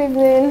 Sam, good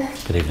evening.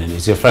 Good evening.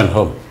 Is your friend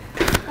home?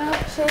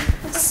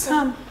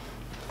 Sam,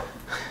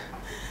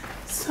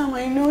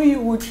 I know you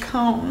would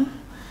come.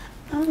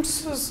 I'm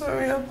so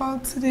sorry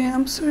about today.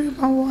 I'm sorry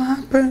about what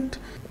happened.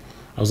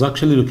 I was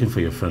actually looking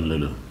for your friend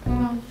Lulu.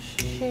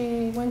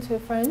 She went to her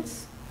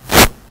friends.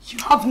 You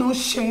have no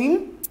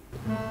shame?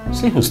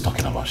 See who's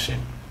talking about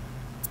shame.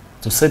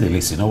 To say the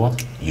least, you know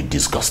what? You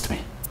disgust me.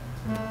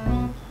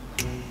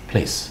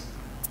 Please,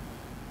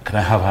 can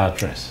I have her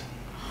address?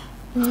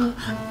 I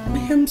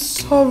am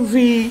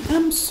sorry.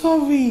 I'm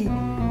sorry.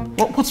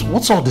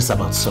 What's all this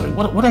about? Sorry,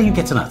 what are you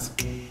getting at?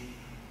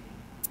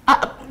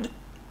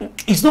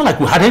 It's not like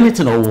we had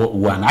anything or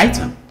we're an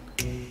item.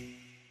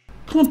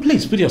 Come on,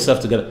 please, put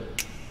yourself together.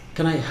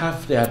 Can I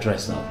have the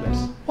address now,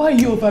 please? Why are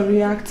you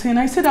overreacting?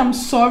 I said I'm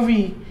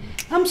sorry.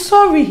 I'm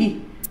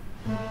sorry.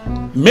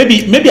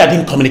 Maybe I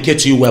didn't communicate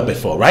to you well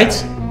before,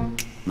 right?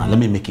 Now let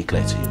me make it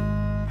clear to you.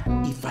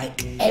 If I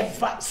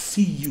ever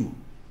see you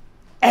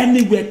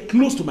anywhere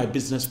close to my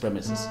business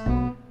premises,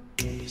 I'll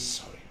be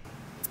sorry.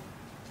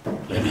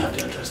 Let me have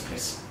the address,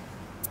 please.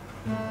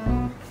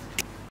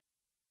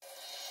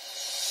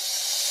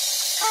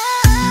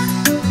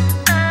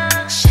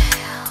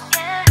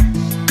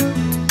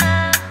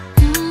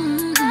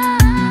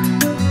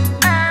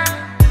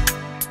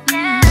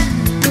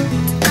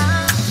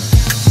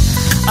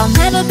 I'll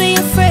never be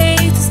afraid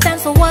to stand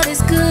for what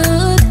is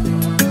good.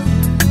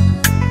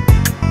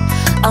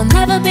 I'll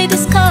never be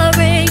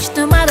discouraged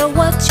no matter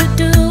what you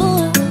do.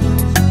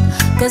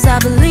 'Cause I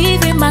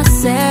believe in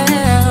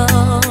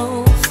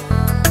myself.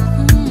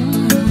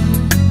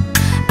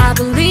 I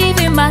believe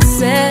in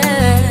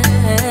myself.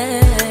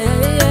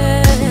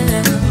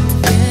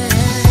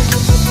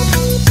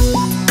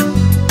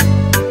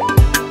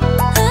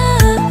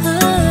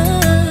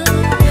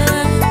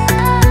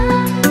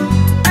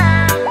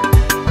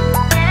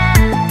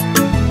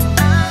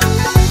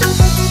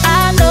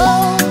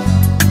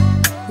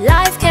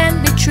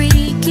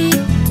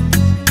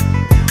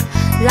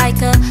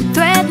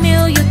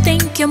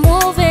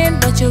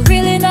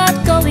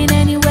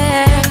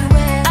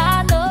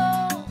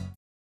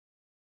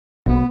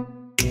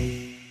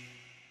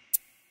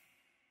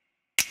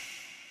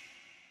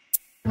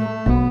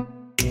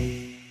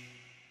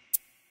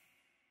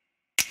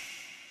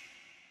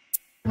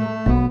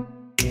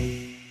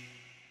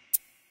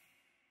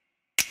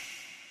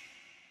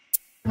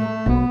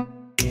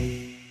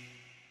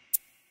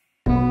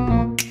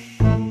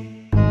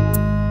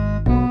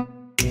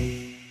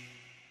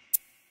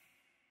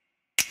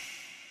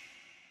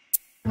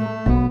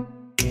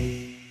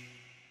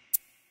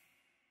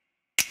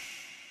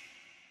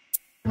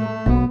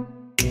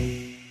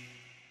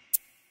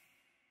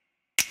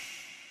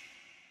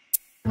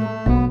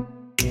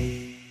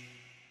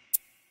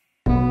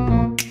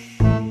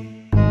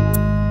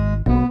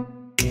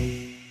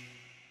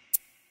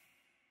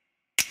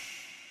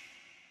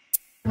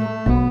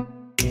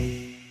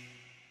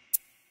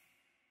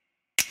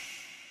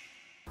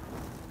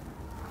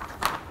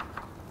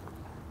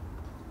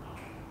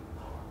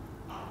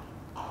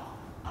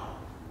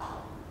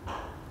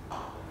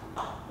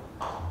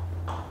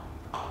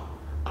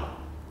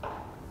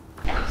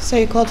 So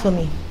you called for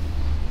me?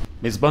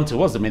 Miss Bunty,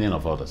 what's the meaning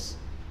of all this?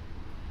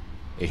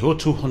 A whole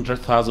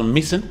 200,000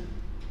 missing?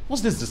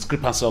 What's this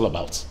discrepancy all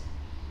about?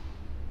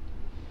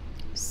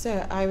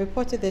 Sir, I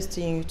reported this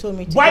to you. You told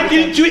me to... Why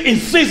didn't you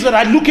insist that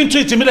I look into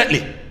it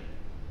immediately?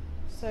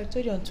 Sir, I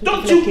told you on two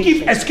Don't you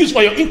give excuse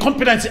for your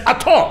incompetency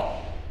at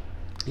all.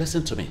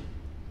 Listen to me.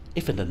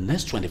 If in the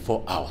next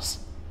 24 hours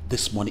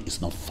this money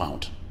is not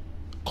found,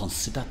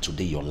 consider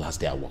today your last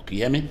day at work. You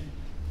hear me?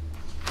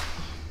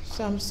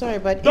 So I'm sorry,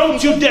 but...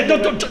 Don't you dare!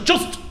 Don't,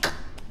 just...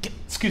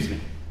 Excuse me.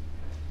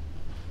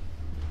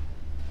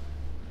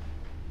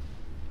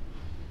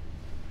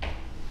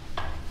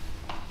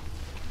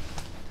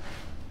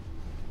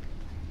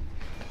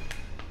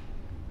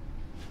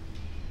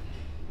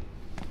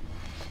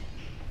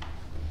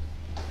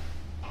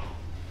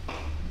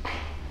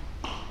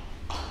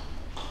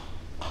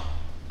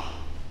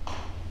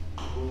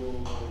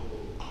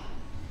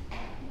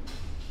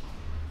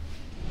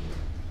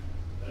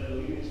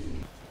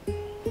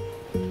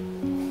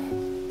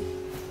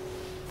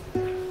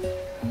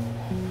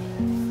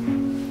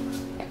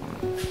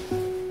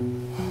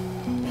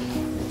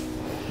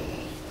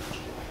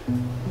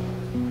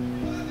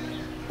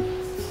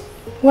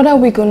 What are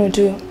we gonna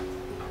do?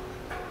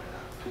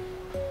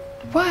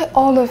 Why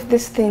all of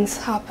these things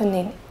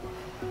happening?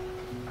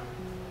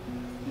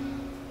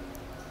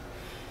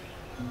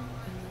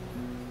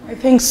 I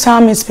think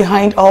Sam is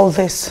behind all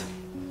this.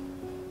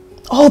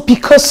 All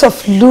because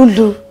of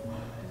Lulu.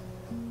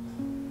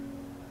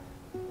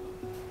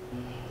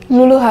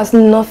 Lulu has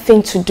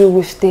nothing to do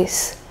with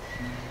this.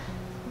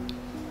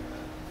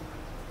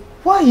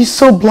 Why are you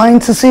so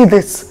blind to see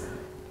this?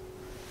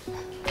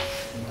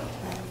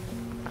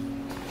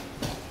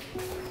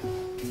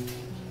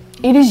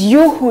 It is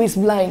you who is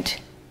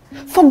blind.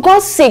 For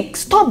God's sake,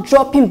 stop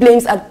dropping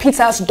blames at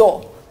Peter's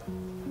door.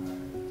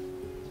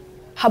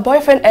 Her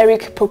boyfriend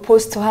Eric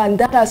proposed to her and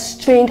that has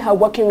strained her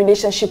working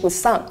relationship with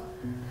Sam.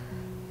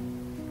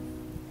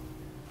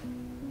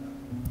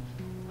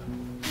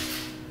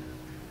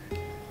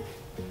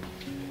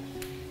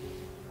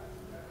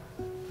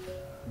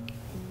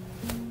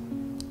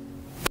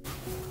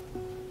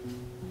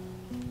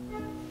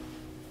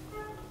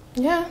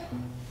 Yeah,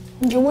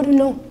 you wouldn't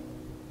know.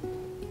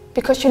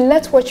 Because you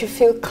let what you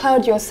feel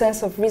cloud your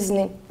sense of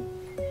reasoning.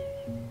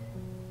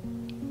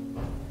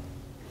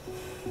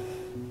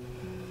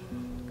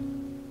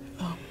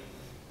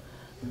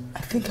 I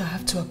think I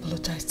have to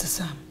apologize to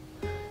Sam.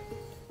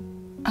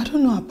 I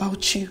don't know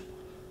about you,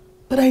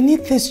 but I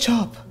need this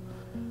job.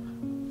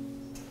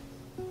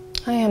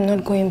 I am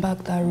not going back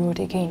that road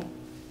again.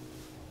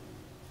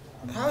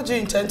 How do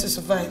you intend to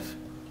survive?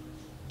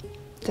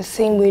 The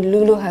same way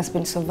Lulu has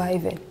been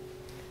surviving.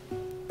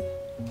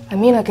 I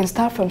mean, I can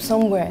start from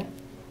somewhere.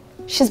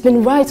 She's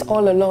been right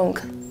all along.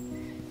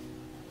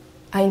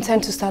 I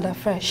intend to start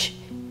afresh.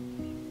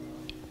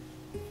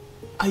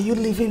 Are you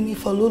leaving me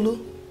for Lulu?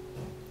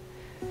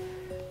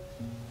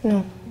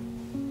 No.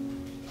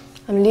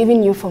 I'm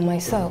leaving you for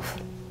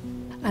myself.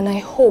 And I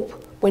hope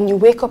when you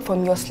wake up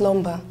from your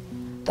slumber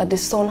that the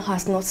sun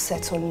has not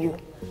set on you.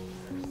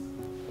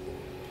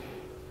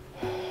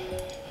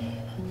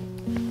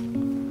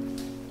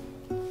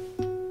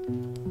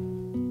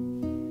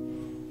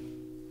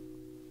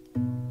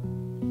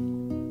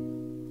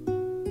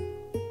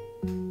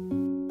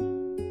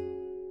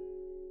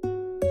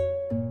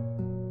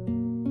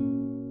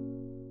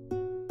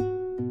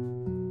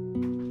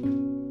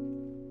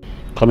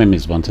 Come in,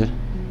 Miss Bunty.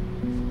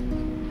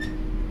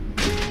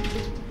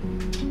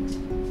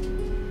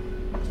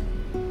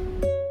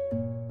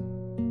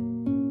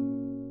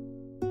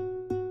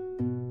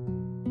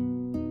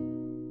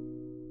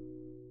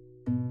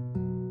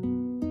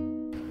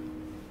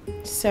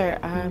 Sir,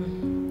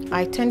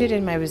 I turned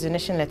in my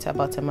resignation letter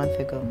about a month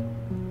ago.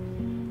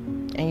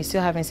 And you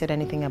still haven't said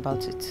anything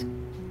about it.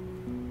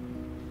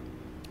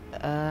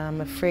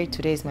 I'm afraid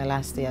today is my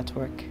last day at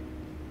work.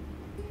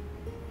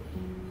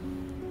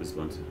 Miss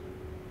Bunty,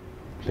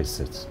 please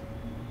sit.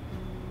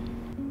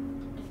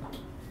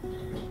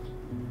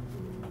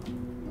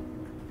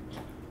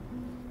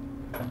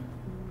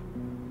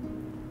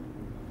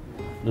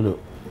 Lulu,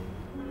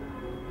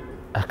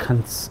 I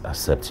can't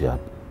accept your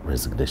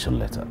resignation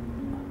letter.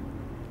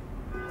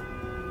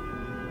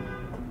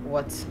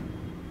 What?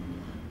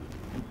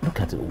 Look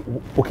at it.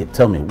 Okay,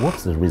 tell me,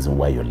 what's the reason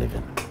why you're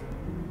leaving?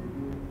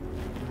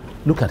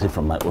 Look at it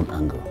from my own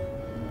angle.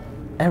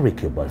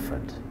 Eric, your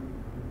boyfriend,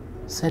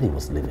 said he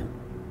was leaving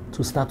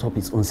to start up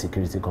his own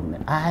security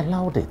company. I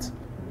allowed it.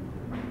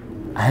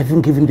 I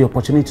even given him the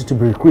opportunity to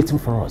be recruiting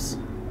for us.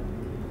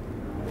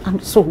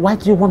 And so why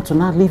do you want to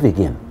now leave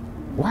again?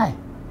 Why?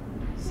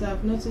 So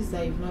I've noticed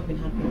that you've not been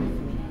happy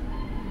with me.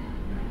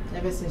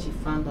 Ever since you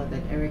found out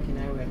that Eric and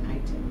I were an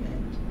item.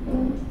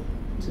 And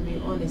to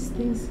be honest,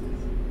 things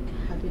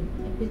have been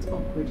a bit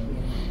awkward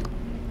here.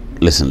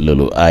 Listen,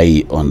 Lulu,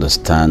 I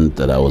understand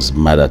that I was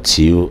mad at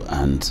you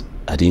and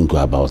I didn't go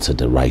about it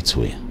the right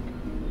way.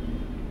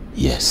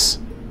 Yes.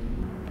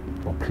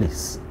 But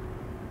please,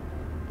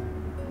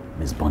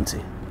 Miss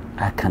Bunty,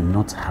 I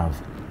cannot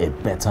have a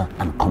better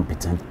and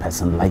competent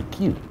person like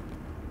you.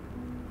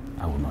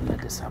 I will not let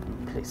this happen,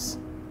 please.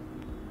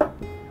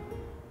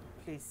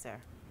 Please, sir.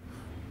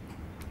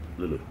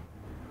 Lulu,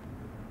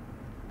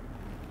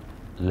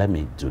 let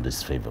me do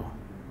this favor.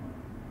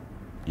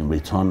 In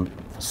return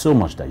for so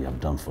much that you have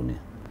done for me,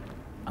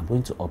 I'm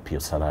going to up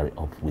your salary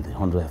up with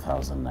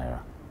 100,000 naira.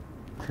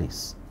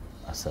 Please,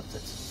 accept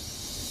it.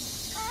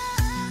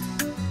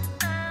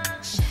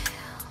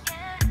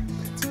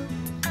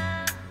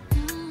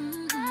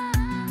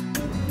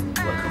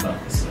 Welcome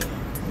back, sir.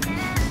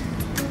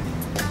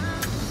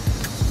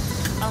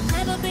 I'll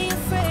never be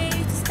afraid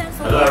to stand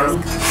for Hello.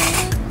 what's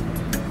good.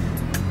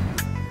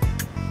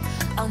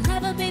 I'll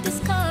never be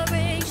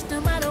discouraged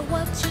no matter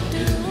what you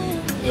do.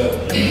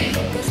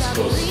 Cause I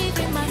believe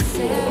in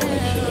myself.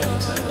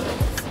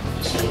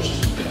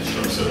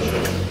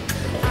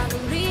 I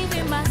believe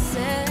in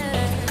myself.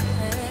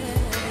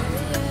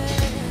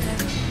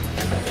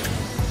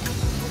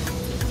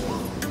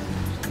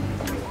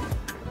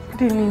 What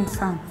do you mean,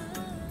 Sam?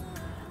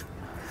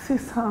 See,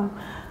 Sam,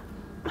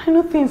 I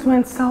know things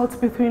went south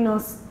between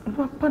us,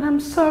 but I'm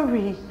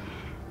sorry.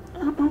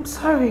 I'm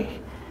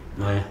sorry.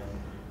 Maya,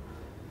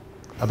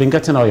 I've been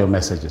getting all your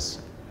messages.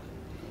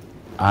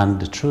 And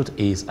the truth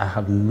is, I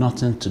have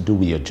nothing to do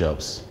with your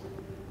jobs.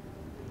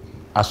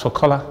 As for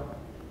Kola,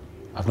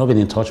 I've not been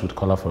in touch with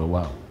Kola for a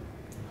while.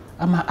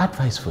 And my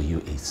advice for you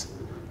is,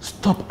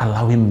 stop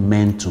allowing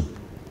men to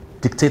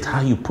dictate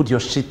how you put your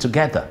shit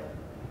together.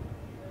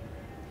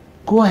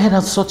 Go ahead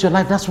and sort your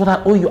life. That's what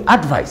I owe you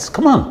advice.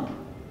 Come on.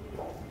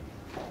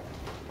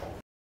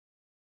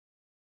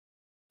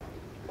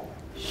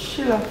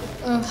 Sheila.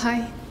 Oh,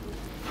 hi.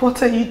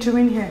 What are you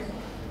doing here?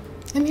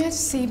 I'm here to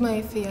see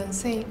my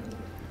fiancé.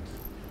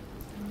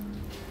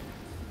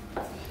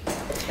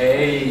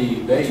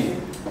 Hey, babe.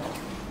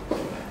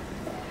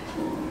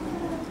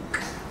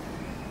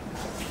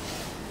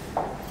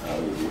 How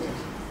are you doing?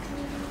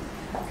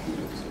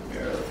 Kudos, a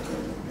pair of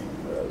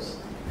bros.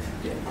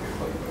 Yeah,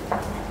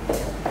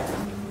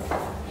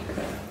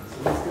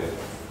 that's good.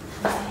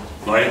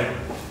 Lloyd?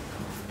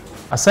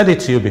 I said it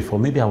to you before,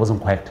 maybe I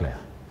wasn't quite clear.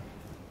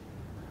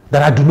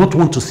 That I do not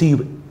want to see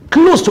you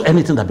close to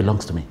anything that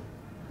belongs to me.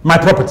 My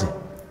property.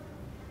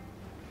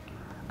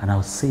 And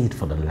I'll say it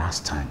for the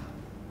last time.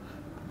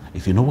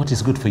 If you know what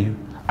is good for you,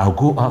 I'll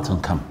go out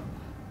and come.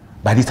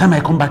 By the time I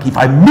come back, if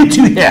I meet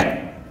you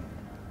here,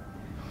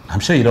 I'm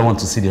sure you don't want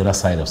to see the other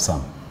side of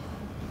Sam.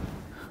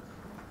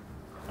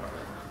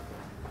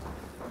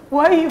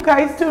 Why are you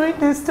guys doing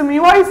this to me?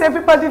 Why is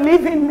everybody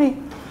leaving me?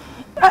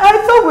 I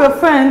thought we were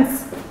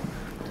friends.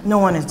 No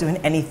one is doing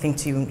anything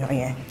to you,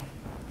 Noye.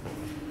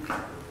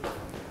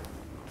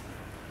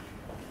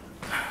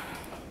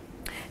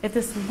 If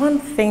there's one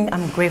thing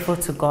I'm grateful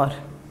to God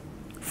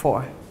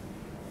for,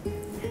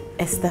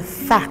 it's the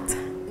fact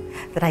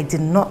that I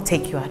did not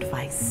take your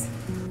advice.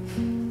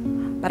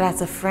 But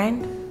as a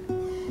friend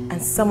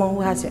and someone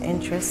who has your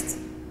interest,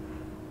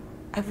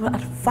 I will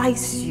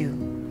advise you,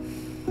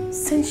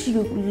 since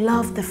you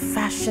love the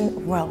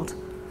fashion world,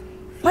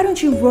 why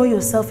don't you roll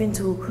yourself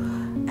into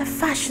a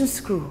fashion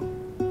school?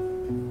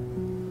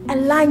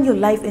 Align your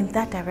life in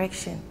that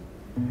direction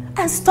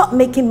and stop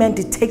making men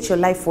dictate your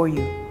life for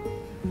you.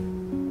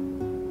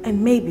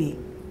 And maybe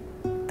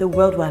the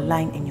world will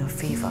align in your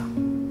favor.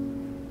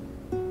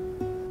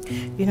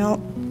 You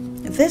know,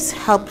 this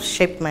helped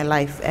shape my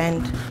life,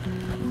 and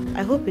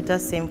I hope it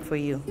does the same for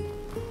you.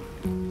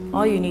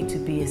 All you need to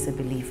be is a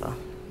believer.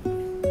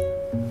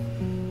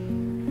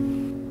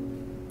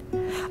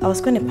 I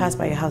was going to pass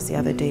by your house the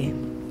other day.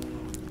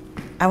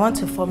 I want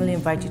to formally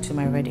invite you to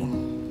my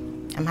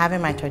wedding. I'm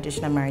having my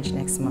traditional marriage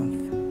next month.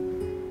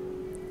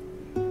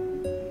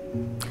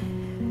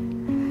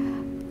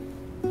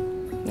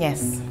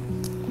 Yes.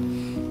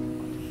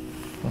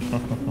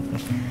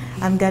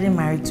 I'm getting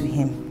married to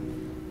him.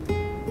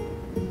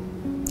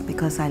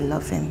 Because I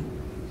love him.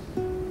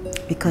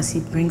 Because he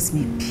brings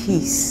me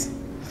peace.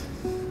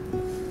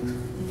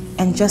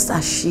 And just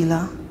as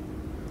Sheila,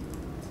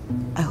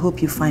 I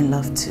hope you find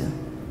love too.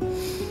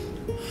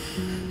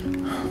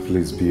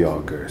 Please be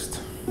our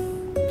guest.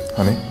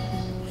 Honey?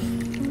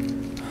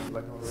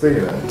 Say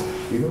that,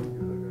 you know?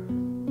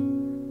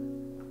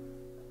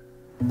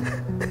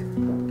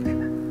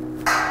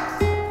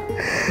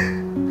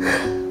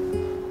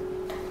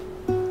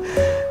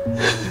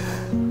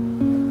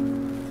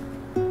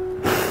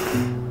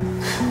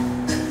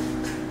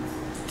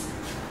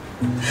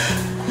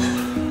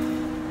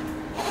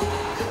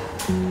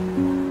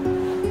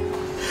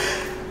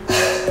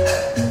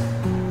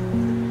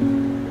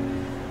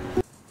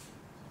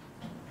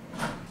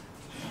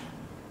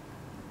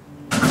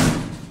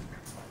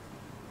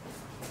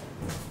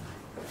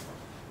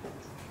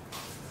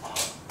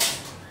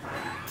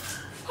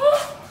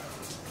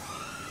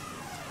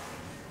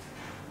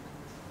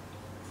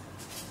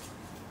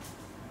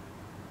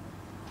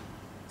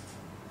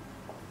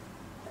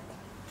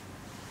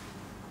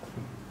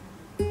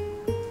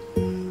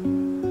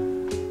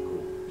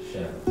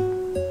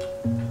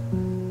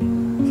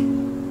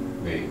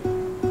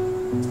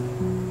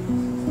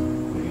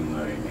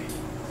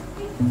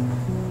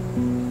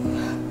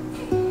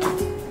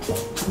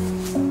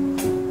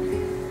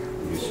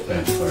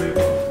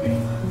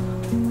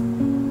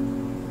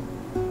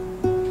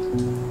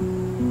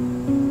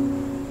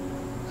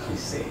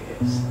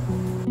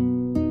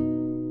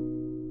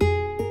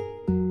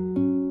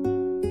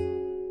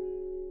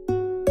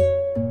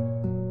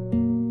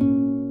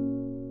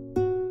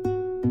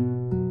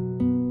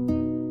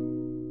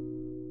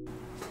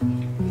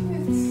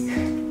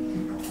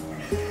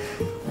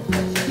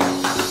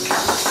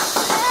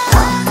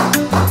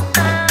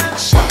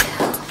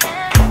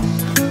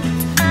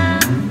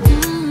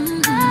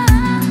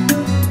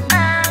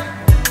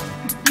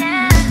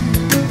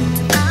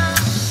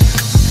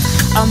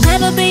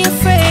 never be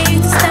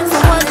afraid to stand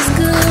for what is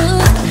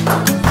good.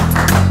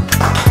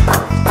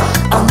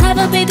 I'll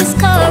never be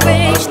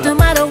discouraged no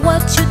matter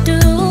what you do,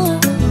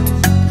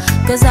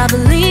 'cause I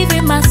believe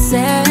in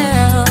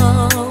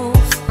myself.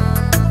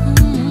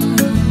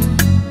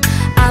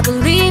 I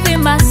believe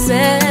in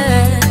myself.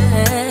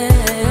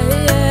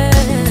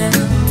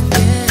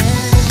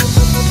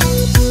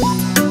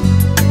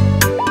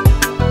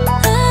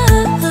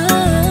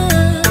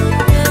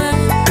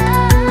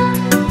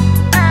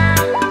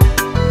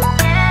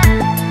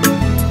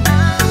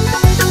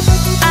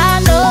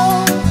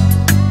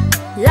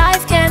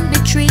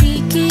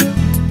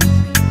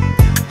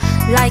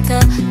 Like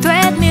a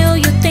treadmill,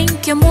 you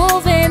think you're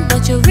moving,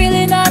 but you're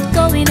really not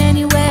going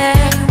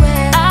anywhere.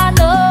 I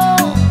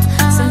know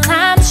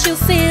sometimes you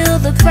feel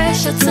the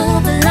pressure to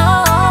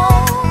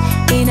belong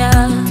in a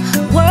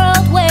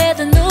world where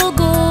the new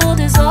good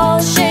is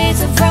all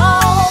shades of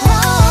wrong.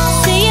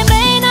 See, it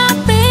may not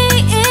be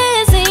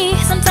easy,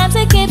 sometimes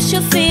it keeps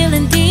you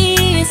feeling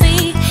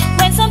dizzy,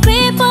 when some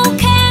people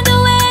can't do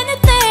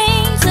anything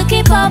to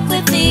keep up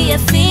with the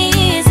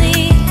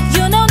easy.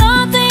 You know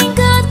nothing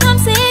good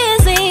comes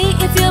easy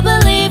if you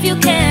believe you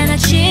can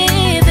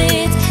achieve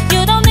it.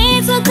 You don't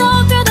need to go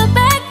through the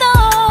back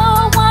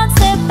door, one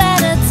step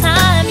at a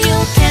time you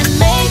can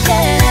make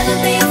it. Never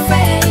be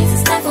afraid to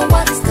stand for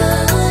what is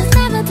good.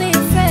 Never be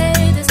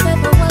afraid to stand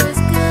for what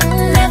is good.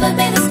 Never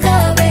be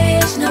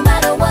discouraged no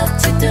matter what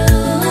you do.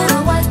 No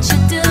matter what you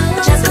do,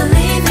 just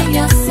believe in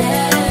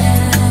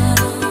yourself.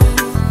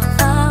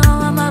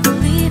 Oh, I'm a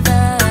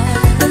believer.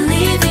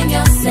 Believe in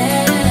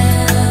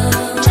yourself.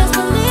 Just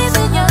believe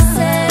in yourself.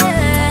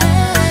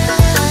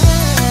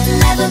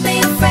 Never be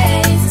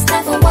afraid to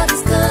stand for what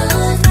is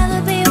good.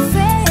 Never be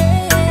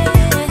afraid.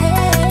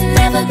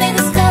 Never be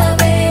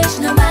discouraged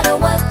no matter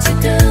what you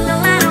do. No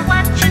matter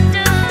what you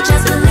do,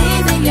 just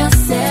believe in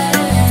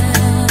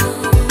yourself.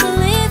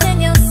 Believe in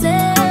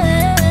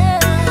yourself.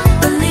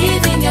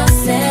 Believe in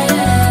yourself.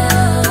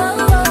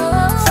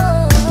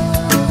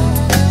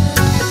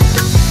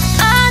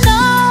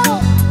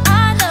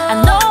 I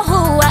know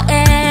who I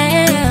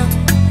am,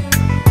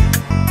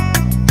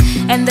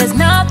 and there's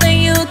nothing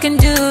you can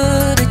do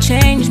to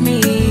change me.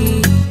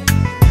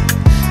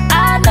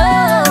 I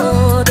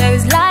know there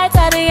is light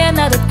at the end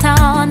of the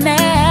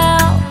tunnel,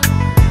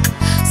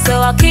 so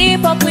I'll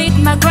keep up with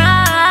my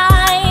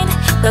grind,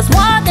 'cause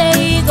one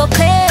day it go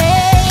pay.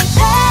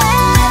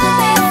 Never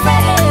be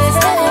afraid to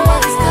stand for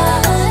what is good.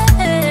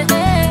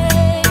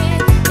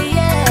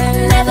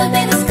 Never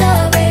be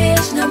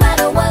discouraged no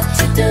matter what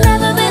you do.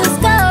 Never be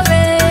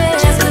discouraged.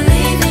 Just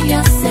believe in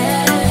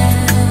yourself.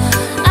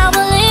 I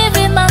believe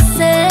in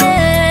myself.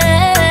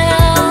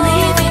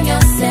 Believe in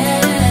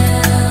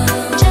yourself.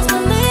 Just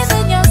believe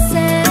in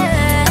yourself.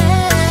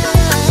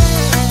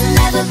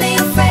 Never be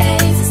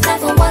afraid to stand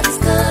for what is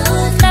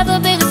good. Never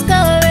be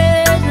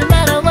discouraged no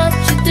matter what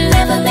you do.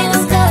 Never be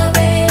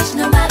discouraged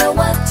no matter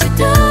what you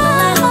do. No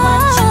matter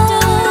what you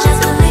do, just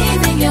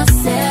believe in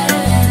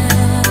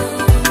yourself.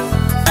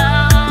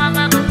 Oh, I'm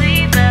a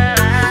believer.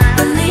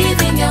 Believe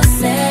in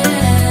yourself.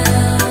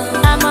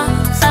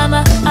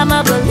 I'm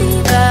a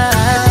believer.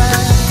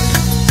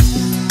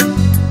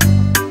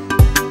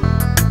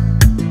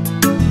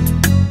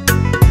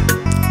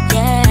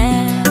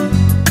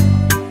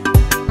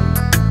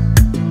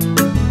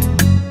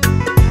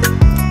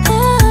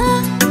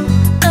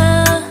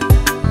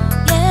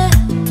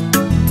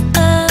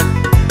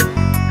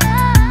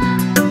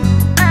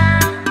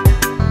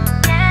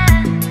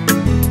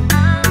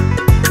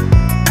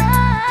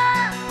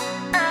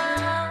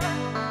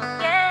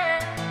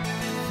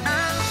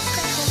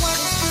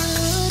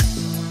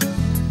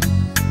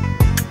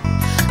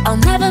 I'll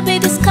never be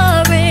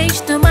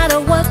discouraged no matter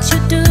what you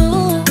do,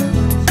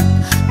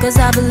 'cause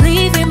I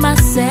believe in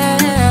myself.